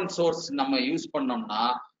 ஓப்பன் சோர்ஸ் நம்ம யூஸ் பண்ணோம்னா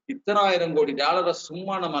இத்தனை ஆயிரம் கோடி டாலரை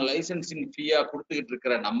சும்மா நம்ம லைசன்சிங் ஃபீயா கொடுத்துக்கிட்டு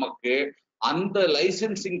இருக்கிற நமக்கு அந்த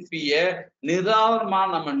லைசன்சிங் ஃபீய நிதானமா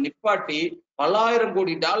நம்ம நிப்பாட்டி பல்லாயிரம்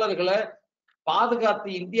கோடி டாலர்களை பாதுகாத்து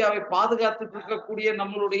இந்தியாவை பாதுகாத்துட்டு இருக்கக்கூடிய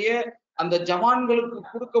நம்மளுடைய அந்த ஜவான்களுக்கு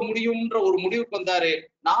கொடுக்க முடியும்ன்ற ஒரு முடிவுக்கு வந்தாரு.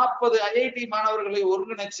 40 ஐஐடி மாணவர்களை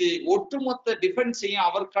ஒருங்கிணைச்சு ஒட்டுமொத்த டிஃபென்ஸையும்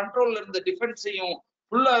அவர் கண்ட்ரோல்ல இருந்த டிஃபென்ஸையும்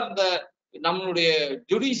ஃபுல்லா இருந்த நம்மளுடைய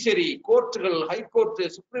ஜுடிஷியரி கோர்ட்டுகள், ஹைகோர்ட்,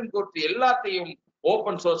 சுப்ரீம் கோர்ட் எல்லாத்தையும்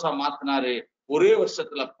ஓப்பன் சோர்ஸா மாத்தினாரு. ஒரே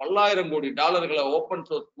வருஷத்துல பல்லாயிரம் கோடி டாலர்களை ஓப்பன்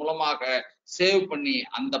சோர்ஸ் மூலமாக சேவ் பண்ணி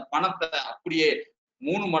அந்த பணத்தை அப்படியே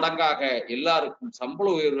 3 மடங்காக எல்லாருக்கும் சம்பள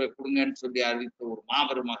உயர்வை கொடுங்கன்னு சொல்லி அறிவித்த ஒரு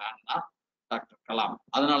மாபெரும் மகான் தான் டாக்டர் கலாம்.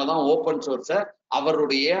 அதனாலதான் ஓப்பன் சோர்ஸை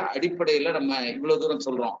அவருடைய அடிப்படையில நம்ம இவ்வளவு தூரம்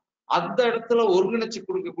சொல்றோம். அந்த இடத்துல ஒருங்கிணைச்சு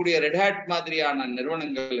கொடுக்கக்கூடிய ரெட்ஹேட் மாதிரியான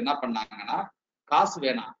நிறுவனங்கள் என்ன பண்ணாங்கன்னா, காசு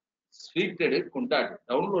வேணாம், ஸ்வீட் எடு, கொண்டாடு,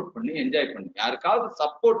 டவுன்லோட் பண்ணி என்ஜாய் பண்ணி, யாருக்காவது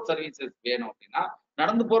சப்போர்ட் சர்வீசஸ் வேணும் அப்படின்னா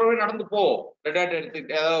நடந்து போறவே நடந்து போ, ரெட்ஹேட்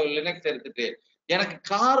எடுத்துக்கிட்டு ஏதாவது லினக்ஸ் எடுத்துட்டு. எனக்கு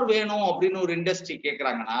கார் வேணும் அப்படின்னு ஒரு இண்டஸ்ட்ரி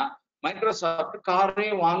கேட்கறாங்கன்னா மைக்ரோசாஃப்ட் காரே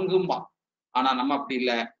வாங்கும்பா. ஆனா நம்ம அப்படி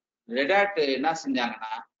இல்லை. ரெட்ஹேட் என்ன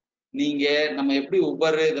செஞ்சாங்கன்னா, நீங்க நம்ம எப்படி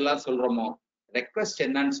உபர் இதெல்லாம் சொல்றோமோ ரெக்வெஸ்ட்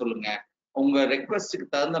என்னன்னு சொல்லுங்க, உங்க ரெக்வெஸ்டுக்கு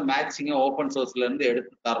தகுந்த மேட்சிங்க ஓப்பன் சோர்ஸ்ல இருந்து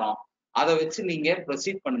எடுத்து தரோம், அதை வச்சு நீங்க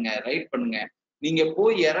ப்ரொசீட் பண்ணுங்க, ரைட் பண்ணுங்க. நீங்க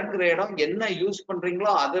போய் இறங்குற இடம் என்ன யூஸ்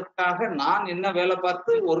பண்றீங்களோ அதற்காக நான் என்ன வேலை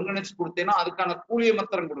பார்த்து ஒருங்கிணைச்சு கொடுத்தேனோ அதுக்கான கூலிய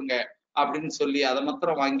மாத்திரம் கொடுங்க அப்படின்னு சொல்லி அதை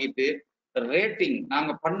மாத்திரம் வாங்கிட்டு ரேட்டிங்,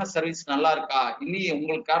 நாங்க பண்ண சர்வீஸ் நல்லா இருக்கா, இனி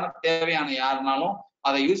உங்களுக்கான தேவையான யாருனாலும்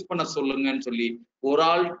அதை யூஸ் பண்ண சொல்லுங்கன்னு சொல்லி ஒரு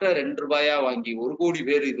ஆள்கிட்ட 2 ரூபாயா வாங்கி 1 கோடி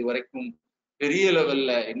பேர் இது வரைக்கும் பெரிய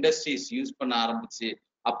லெவல்ல இண்டஸ்ட்ரீஸ் யூஸ் பண்ண ஆரம்பிச்சு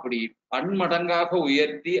அப்படி பன்மடங்காக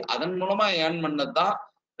உயர்த்தி அதன் மூலமா ஏர்ன் பண்ணதான்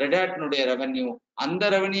ரெட்ஹேட்னுடைய ரெவன்யூ. அந்த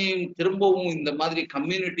ரெவன்யூயும் திரும்பவும் இந்த மாதிரி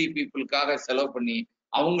கம்யூனிட்டி பீப்புளுக்காக செலவு பண்ணி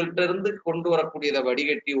அவங்கள்ட்ட இருந்து கொண்டு வரக்கூடியதை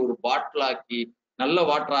வடிகட்டி ஒரு பாட்டில் ஆக்கி நல்ல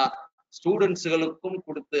வாட்டரா ஸ்டூடெண்ட்ஸுகளுக்கும்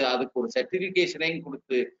கொடுத்து அதுக்கு ஒரு சர்டிபிகேஷனையும்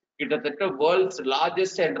கொடுத்து கிட்டத்தட்ட world's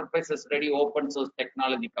largest enterprises ready open source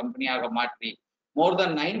technology கம்பெனியாக மாற்றி more than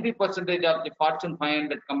 90% of the Fortune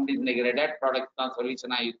 500 companies இன்னைக்கு ரெட்ஹேட் ப்ராடக்ட் தான்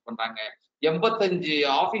சொல்யூஷனா யூஸ் பண்றாங்க. 85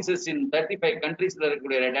 ஆபீசஸ் இன் 35 கண்ட்ரீஸ்ல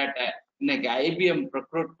இருக்கக்கூடிய ரெட்ஹேட்டை இன்னைக்கு ஐபிஎம்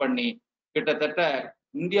ப்ரொக்ரூட் பண்ணி கிட்டத்தட்ட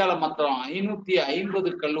இந்தியாவில மாத்திரம்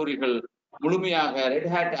 550 கல்லூரிகள் முழுமையாக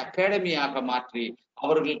ரெட்ஹேட் அகாடமியாக மாற்றி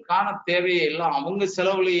அவர்களுக்கான தேவையை எல்லாம் அவங்க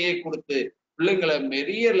செலவுலையே கொடுத்து பிள்ளைங்களை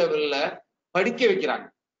பெரிய லெவல்ல படிக்க வைக்கிறாங்க.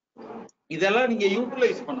 இதெல்லாம் நீங்க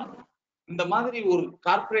யூட்டிலைஸ் பண்ணணும். இந்த மாதிரி ஒரு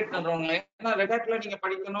கார்பரேட் நிறுவனங்கள், ஏன்னா ரெட்ஹேட்ல நீங்க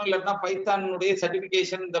படிக்கணும், இல்லைன்னா பைத்தானுடைய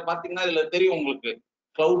சர்டிபிகேஷன் இந்த பாத்தீங்கன்னா இதுல தெரியும் உங்களுக்கு.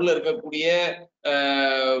 கிளவுட்ல இருக்கக்கூடிய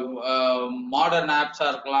மாடர்ன் ஆப்ஸா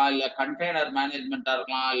இருக்கலாம், இல்ல கண்டெய்னர் மேனேஜ்மெண்டா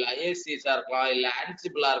இருக்கலாம், இல்ல ஐஎஸ்சிஸா இருக்கலாம், இல்ல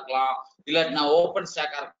ஆன்சிபிளா இருக்கலாம், இல்லாட்டினா ஓப்பன்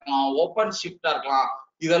ஸ்டாக்கா இருக்கலாம், ஓப்பன் ஷிஃப்டா இருக்கலாம்.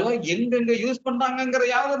 இதெல்லாம் எங்கெங்க யூஸ்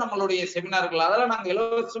பண்றாங்கிறதையாவது நம்மளுடைய செமினார்கள் அதெல்லாம் நாங்க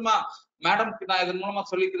இலவசமா மேடம்க்கு நான் இதன் மூலமா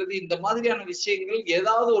சொல்லிக்கிறது. இந்த மாதிரியான விஷயங்கள்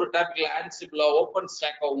ஏதாவது ஒரு டாபிக்ல ஆன்சிபிளா ஓப்பன்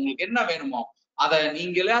ஸ்டாக்கா உங்களுக்கு என்ன வேணுமோ அதை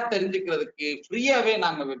நீங்களா தெரிஞ்சுக்கிறதுக்கு ஃப்ரீயாவே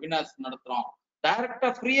நாங்க வெபினார்ஸ் நடத்துறோம். டைரக்டா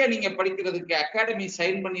ஃப்ரீயா நீங்க படிக்கிறதுக்கு அகாடமி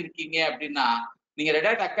சைன் பண்ணிருக்கீங்க அப்படின்னா, நீங்க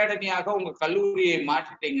ரெட்ஹேட் அகாடமியாக உங்க கல்லூரியை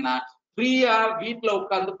மாற்றிட்டீங்கன்னா ஃப்ரீயா வீட்டுல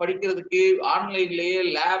உட்கார்ந்து படிக்கிறதுக்கு ஆன்லைன்லயே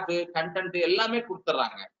லேபு கண்டென்ட் எல்லாமே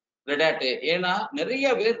கொடுத்துட்றாங்க ரெட்ஹேட். ஏன்னா நிறைய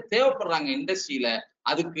பேர் தேவைப்படுறாங்க இண்டஸ்ட்ரியில.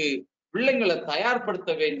 அதுக்கு பிள்ளைங்களை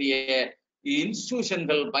தயார்படுத்த வேண்டிய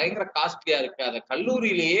இன்ஸ்டிடியூஷன்கள் பயங்கர காஸ்ட்லியா இருக்கு. அதை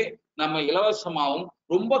கல்லூரியிலேயே நம்ம இலவசமாகவும்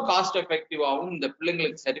ரொம்ப காஸ்ட் எஃபெக்டிவாகவும் இந்த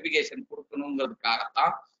பிள்ளைங்களுக்கு சர்டிபிகேஷன்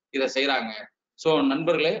கொடுக்கணுங்கிறதுக்காகத்தான் இதை செய்யறாங்க. ஸோ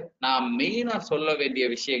நண்பர்களே, நான் மெயினா சொல்ல வேண்டிய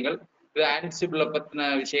விஷயங்கள் இது ஆன்சிபிள பத்தின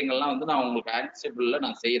விஷயங்கள்லாம் வந்து நான் உங்களுக்கு ஆன்சிபிள்ல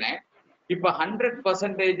நான் செய்யறேன். இப்ப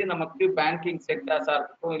 100% நமக்கு பேங்கிங் செக்டார்ஸா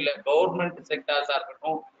இருக்கட்டும், இல்ல கவர்மெண்ட் செக்டார்ஸா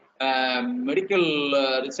இருக்கட்டும், மெடிக்கல்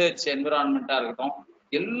ரிசர்ச் என்விரான்மெண்டா இருக்கட்டும்,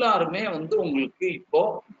 எல்லாருமே வந்து உங்களுக்கு இப்போ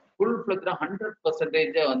ஃபுல் ஃபிளட்ஜா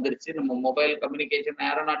 100% வந்துருச்சு. நம்ம மொபைல் கம்யூனிகேஷன்,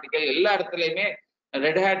 ஏரோநாட்டிக்கல் எல்லா இடத்துலயுமே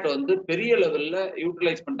ரெட் ஹேட் வந்து பெரிய லெவல்ல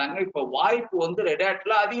யூட்டிலைஸ் பண்ணிட்டாங்க. இப்போ வாய்ப்பு வந்து ரெட்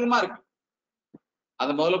ஹேட்ல அதிகமா இருக்கு.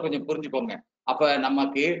 அதை முதல்ல கொஞ்சம் புரிஞ்சுக்கோங்க. அப்ப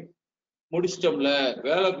நமக்கு முடிச்சிட்டோம்ல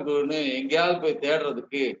வேலை கொடுன்னு எங்கேயாவது போய்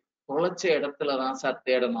தேடுறதுக்கு தொலைச்ச இடத்துலதான் சார்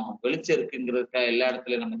தேடணும். வெளிச்சம் இருக்குங்கிறதுக்கா எல்லா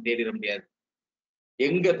இடத்துலயும் நம்ம தேடிட முடியாது.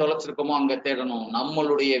 எங்க தொலைச்சிருக்கோமோ அங்க தேடணும்.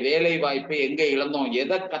 நம்மளுடைய வேலை வாய்ப்பை எங்க இழந்தோம்,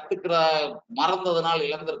 எதை கத்துக்கிற மறந்ததுனால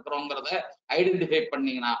இழந்திருக்கிறோங்கிறத ஐடென்டிஃபை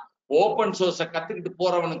பண்ணீங்கன்னா, ஓப்பன் சோர்ஸை கத்துக்கிட்டு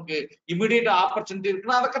போறவனுக்கு இமிடியேட் ஆப்பர்ச்சுனிட்டி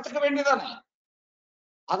இருக்குன்னா அதை கத்துக்க வேண்டியதானே.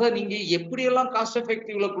 அதை நீங்க எப்படியெல்லாம் காஸ்ட்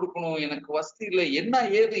எஃபெக்டிவ்ல கொடுக்கணும், எனக்கு வசதி இல்லை, என்ன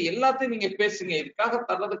ஏது எல்லாத்தையும் நீங்க பேசுங்க. இதுக்காக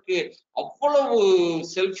தர்றதுக்கு அவ்வளவு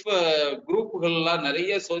செல்ஃப் குரூப்புகள்லாம்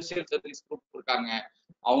நிறைய சோசியல் சர்வீஸ் குரூப் இருக்காங்க.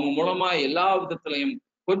 அவங்க மூலமா எல்லா விதத்திலையும்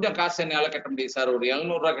கொஞ்சம் காசு என்னால கட்ட முடியும் சார், ஒரு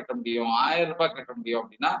 700 ரூபாய் கட்ட முடியும், 1000 ரூபாய் கட்ட முடியும்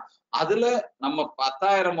அப்படின்னா அதுல நம்ம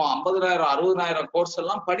 10,000 50,000 60,000 கோர்ஸ்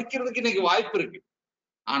எல்லாம் படிக்கிறதுக்கு இன்னைக்கு வாய்ப்பு இருக்கு.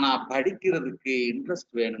 ஆனா படிக்கிறதுக்கு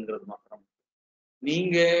இன்ட்ரெஸ்ட் வேணுங்கிறது மாத்திரம்.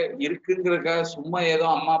 நீங்க இருக்குங்கிறதுக்காக சும்மா ஏதோ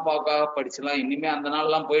அம்மா அப்பாவுக்காக படிச்சலாம். இனிமே அந்த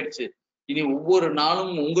நாள்லாம் போயிடுச்சு. இனி ஒவ்வொரு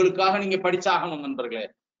நாளும் உங்களுக்காக நீங்க படிச்சாகணும் நண்பர்களே.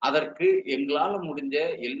 அதற்கு எங்களால முடிஞ்ச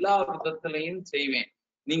எல்லா விதத்திலையும் செய்வேன்.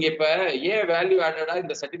 நீங்க இப்ப ஏன் வேல்யூ ஆடடா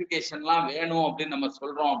இந்த சர்டிபிகேஷன்லாம் வேணும் அப்படின்னு நம்ம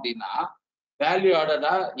சொல்றோம் அப்படின்னா, வேல்யூ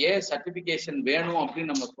ஆடடா ஏன் சர்டிபிகேஷன் வேணும்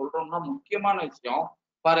அப்படின்னு நம்ம சொல்றோம்னா முக்கியமான விஷயம்.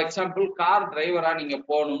 ஃபார் எக்ஸாம்பிள் கார் டிரைவரா நீங்க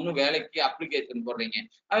போகணும்னு வேலைக்கு அப்ளிகேஷன் போடுறீங்க.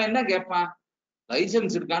 அவன் என்ன கேட்பான்?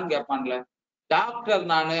 லைசன்ஸ் இருக்கான்னு கேட்பான்ல. டாக்டர்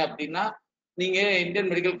நானு அப்படின்னா நீங்க இந்தியன்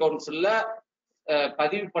மெடிக்கல் கவுன்சில்ல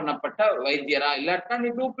பதிவு பண்ணப்பட்ட வைத்தியரா, இல்லாட்டா நீ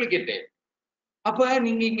டூப்ளிகேட்டு. அப்ப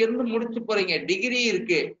நீங்க இங்க இருந்து முடிச்சு போறீங்க, டிகிரி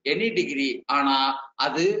இருக்கு, எனி டிகிரி, ஆனா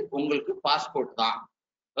அது உங்களுக்கு பாஸ்போர்ட் தான்.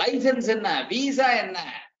 லைசன்ஸ் என்ன, விசா என்ன?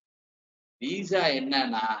 விசா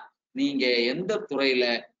என்னன்னா நீங்க எந்த துறையில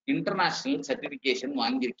இன்டர்நேஷனல் சர்டிபிகேஷன்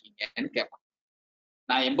வாங்கியிருக்கீங்கன்னு கேட்பான்.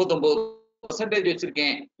 நான் 89%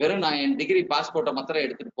 வச்சிருக்கேன், வெறும் நான் என் டிகிரி பாஸ்போர்ட்டை மாத்திரம்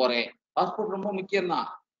எடுத்துட்டு போறேன். பாஸ்போர்ட் ரொம்ப முக்கியம் தான்.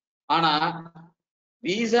 ஆனா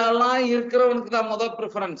விசா எல்லாம் இருக்கிறவனுக்கு தான் முதல்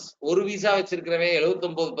ப்ரிஃபரன்ஸ். ஒரு விசா வச்சிருக்கிறவன்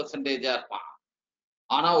 79% இருப்பான்.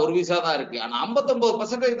 ஆனா ஒரு விசா தான் இருக்கு. ஆனா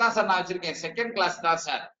 59% தான் சார் நான் வச்சிருக்கேன், செகண்ட் கிளாஸ் தான்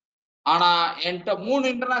சார். ஆனா என்கிட்ட 3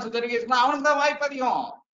 இன்டர்நேஷனல் சர்டிபிகேஷன், அவனுக்கு தான் வாய்ப்பு அதிகம்,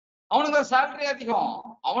 அவனுக்கு தான் சேலரி அதிகம்,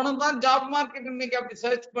 அவனுக்கு தான் ஜாப் மார்க்கெட் இன்னைக்கு அப்படி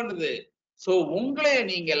சர்ச் பண்ணுது. சோ உங்களே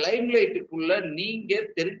நீங்க லைம் லைட்டுக்குள்ள நீங்க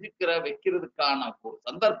தெரிஞ்சுக்கிற வைக்கிறதுக்கான ஒரு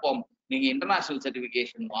சந்தர்ப்பம் நீங்க இன்டர்நேஷனல்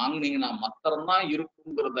சர்டிபிகேஷன் வாங்கினீங்கன்னா மாத்திரம்தான்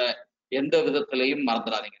இருக்குங்கிறத எந்த விதத்திலையும்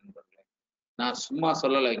மறந்துடாதீங்க நண்பர்களே. நான் சும்மா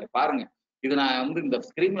சொல்லலை, இங்க பாருங்க, இது நான் வந்து இந்த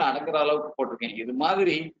ஸ்கிரீன்ல அடங்குற அளவுக்கு போட்டிருக்கேன். இது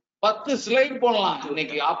மாதிரி 10 ஸ்லைட் போடலாம்.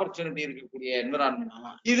 இன்னைக்கு ஆப்பர்ச்சுனிட்டி இருக்கக்கூடிய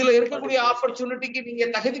என்விரான்மெண்ட், இதுல இருக்கக்கூடிய ஆப்பர்ச்சுனிட்டிக்கு நீங்க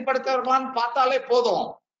தகுதிப்படுத்தலாம்னு பார்த்தாலே போதும்.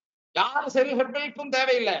 யாரும் செல்ஃப் ஹெல்ப்பும்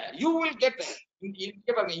தேவையில்லை, யூ வில் கெட்.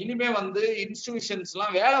 இங்க பாருங்க, இனிமே வந்து இன்ஸ்டிடியூஷன்ஸ்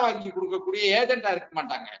எல்லாம் வேலை வாங்கி கொடுக்கக்கூடிய ஏஜென்டா இருக்க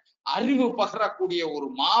மாட்டாங்க, அறிவு பகரக்கூடிய ஒரு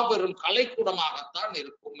மாபெரும் கலைக்கூடமாகத்தான்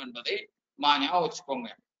இருக்கும் என்பதை ஞாபகம் வச்சுக்கோங்க.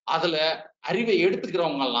 அதுல அறிவை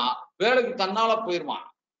எடுத்துக்கிறவங்க எல்லாம் வேலைக்கு தன்னால போயிருவான்.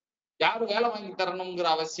 யாரும் வேலை வாங்கி தரணுங்கிற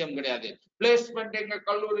அவசியம் கிடையாது. பிளேஸ்மெண்ட் எங்க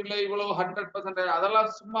கல்லூரியில இவ்வளவு 100%, அதெல்லாம்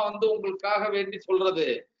சும்மா வந்து உங்களுக்காக வேண்டி சொல்றது.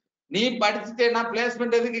 நீ படிச்சுட்டேன்னா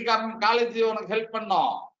பிளேஸ்மெண்ட் எதுக்கு காலேஜ் உனக்கு ஹெல்ப்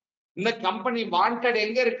பண்ணும்? இந்த கம்பெனி வாண்டட்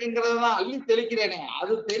எங்க இருக்குங்கிறதான் அள்ளி தெளிக்கிறேனே,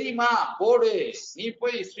 அது தெரியுமா? போடு, நீ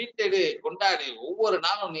போய் ஸ்வீட் எடு, கொண்டாடு, ஒவ்வொரு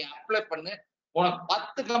நாளும் நீ அப்ளை பண்ணு. உனக்கு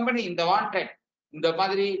 10 கம்பெனி இந்த வாண்டட், இந்த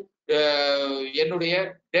மாதிரி என்னுடைய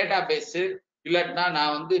டேட்டா பேஸ், இல்லாட்டினா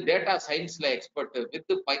நான் வந்து டேட்டா சயின்ஸ்ல expert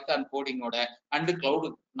with Python கோடிங்கோட and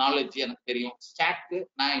cloud knowledge எனக்கு தெரியும், ஸ்டாக்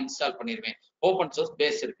நான் இன்ஸ்டால் பண்ணிடுவேன், ஓப்பன் சோர்ஸ்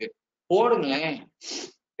பேஸ் இருக்கு, போடுங்களேன்.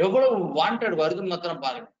 எவ்வளவு வாண்டட் வருதுன்னு மாத்திரம்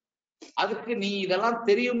பாருங்க. அதுக்கு நீ இதெல்லாம்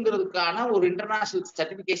தெரியுங்கிறதுக்கான ஒரு இன்டர்நேஷனல்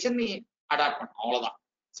சர்டிபிகேஷன் நீ அடாப்ட் பண்ண, அவ்வளவுதான்,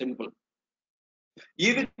 சிம்பிள்.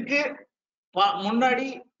 இதுக்கு முன்னாடி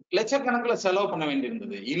லட்சக்கணக்கில் செலவு பண்ண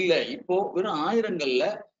வேண்டியிருந்தது, இல்ல இப்போ வெறும் ஆயிரங்கள்ல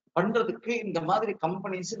பண்றதுக்கு இந்த மாதிரி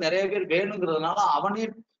கம்பெனிஸ் நிறைய பேர் வேணுங்கிறதுனால அவனே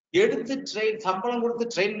எடுத்து சம்பளம் கொடுத்து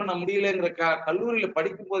ட்ரெயின் பண்ண முடியலங்கிற கல்லூரியில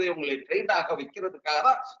படிக்கும் போதே உங்களை ட்ரெயின் ஆக வைக்கிறதுக்காக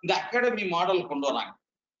தான் இந்த அகாடமி மாடல் கொண்டு வராங்க.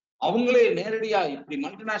 அவங்களே நேரடியா இப்படி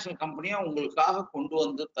மல்டிநேஷனல் கம்பெனியா உங்களுக்காக கொண்டு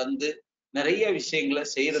வந்து தந்து நிறைய விஷயங்களை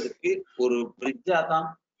செய்யறதுக்கு ஒரு பிரிட்ஜா தான்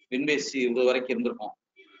வின்வேஸ் இது வரைக்கும் இருந்திருக்கும்.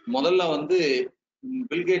 முதல்ல வந்து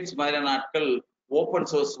பில்கேட்ஸ் மாதிரியான ஆட்கள் ஓப்பன்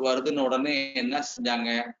சோர்ஸ் வருதுன்னு உடனே என்ன செஞ்சாங்க?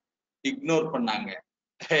 இக்னோர் பண்ணாங்க.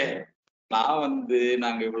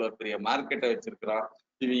 நாங்க இவ்வளவு பெரிய மார்க்கெட்டை வச்சிருக்கிறோம்,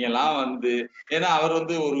 இவங்க எல்லாம் ஏன்னா அவர்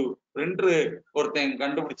ஒரு பிரிண்டர் ஒருத்தன்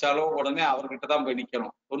கண்டுபிடிச்சாலும் உடனே அவர்கிட்ட தான் போய்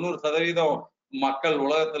நிக்கணும். 90% மக்கள்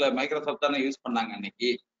உலகத்துல மைக்ரோசாஃப்ட் தானே யூஸ் பண்ணாங்க அன்னைக்கு.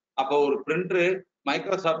 அப்போ ஒரு பிரிண்டர்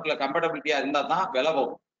மைக்ரோசாஃப்ட்ல கம்பேட்டபிலிட்டியா இருந்தா தான் விலை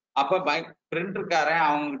போகும். அப்ப பிரிண்டருக்காரன்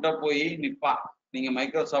அவங்க கிட்ட போய் நிப்பான், நீங்க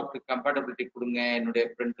மைக்ரோசாஃப்ட் கம்பேட்டபிலிட்டி கொடுங்க என்னுடைய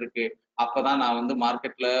பிரிண்டருக்கு, அப்பதான் நான்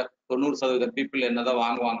மார்க்கெட்ல 90% பீப்புள் என்னதான்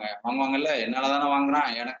வாங்குவாங்கல்ல, என்னாலதானே வாங்குறான்,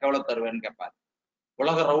 எனக்கு எவ்வளவு தருவேன்னு கேட்பாரு.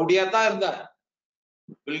 உலக ரவுடியா தான் இருந்தார்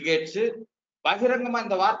பில்கேட்ஸ். பகிரங்கமா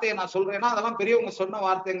இந்த வார்த்தையை நான் சொல்றேன்னா அதெல்லாம் பெரியவங்க சொன்ன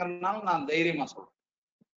வார்த்தைங்கிறதுனால நான் தைரியமா சொல்றேன்.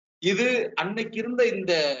 இது அன்னைக்கு இருந்த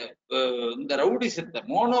இந்த ரவுடிசத்தை,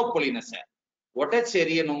 மோனோபொலினஸ உடைச்சு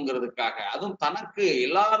எறியணுங்கிறதுக்காக, அதுவும் தனக்கு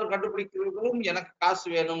எல்லாரும் கண்டுபிடிக்கிறதும் எனக்கு காசு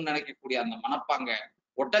வேணும்னு நினைக்கக்கூடிய அந்த மனப்பாங்க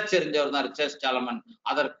ஒட்டச்செறிஞ்சவர் தான் ரிச்சர்ட் ஸ்டாலமன்.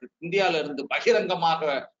 அதற்கு இந்தியால இருந்து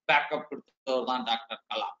பகிரங்கமாக பேக்கப் கொடுத்தவர் தான் டாக்டர்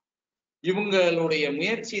கலாம். இவங்களுடைய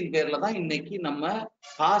முயற்சியின் பேர்ல தான் இன்னைக்கு நம்ம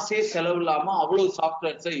காசே செலவு இல்லாம அவ்வளவு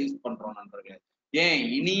சாஃப்ட்வேர்ஸை யூஸ் பண்றோம் நண்பர்களே. ஏன்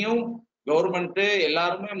இனியும் கவர்மெண்ட்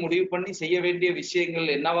எல்லாருமே முடிவு பண்ணி செய்ய வேண்டிய விஷயங்கள்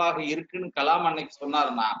என்னவாக இருக்குன்னு கலாம் அன்னைக்கு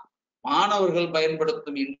சொன்னாருன்னா, மாணவர்கள்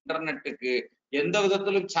பயன்படுத்தும் இன்டர்நெட்டுக்கு எந்த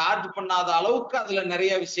விதத்திலும் சார்ஜ் பண்ணாத அளவுக்கு அதுல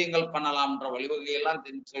நிறைய விஷயங்கள் பண்ணலாம்ன்ற வழிவகையெல்லாம்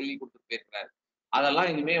சொல்லி கொடுத்து போயிருக்கிறாரு.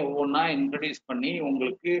 அதெல்லாம் இனிமே ஒவ்வொன்றா இன்ட்ரடியூஸ் பண்ணி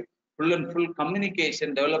உங்களுக்கு full and full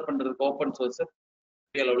communication develop பண்றதுக்கு ஓப்பன் சோர்ஸ்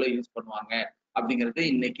அளவுல யூஸ் பண்ணுவாங்க அப்படிங்கிறது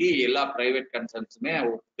இன்னைக்கு எல்லா பிரைவேட் கன்சர்ன்ஸுமே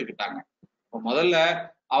ஒத்துக்கிட்டாங்க. முதல்ல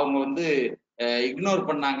அவங்க இக்னோர்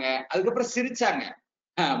பண்ணாங்க, அதுக்கப்புறம் சிரிச்சாங்க.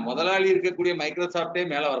 முதலாளி இருக்கக்கூடிய மைக்ரோசாஃப்டே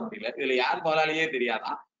மேல வர முடியல, இதுல யார் முதலாளியே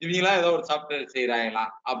தெரியாதான், இவங்கெல்லாம் ஏதோ ஒரு சாஃப்ட்வேர்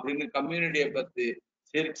செய்யறாங்களாம் அப்படின்னு கம்யூனிட்டியை பத்தி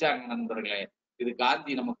சிரிச்சாங்க நண்பர்களே. இது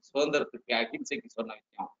காந்தி நமக்கு சுதந்திரத்துக்கு அகிம்சைக்கு சொன்ன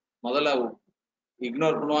விஷயம். முதல்ல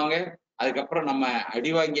இக்னோர் பண்ணுவாங்க, அதுக்கப்புறம் நம்ம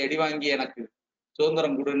அடி வாங்கி எனக்கு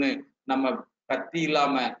சுதந்திரம் கொடுன்னு நம்ம கத்தி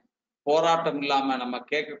இல்லாம போராட்டம் இல்லாம நம்ம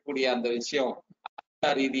கேட்கக்கூடிய அந்த விஷயம்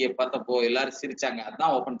ரீதியை பார்த்தப்போ எல்லாரும் சிரிச்சாங்க.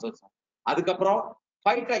 அதுதான் ஓப்பன் சோர்ஸ். அதுக்கப்புறம்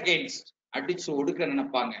ஃபைட் அகெயின்ஸ்ட், அடிச்சு ஒடுக்க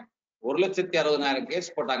நினைப்பாங்க. 1,60,000 கேஸ்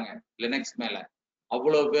போட்டாங்க லினக்ஸ் மேல.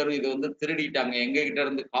 அவ்வளவு பேரும் இது திருடிட்டாங்க, எங்க கிட்ட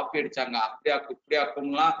இருந்து காப்பி அடிச்சாங்க, அப்படியாக்கும்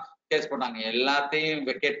இப்படியாக்கும்லாம் கேஸ் போட்டாங்க. எல்லாத்தையும்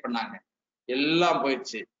வெக்கேட் பண்ணாங்க, எல்லாம்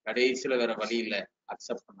போயிடுச்சு. கடைசியில வேற வழி இல்லை,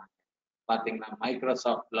 அக்செப்ட் பண்ணாங்க. பாத்தீங்கன்னா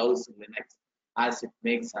Microsoft loves Linux as it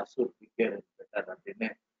makes Azure bigger and better அப்படின்னு.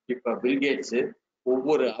 இப்ப பில்கேட்ஸ்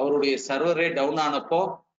அவருடைய சர்வரே டவுன் ஆனப்போ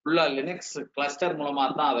ஃபுல்லா லினக்ஸ் கிளஸ்டர் மூலமா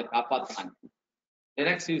தான் அதை காப்பாத்தினாங்க.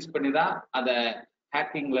 லினக்ஸ் யூஸ் பண்ணி தான் அதை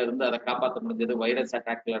ஹேக்கிங்ல இருந்து அதை காப்பாற்ற முடிஞ்சது, வைரஸ்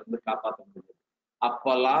அட்டாக்ல இருந்து காப்பாற்ற முடிஞ்சது.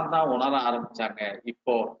 அப்பெல்லாம் தான் உணர ஆரம்பிச்சாங்க.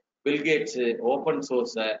 இப்போ Bill Gates open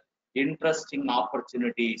சோர்ஸ interesting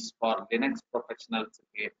opportunities for Linux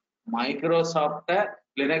ப்ரொஃபஷனல்ஸுக்கு மைக்ரோசாஃப்ட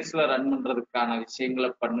லினக்ஸ்ல run பண்றதுக்கான விஷயங்களை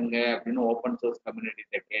பண்ணுங்க அப்படின்னு ஓப்பன் சோர்ஸ்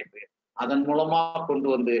கம்யூனிட்டிட்ட கேட்டு அதன் மூலமா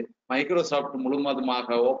கொண்டு மைக்ரோசாஃப்ட்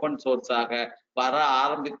முழுவதுமாக ஓப்பன் சோர்ஸாக வர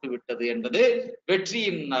ஆரம்பித்து விட்டது என்பது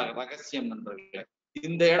வெற்றியின் ரகசியம் நண்பர்களே.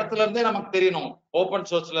 இந்த இடத்துல இருந்தே நமக்கு தெரியணும் ஓப்பன்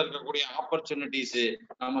சோர்ஸ்ல இருக்கக்கூடிய ஆப்பர்ச்சுனிட்டிஸ்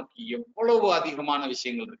நமக்கு எவ்வளவு அதிகமான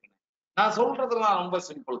விஷயங்கள் இருக்குன்னு. நான் சொல்றதுலாம் ரொம்ப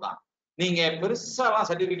சிம்பிள் தான். நீங்க பெருசாலாம்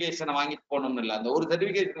சர்டிபிகேஷனை வாங்கிட்டு போகணும்னு இல்லை, அந்த ஒரு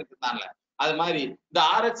சர்டிபிகேஷனுக்கு தான்ல. அது மாதிரி இந்த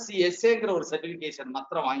RHC SA ஒரு சர்டிபிகேஷன்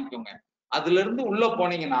மாத்திரம் வாங்கிக்கோங்க. அதுல இருந்து உள்ள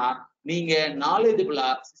போனீங்கன்னா நீங்க நாலேஜபிளா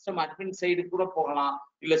சிஸ்டம் அட்மின் சைடு கூட போகலாம்,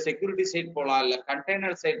 இல்ல செக்யூரிட்டி சைட் போகலாம், இல்ல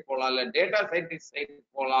கண்டெய்னர் சைட் போகலாம், இல்ல டேட்டா சயின்டிஸ்ட் சைட்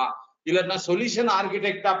போகலாம், இல்லைன்னா சொல்யூஷன்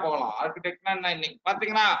ஆர்கிடெக்டா போகலாம். ஆர்கிடெக்ட்னா என்ன, இன்னைக்கு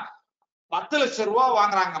பாத்தீங்கன்னா 10 லட்சம் ரூபாய்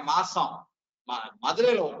வாங்குறாங்க மாசம்.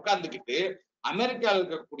 மதுரையில உட்கார்ந்துக்கிட்டு அமெரிக்காவில்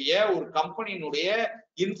இருக்கக்கூடிய ஒரு கம்பெனியினுடைய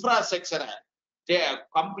இன்ஃப்ராஸ்ட்ரக்சரை,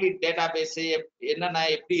 கம்ப்ளீட் டேட்டா பேஸ் என்னென்ன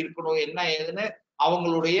எப்படி இருக்கணும் என்ன ஏதுன்னு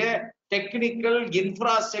அவங்களுடைய டெக்னிக்கல்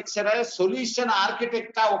இன்ஃப்ராஸ்ட்ரக்சரை சொல்யூஷன்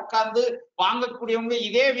ஆர்கிடெக்டா உட்கார்ந்து வாங்கக்கூடியவங்க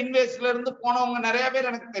இதே வின்வேஸ்ல இருந்து போனவங்க நிறைய பேர்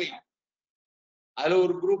எனக்கு தெரியும். அதுல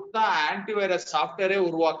ஒரு குரூப் தான் ஆன்டிவைரஸ் சாஃப்ட்வேரே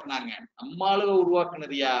உருவாக்குனாங்க. நம்ம ஆளுக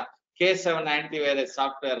உருவாக்குனதுயா K7 ஆன்டிவைரஸ்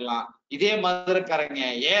சாஃப்ட்வேர்லாம் இதே மதுரைக்காரங்க.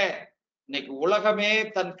 இன்னைக்கு உலகமே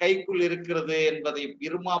தன் கைக்குள் இருக்கிறது என்பதை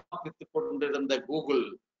விரும்பாப்பித்துக் கொண்டிருந்த கூகுள்,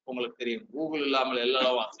 உங்களுக்கு தெரியும் கூகுள் இல்லாமல்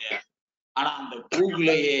எல்லாம் வாசையா, ஆனா அந்த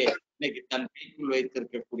கூகுளையே இன்னைக்கு தன் கைக்குள்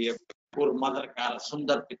வைத்திருக்கக்கூடிய ஒரு மதற்கார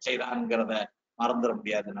சுந்தர் பிச்சை தான்ங்கிறத மறந்துட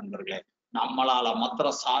முடியாது நண்பர்களே. நம்மளால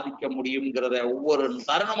மாத்திரம் சாதிக்க முடியுங்கிறத ஒவ்வொரு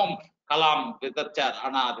தருணமும் கலாம் விதைச்சார்.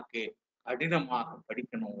 ஆனா அதுக்கு கடினமாக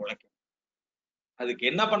படிக்கணும், உழைக்கணும். அதுக்கு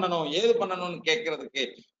என்ன பண்ணணும் ஏது பண்ணணும்னு கேட்கறதுக்கு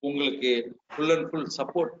உங்களுக்கு ஃபுல் அண்ட் ஃபுல்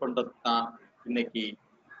சப்போர்ட் பண்றது தான் இன்னைக்கு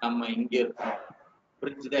நம்ம இங்க இருக்கோம்.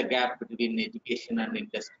 bridge the gap between education and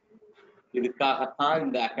industry. இதுக்காகத்தான்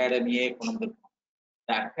இந்த அகாடமியே கொண்டு வந்திருக்கோம்.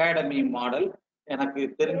 இந்த அகாடமி மாடல் எனக்கு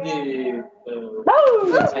தெரிஞ்சு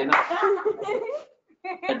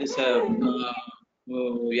that is a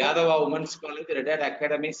Yadava women's college Red Hat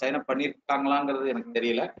academy sign up பண்ணிருக்காங்களாங்கிறது எனக்கு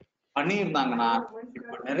தெரியல. பண்ணியிருந்தாங்கன்னா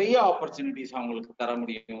இப்ப நிறைய ஆப்பர்ச்சுனிட்டிஸ் அவங்களுக்கு தர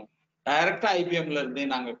முடியும். டைரக்டா ஐபிஎம்ல இருந்தே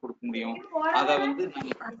நாங்க கொடுக்க முடியும். அதை வந்து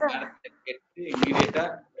நாங்க கேட்டு இமீடியட்டா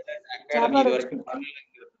அகாடமி இது வரைக்கும்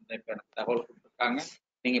பண்ணலங்கிறது இப்ப எனக்கு தகவல் கொடுத்துருக்காங்க.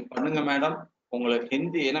 நீங்க பண்ணுங்க மேடம். உங்களுக்கு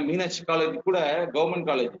ஹிந்தி, ஏன்னா மீனாட்சி காலேஜ் கூட கவர்மெண்ட்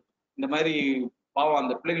காலேஜ், இந்த மாதிரி பாவம்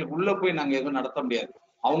அந்த பிள்ளைங்களுக்கு உள்ள போய் நாங்க எதுவும் நடத்த முடியாது.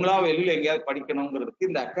 அவங்களா வெளியில எங்கேயாவது படிக்கணுங்கிறதுக்கு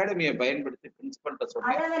இந்த அகாடமியை பயன்படுத்தி பிரின்சிபல்கிட்ட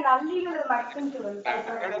சொன்னேன்.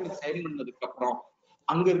 அகாடமி சைன் பண்ணதுக்கு அப்புறம்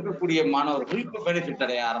அங்க இருக்கக்கூடிய மாணவர்களுக்கு பெனிஃபிட்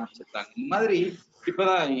அடைய ஆரம்பிச்சிருக்காங்க. இந்த மாதிரி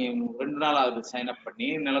இப்பதான் 2 நாள் ஆகுது சைன் அப் பண்ணி.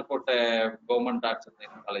 Nilakottai government arts and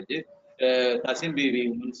science college, Tahsin PV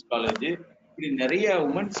women's college, இப்படி நிறைய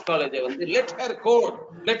உமன்ஸ் காலேஜை வந்து லெட் ஹர்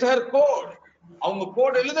கோட் அவங்க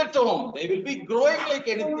code எழுதட்டும். they will be growing like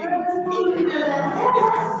anything.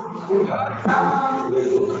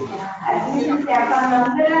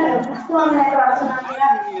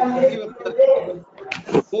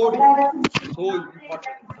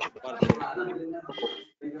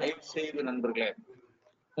 தயவு செய்து நண்பர்களே,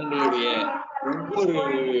 உங்களுடைய ஒவ்வொரு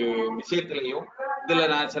விஷயத்திலையும் இதுல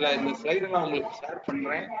நான் சில இந்த ஸ்லைடெல்லாம் உங்களுக்கு ஷேர்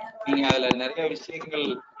பண்றேன். நீங்க அதுல நிறைய விஷயங்கள்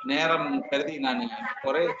நேரம் கருதி நான்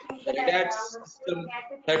ஒரே system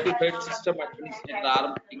 35 system administrator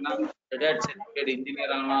ஆரம்பிச்சீங்கன்னா Red Hat certificate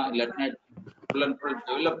engineer ஆகலாம், இல்லாட்டினா ஃபுல் அண்ட் ஃபுல்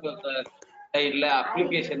டெவலப்பர் சைட்ல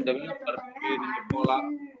அப்ளிகேஷன் டெவலப்பருக்கு நீங்க போகலாம்.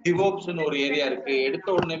 டிவோப்ஸ்னு ஒரு ஏரியா இருக்கு. எடுத்த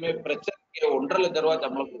உடனே பிரச்சனை 1.5 லட்சம் ரூபாய்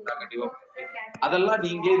சம்பளம் கொடுத்தாங்க டிவோப்ஸ். அதெல்லாம்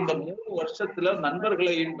நீங்க இந்த 3 வருஷத்துல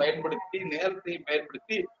நண்பர்களையும் பயன்படுத்தி நேரத்தையும்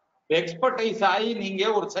பயன்படுத்தி எக்ஸ்பர்டைஸ் ஆகி நீங்க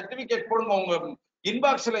ஒரு சர்டிபிகேட் போடுங்க. உங்க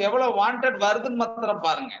இன்பாக்ஸ்ல எவ்வளவு வாண்டட் வருதுன்னு மாத்திரம்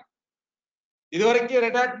பாருங்க. இது வரைக்கும்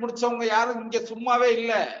ரெடாட் முடிச்சவங்க யாரும் இங்க சும்மாவே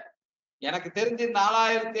இல்ல. எனக்கு தெரிஞ்சு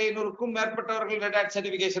 4500க்கும் மேற்பட்டவர்கள் ரெடாட்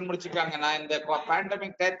சர்டிபிகேஷன் முடிச்சிருக்காங்க. நான் இந்த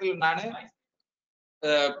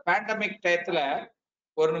பேண்டமிக் டயத்துல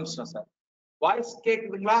ஒரு நிமிஷம் சார், வாய்ஸ்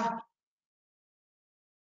கேக்குதுங்களா?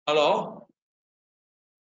 ஹலோ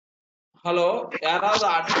யாராவது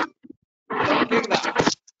கேக்குதா?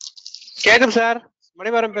 கேக்குது சார்,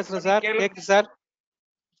 மணிமாறன் பேசுறேன் சார். கேக்குது சார்.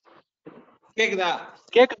 கேக்குதா?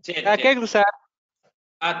 கேக்குது சார்.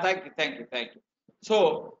 தேங்க்யூ. சோ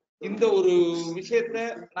இந்த ஒரு விஷயத்த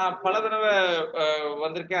நான் பல தடவை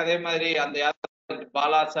வந்திருக்கேன். அதே மாதிரி அந்த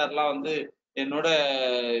பாலா சார்லாம் வந்து என்னோட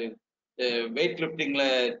வெயிட் லிப்டிங்ல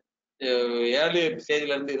ஏர்லி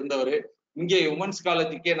ஸ்டேஜ்ல இருந்து இருந்தவர். இங்கே உமன்ஸ்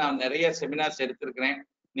காலேஜுக்கே நான் நிறைய செமினார்ஸ் எடுத்திருக்கிறேன்.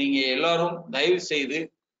 நீங்க எல்லாரும் தயவு செய்து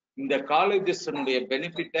இந்த காலேஜஸ்னுடைய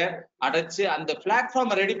பெனிஃபிட்டை அடைச்சு அந்த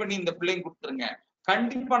பிளாட்ஃபார்மை ரெடி பண்ணி இந்த பிள்ளைங்க கொடுத்துருங்க.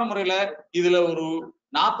 கண்டிப்பான முறையில இதுல ஒரு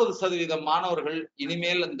 40% மாணவர்கள்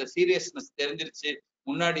இனிமேல் அந்த சீரியஸ்னஸ் தெரிஞ்சிருச்சு.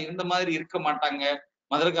 முன்னாடி இருந்த மாதிரி இருக்க மாட்டாங்க.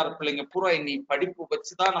 மதுரக்கார பிள்ளைங்க பூரா இனி படிப்பு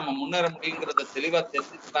வச்சுதான் நம்ம முன்னேற முடியுங்கிறத தெளிவா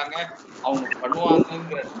தெரிஞ்சுக்கிட்டாங்க. அவங்க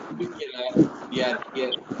பண்ணுவாங்கிற நம்பிக்கையில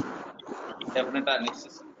டெஃபினட்டா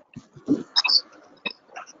நெக்ஸ்ட்.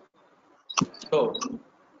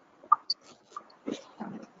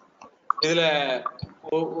 இதுல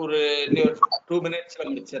ஒரு 2 மினிட்ஸ்ல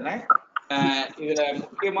முடிச்சிடறேன். இதுல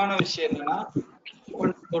முக்கியமான விஷயம் என்னன்னா,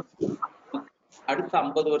 அடுத்த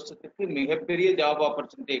 50 வருஷத்துக்கு மிகப்பெரிய ஜாப்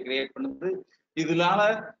ஆப்பர்ச்சுனிட்டியை கிரியேட் பண்ணுது. இதனால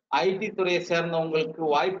ஐடி துறையை சேர்ந்தவங்களுக்கு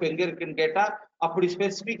வாய்ப்பு எங்க இருக்குன்னு கேட்டா அப்படி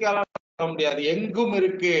ஸ்பெசிபிக்காலாம் சொல்ல முடியாது, எங்கும்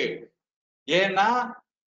இருக்கு. ஏன்னா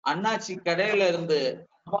அண்ணாச்சி கடையில இருந்து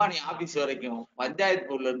அம்பானி ஆபீஸ் வரைக்கும், பஞ்சாயத்து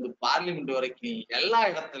போர்ட்ல இருந்து பார்லிமெண்ட் வரைக்கும் எல்லா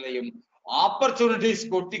இடத்துலயும்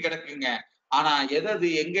ஆப்பர்ச்சுனிட்டிஸ் கொட்டி கிடக்குங்க. ஆனா எது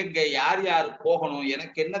எங்கெங்க யார் யார் போகணும்,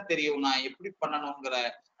 எனக்கு என்ன தெரியும், நான் எப்படி பண்ணணுங்கிற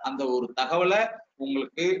அந்த ஒரு தகவலை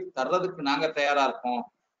உங்களுக்கு தர்றதுக்கு நாங்க தயாரா இருக்கோம்.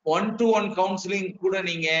 1-to-1 கவுன்சிலிங் கூட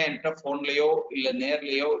நீங்க என்கிட்ட போன்லயோ இல்ல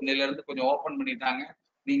நேர்லயோ இன்னையில இருந்து கொஞ்சம் ஓபன் பண்ணிட்டாங்க.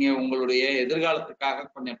 நீங்க உங்களுடைய எதிர்காலத்துக்காக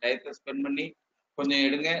கொஞ்சம் டயத்தை ஸ்பெண்ட் பண்ணி கொஞ்சம்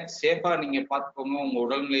எடுங்க. சேஃபா நீங்க பாத்துக்கோங்க, உங்க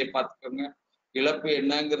உடல்நிலையை பாத்துக்கோங்க. இழப்பு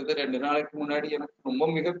என்னங்கிறது 2 நாளைக்கு முன்னாடி எனக்கு ரொம்ப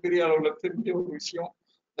மிகப்பெரிய அளவுல தெரிஞ்ச ஒரு விஷயம்.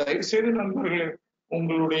 தயவுசெய்து நண்பர்களே,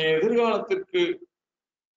 உங்களுடைய எதிர்காலத்திற்கு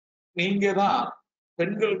நீங்க தான்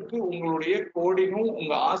பெண்களுக்கு உங்களுடைய கோடிங்கும்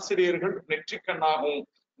உங்க ஆசிரியர்கள் நெற்றிக்கண்ணாகவும்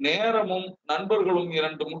நேரமும் நண்பர்களும்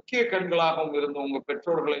 2 முக்கிய கண்களாகவும் இருந்து உங்க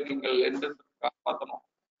பெற்றோர்களை நீங்கள் என்றென்று காப்பாற்றணும்.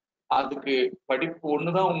 அதுக்கு படிப்பு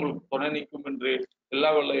ஒண்ணுதான் உங்களுக்கு துணை நிற்கும் என்று எல்லா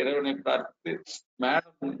வல்ல இறைவனை பிரார்த்தித்து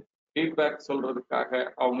மேடம் ஃபீட்பேக் சொல்றதுக்காக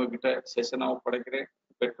அவங்க கிட்ட செஷனாக படைக்கிறேன்.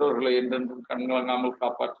 பெற்றோர்களை என்றென்றும் கண்கலங்காமல்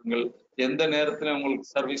காப்பாற்றுங்கள். எந்த நேரத்திலும் உங்களுக்கு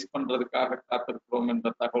சர்வீஸ் பண்றதுக்காக காத்திருக்கிறோம் என்ற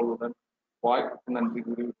தகவலுடன் வாய்ப்புக்கு நன்றி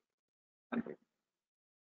கூறி நன்றி.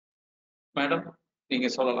 மேடம் நீங்க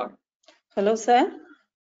சொல்லலாம். Hello sir.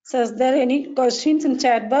 Sir, is there any questions in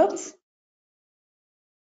chat box?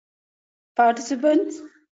 Participants,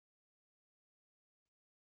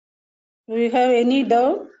 do you have any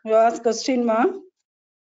doubt? You ask question, ma.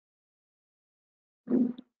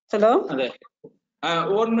 Hello? அதே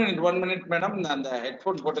 1 minute மேடம், நான் அந்த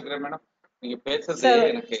ஹெட்ஃபோன் போட்டுக்கிறேன் மேடம். நீங்க பேசுறதே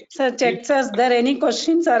எனக்கு Sir, check, sir, there any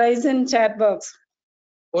questions arise in chat box?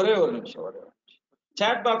 ஒரே ஒரு நிமிஷம்.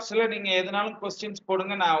 சாட் பாக்ஸ்ல நீங்க எதனாலும் கொஸ்டின்ஸ்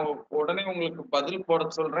போடுங்க, நான் உடனே உங்களுக்கு பதில் போட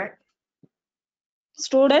சொல்றேன்.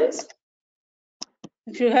 Students,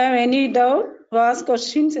 if you have any doubt, ask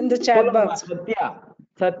questions in the chat box.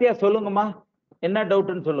 Sathya சொல்லுங்கம்மா, என்ன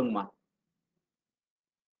டவுட்னு சொல்லுங்கம்மா.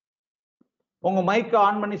 உங்க மைக்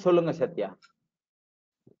ஆன் பண்ணி சொல்லுங்க Sathya.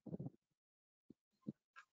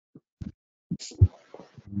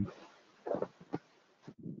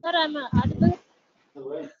 Sir, I'm audible.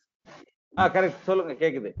 Correct, சொல்லுங்க,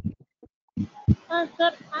 கேக்குது.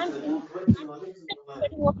 Sir, I'm interested in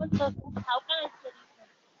studying open source. How can I study?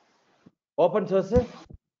 Open source?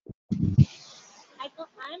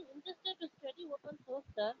 I'm interested to study open source,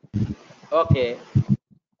 sir. Okay.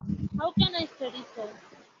 How can I study, sir?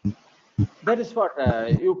 That is what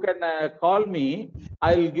you can call me. I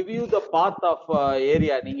will give you the path of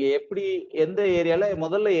area. நீங்க எப்படி எந்த ஏரியால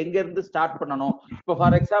முதல்ல எங்க இருந்து start பண்ணணும். இப்போ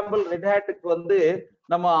for example red ஹேட்டுக்கு வந்து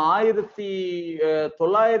நம்ம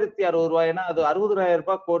 1960 ரூபாய்னா அது 60,000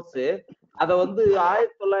 ரூபாய் கோர்ஸ். அதை வந்து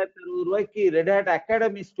 1960 ரூபாய்க்கு ரெட் ஹேட்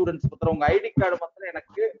அகாடமி ஸ்டூடெண்ட்ஸ் பத்திரம் உங்க ஐடி கார்டு மாத்திரம்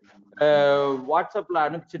எனக்கு வாட்ஸ்அப்ல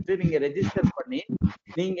அனுப்பிச்சிட்டு நீங்க ரெஜிஸ்டர் பண்ணி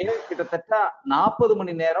நீங்க கிட்டத்தட்ட 40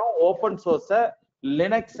 மணி நேரம் ஓபன் சோர்ஸ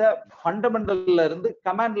லினக்ஸ ஃபண்டமெண்டல்ல இருந்து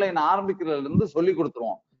கமாண்ட் லைன் ஆரம்பிக்கிறதுல இருந்து சொல்லி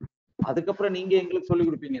கொடுத்துருவோம். அதுக்கப்புறம் நீங்க எங்களுக்கு சொல்லி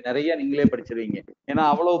கொடுப்பீங்க, நிறைய நீங்களே படிச்சிருவீங்க. ஏன்னா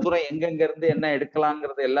அவ்வளவு தூரம் எங்கெங்க இருந்து என்ன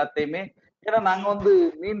எடுக்கலாங்கிறது எல்லாத்தையுமே. ஏன்னா நாங்க வந்து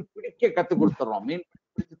மீன் பிடிக்க கத்து கொடுத்துறோம். மீன்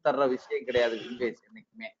பிடிச்சு தர்ற விஷயம் கிடையாது வின்வேஸ்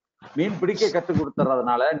என்னைக்குமே. மீன் பிடிக்க கத்து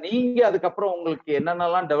கொடுத்துறதுனால நீங்க அதுக்கப்புறம் உங்களுக்கு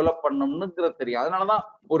என்னென்னலாம் டெவலப் பண்ணணும்னுங்கிறது தெரியும். அதனாலதான்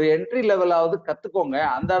ஒரு என்ட்ரி லெவலாவது கத்துக்கோங்க.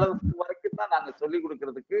 அந்த அளவுக்கு வரைக்கும் தான் நாங்க சொல்லி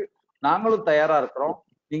கொடுக்கறதுக்கு நாங்களும் தயாரா இருக்கிறோம்.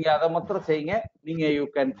 நீங்க அதை மாத்திரம் செய்யுங்க. நீங்க you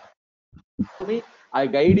can I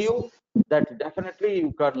guide you that definitely you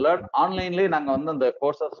can learn. ஆன்லைன்லயே நாங்க வந்து அந்த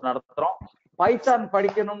கோர்சஸ் நடத்துறோம். பைத்தான்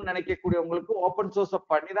படிக்கணும்னு நினைக்கக்கூடியவங்களுக்கு ஓப்பன் சோர்ஸ்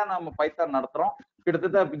பண்ணி தான் நம்ம பைத்தான் நடத்துறோம்.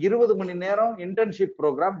 கிட்டத்தட்ட 20 மணி நேரம் இன்டர்ன்ஷிப்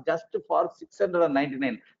ப்ரோக்ராம் ஜஸ்ட் ஃபார்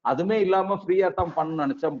 699. அதுமே இல்லாம ஃப்ரீயா தான் பண்ணணும்னு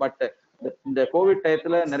நினைச்சோம். பட் இந்த கோவிட்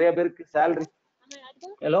டயத்துல நிறைய பேருக்கு சேலரி.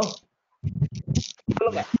 ஹலோ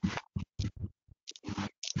சொல்லுங்க.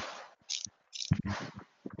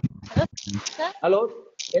 ஹலோ,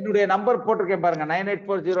 என்னுடைய நம்பர் போட்டிருக்கேன் பாருங்க,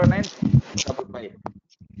 98409555.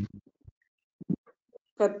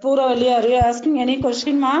 Karpurali, are you asking any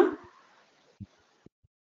question, ma?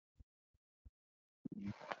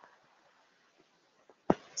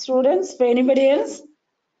 Students, anybody else?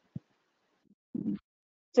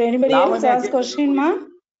 So anybody else ask question, ma?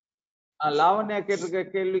 Lavanya கேட்டிருக்க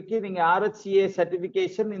கேள்விக்கு நீங்க RHCA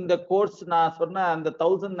சர்டிபிகேஷன் இந்த கோர்ஸ் நான் சொன்ன அந்த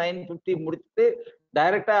 1950 முடிச்சுட்டு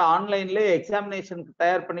டைரக்டா ஆன்லைன்ல எக்ஸாமினேஷனுக்கு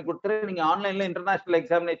தயார் பண்ணி கொடுத்துரு. நீங்க ஆன்லைன்ல இன்டர்நேஷனல்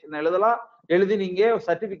எக்ஸாமினேஷன் எழுதலாம். எழுதி நீங்க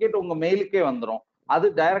சர்டிபிகேட் உங்க மெயிலுக்கே வந்துடும். அது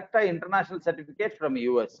டைரக்டா இன்டர்நேஷனல் சர்டிபிகேட் ஃப்ரம்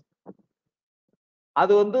US.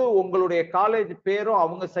 அது வந்து உங்களுடைய காலேஜ் பேரும்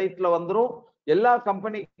அவங்க சைட்ல வந்துடும். எல்லா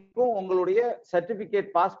கம்பெனிக்கும் உங்களுடைய சர்டிபிகேட்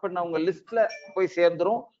பாஸ் பண்ணவங்க லிஸ்ட்ல போய்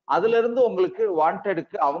சேர்ந்துரும். அதுல இருந்து உங்களுக்கு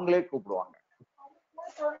வாண்டடுக்கு அவங்களே கூப்பிடுவாங்க.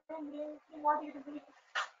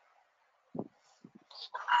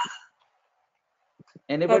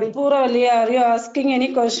 Anybody? Karpurali, are you asking any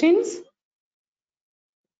questions?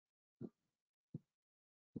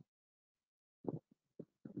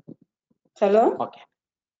 Hello? Okay.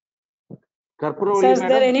 Karpurali, sir, is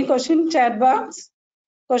there any question chat box?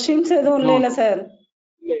 Questions எதுவும் இல்ல sir.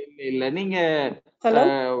 இல்ல நீங்க Hello?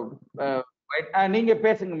 நீங்க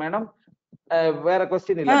பேசுங்க மேடம். வேற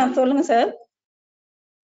क्वेश्चन இல்ல. சொல்லுங்க சார்.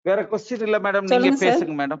 வேற क्वेश्चन இல்ல மேடம், நீங்க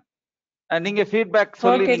பேசுங்க மேடம். நீங்க ஃபீட்பேக்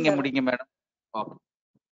சொல்லி நீங்க முடிங்க மேடம்.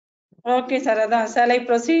 Okay sir, அதான் shall I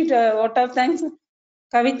proceed? Vote of thanks.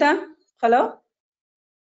 Kavita, hello?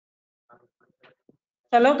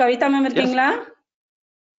 Hello, Kavita ma'am இருக்கீங்களா?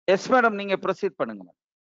 Yes madam, நீங்க proceed பண்ணுங்க.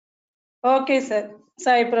 Okay sir. So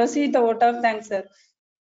I proceed the vote of thanks sir.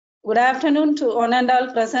 Good afternoon to one and all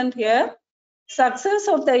present here. Success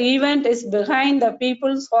of the event is behind the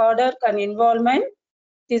people's hard work and involvement.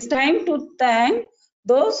 It is time to thank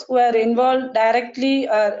those who are involved directly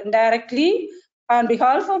or indirectly on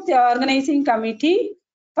behalf of the organizing committee.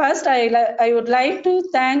 First, I would like to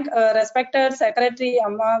thank respected Secretary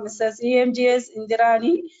Amma Mrs. YMGS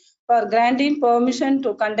Indirani for granting permission to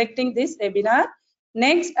conducting this webinar.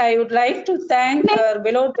 Next, I would like to thank our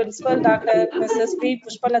beloved principal, Dr. Mrs. P.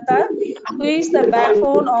 Pushpalata, who is the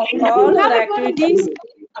backbone of all our activities.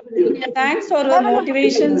 Thanks for your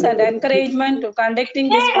motivations and encouragement to conducting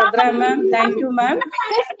this program, ma'am. Thank you, ma'am.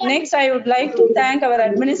 Next, I would like to thank our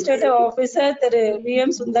administrative officer,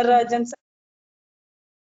 VM Sundarajan.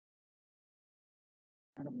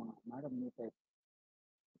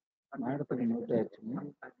 மேடத்துக்கு mute ஆயிடுச்சுங்க.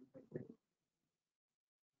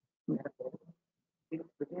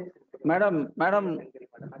 Madam madam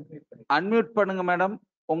unmute பண்ணுங்க madam.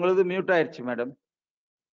 உங்களது mute ஆயிடுச்சு madam.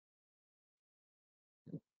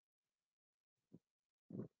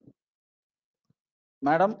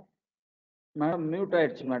 Madam madam mute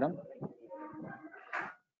ஆயிடுச்சு madam.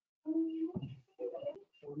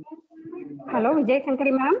 Hello, Vijay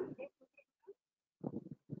Shankari ma'am.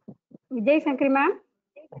 Vijay Shankari ma'am.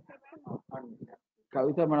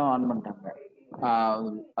 Kavitha madam on பண்ணிட்டாங்க.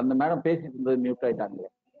 அந்த madam பேசிட்டு இருந்தது மியூட் ஆயிட்டாங்க.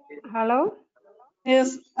 Hello. Yes.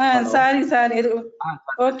 Sorry.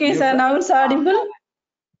 Okay, sir. Now it's audible.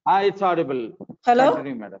 It's audible. Hello.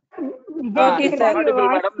 Continue, madam. Okay, sir. Audible,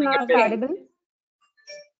 madam. Audible.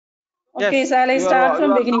 Okay, sir. I start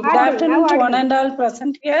from beginning. Good afternoon to one and all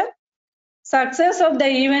present here. Success of the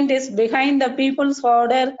event is behind the people's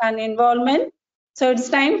order and involvement. So it's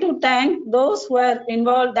time to thank those who are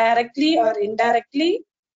involved directly or indirectly.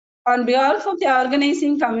 On behalf of the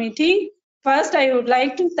organizing committee, first I would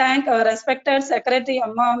like to thank our respected Secretary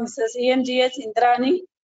Amma Mrs. YMG Indrani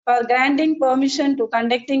for granting permission to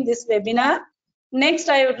conducting this webinar. Next,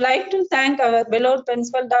 I would like to thank our beloved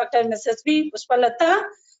Principal Dr. Mrs. V. Pushpalatha,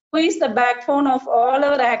 who is the backbone of all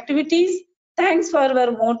our activities. Thanks for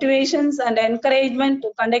your motivations and encouragement to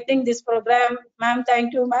conducting this program. Ma'am, thank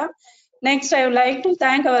you, ma'am. Next, I would like to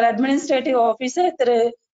thank our administrative officer,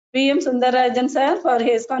 VM Sundarajan sir, for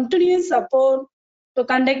his continuous support to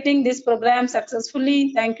conducting this program successfully.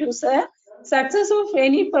 Thank you, sir. Success of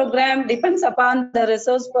any program depends upon the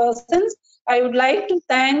resource persons. I would like to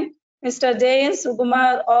thank Mr. J.S.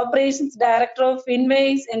 Sukumar, Operations Director of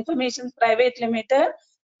Winways Information Private Limited,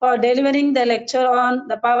 for delivering the lecture on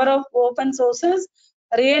the power of open sources.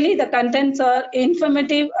 Really, the contents are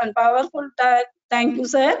informative and powerful. Thank you,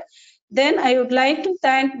 sir. Then I would like to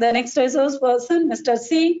thank the next resource person, Mr.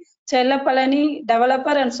 C. Chellapalani,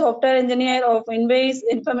 developer and software engineer of Winways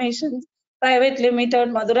Information Private Limited,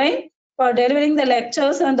 Madurai, for delivering the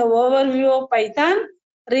lectures and the overview of Python.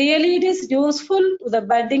 Really, it is useful to the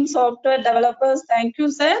budding software developers. Thank you,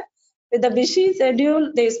 sir. With the busy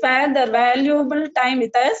schedule, they spared their valuable time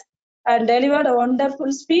with us and delivered a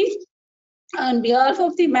wonderful speech. On behalf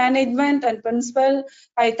of the management and principal,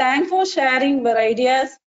 I thank for sharing your ideas.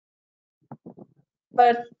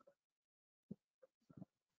 But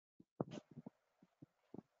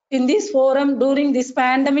in this forum during this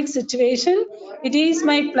pandemic situation, it is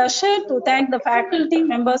my pleasure to thank the faculty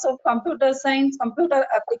members of Computer Science, Computer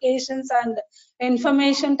Applications and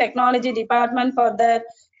Information Technology Department for their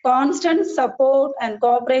constant support and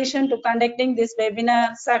cooperation to conducting this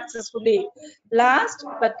webinar successfully. Last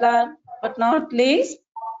but not least,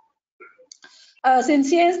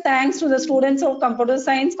 sincere thanks to the students of Computer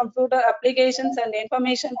Science, Computer Applications and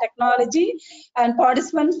Information Technology and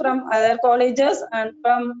participants from other colleges and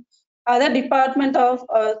from other department of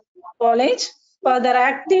college for their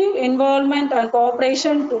active involvement and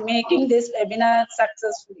cooperation to making this webinar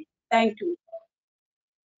successfully. Thank you.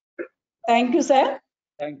 Thank you, sir.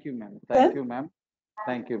 Thank you, ma'am. Thank you, ma'am.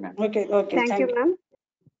 Thank you, ma'am. Okay. Thank you, ma'am.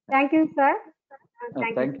 Thank you, sir.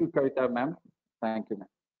 Thank you, Kavita, ma'am. Thank you, ma'am.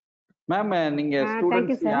 Ma'am நீங்க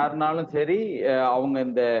students யாருனாலும் சரி அவங்க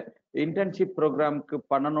இந்த internship ப்ரோக்ராம்க்கு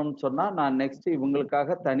பண்ணணும்னு சொன்னா நான் next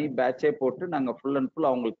இவங்களுக்காக தனி பேட்சே போட்டு நாங்க ஃபுல் அண்ட் ஃபுல்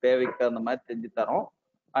அவங்களுக்கு தேவைக்கு தகுந்த மாதிரி செஞ்சு தரோம்.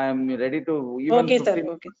 I am ready to even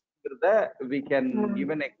we can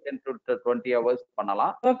even extend to 20 hours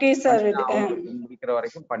பண்ணலாம். Okay sir, முடிக்கிற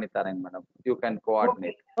வரைக்கும் பண்ணி தரேன் madam. You can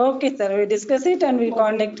coordinate. Okay sir, we discuss it and we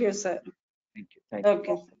contact you sir. Thank you. Thank you.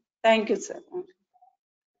 Okay. Thank you sir.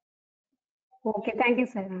 Okay, thank you,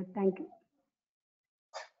 sir. Thank you.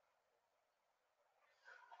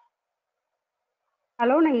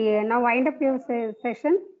 Hello, now wind up your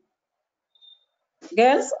session.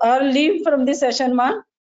 Girls, all leave from this session, ma,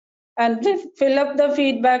 and fill up the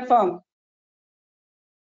feedback form.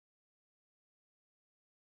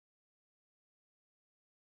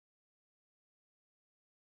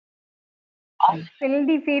 Fill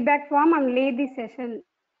the feedback form and leave the session.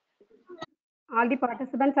 All the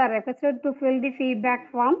participants are requested to fill the feedback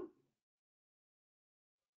form.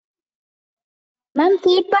 Ma'am,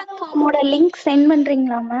 feedback form oda link send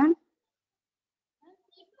பண்றீங்களா ma'am?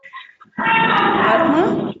 Atma?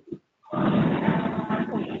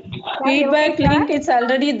 Feedback link is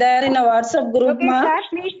already there in a WhatsApp group, okay, ma. Sir,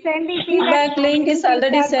 please send the feedback link is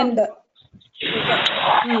already sent.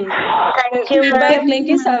 Thank you, feedback link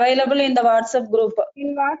is available in the WhatsApp group. In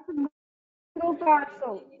WhatsApp group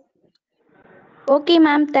also. Okay,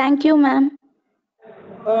 ma'am. Thank you, ma'am.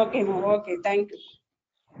 Okay, ma'am. Okay, thank you.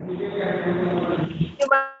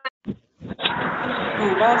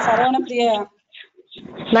 வா Saravana Priya.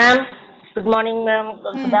 Ma'am, good morning, ma'am.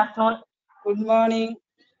 Good afternoon. Good morning.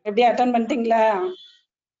 எப்படி attend பண்ணிட்டீங்களா?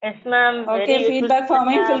 Yes, ma'am. Okay, Very useful feedback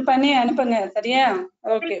ஃபார்மையும் ma'am. Fill பண்ணி அனுப்புங்க. சரியா?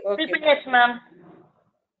 Okay Fill okay. பண்ணியாச்சு ma'am.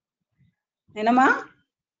 என்னம்மா?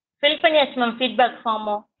 Fill பண்ணியாச்சு ma'am feedback form.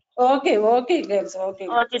 Okay okay girls. Okay.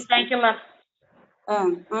 Okay, thank you ma'am.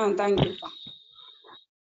 Thank you.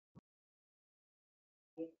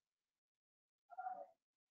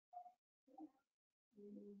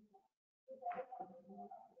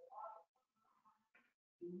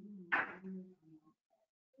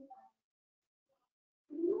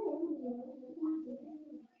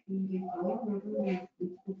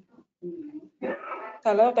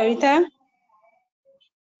 Hello Kavitha.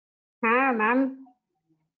 Ma'am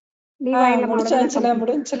leave ஆயிடலாம்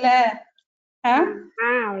முடிஞ்சுல.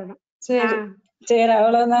 அவ்வளவுதான். சரி சரி,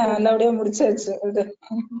 அவ்வளவுதான். நல்லபடியா முடிச்சாச்சு.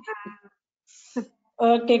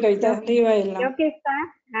 ஓகே கவிதா, லீவ் ஆயிடலாம். Okay sir.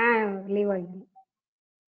 லீவ் ஆயிடலாம்.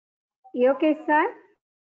 Okay sir.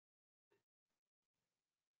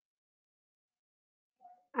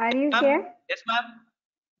 Are you here? Yes ma'am.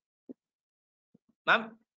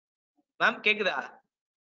 Ma'am கேக்குதா?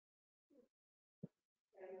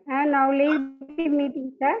 Now leave the meeting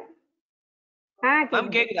sir. Ma'am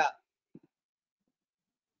கேக்குதா?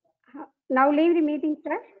 Now leave the meeting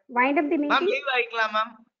sir. Wind up the meeting. Ma'am leave ஆயிக்கலாம் ma'am.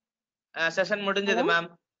 Session முடிஞ்சது ma'am.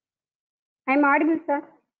 I'm audible sir.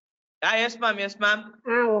 Yes ma'am, yes ma'am.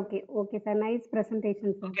 Okay sir. Nice presentation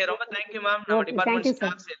sir. Okay, ரொம்ப thank you ma'am. நம்ம department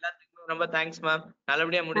staffs எல்லாத்துக்கும் ரொம்ப thanks ma'am.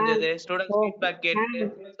 நல்லபடியா முடிஞ்சது. Students feedback கேட்டு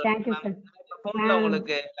thank you sir. ஃபோன்ல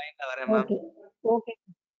உங்களுக்கு லைன்ல வரேன் ma'am. Okay.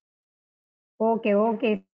 Okay ma'am.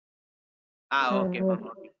 Okay ma'am.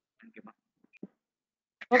 Okay. Thank you ma'am.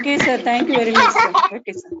 Okay sir, thank you very much sir.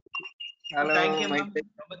 Okay sir. Hello. Thank you ma'am.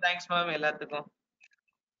 ரொம்ப thanks ma'am எல்லாத்துக்கும்.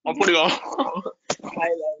 அப்படியா?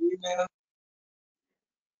 I love you ma'am.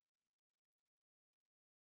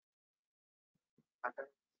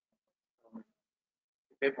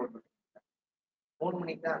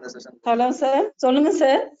 Hello sir, சொல்லுங்க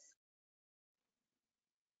sir.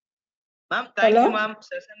 Ma'am thank you ma'am.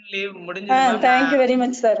 Session leave முடிஞ்சது ma'am. Thank you very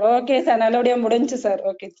much sir. Okay sir, நல்லபடியா முடிஞ்சு sir.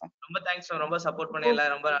 Okay sir. ரொம்ப thanks ma'am. ரொம்ப support பண்ணி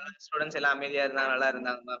எல்லாம் ரொம்ப நல்ல ஸ்டூடண்ட்ஸ் எல்லாம் அமைதியா இருந்தாங்க, நல்லா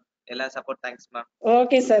இருந்தாங்க ma'am. எல்லா support thanks ma'am.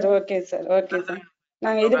 Okay sir.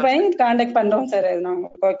 நாங்க இது பண்ணி கான்டாக்ட் பண்றோம் சார்.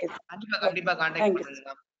 Okay sir. கண்டிப்பா கான்டாக்ட் பண்ணுங்க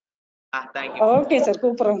ma'am. thank you. Okay sir,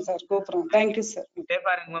 கூப்பிடுறோம் சார். Thank you sir.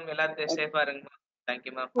 சேஃபா இருங்க ma'am. எல்லாரும் சேஃபா இருங்க ma'am. Thank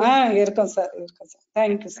you ma'am. இருக்கோம் sir.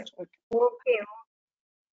 Thank you sir. Okay.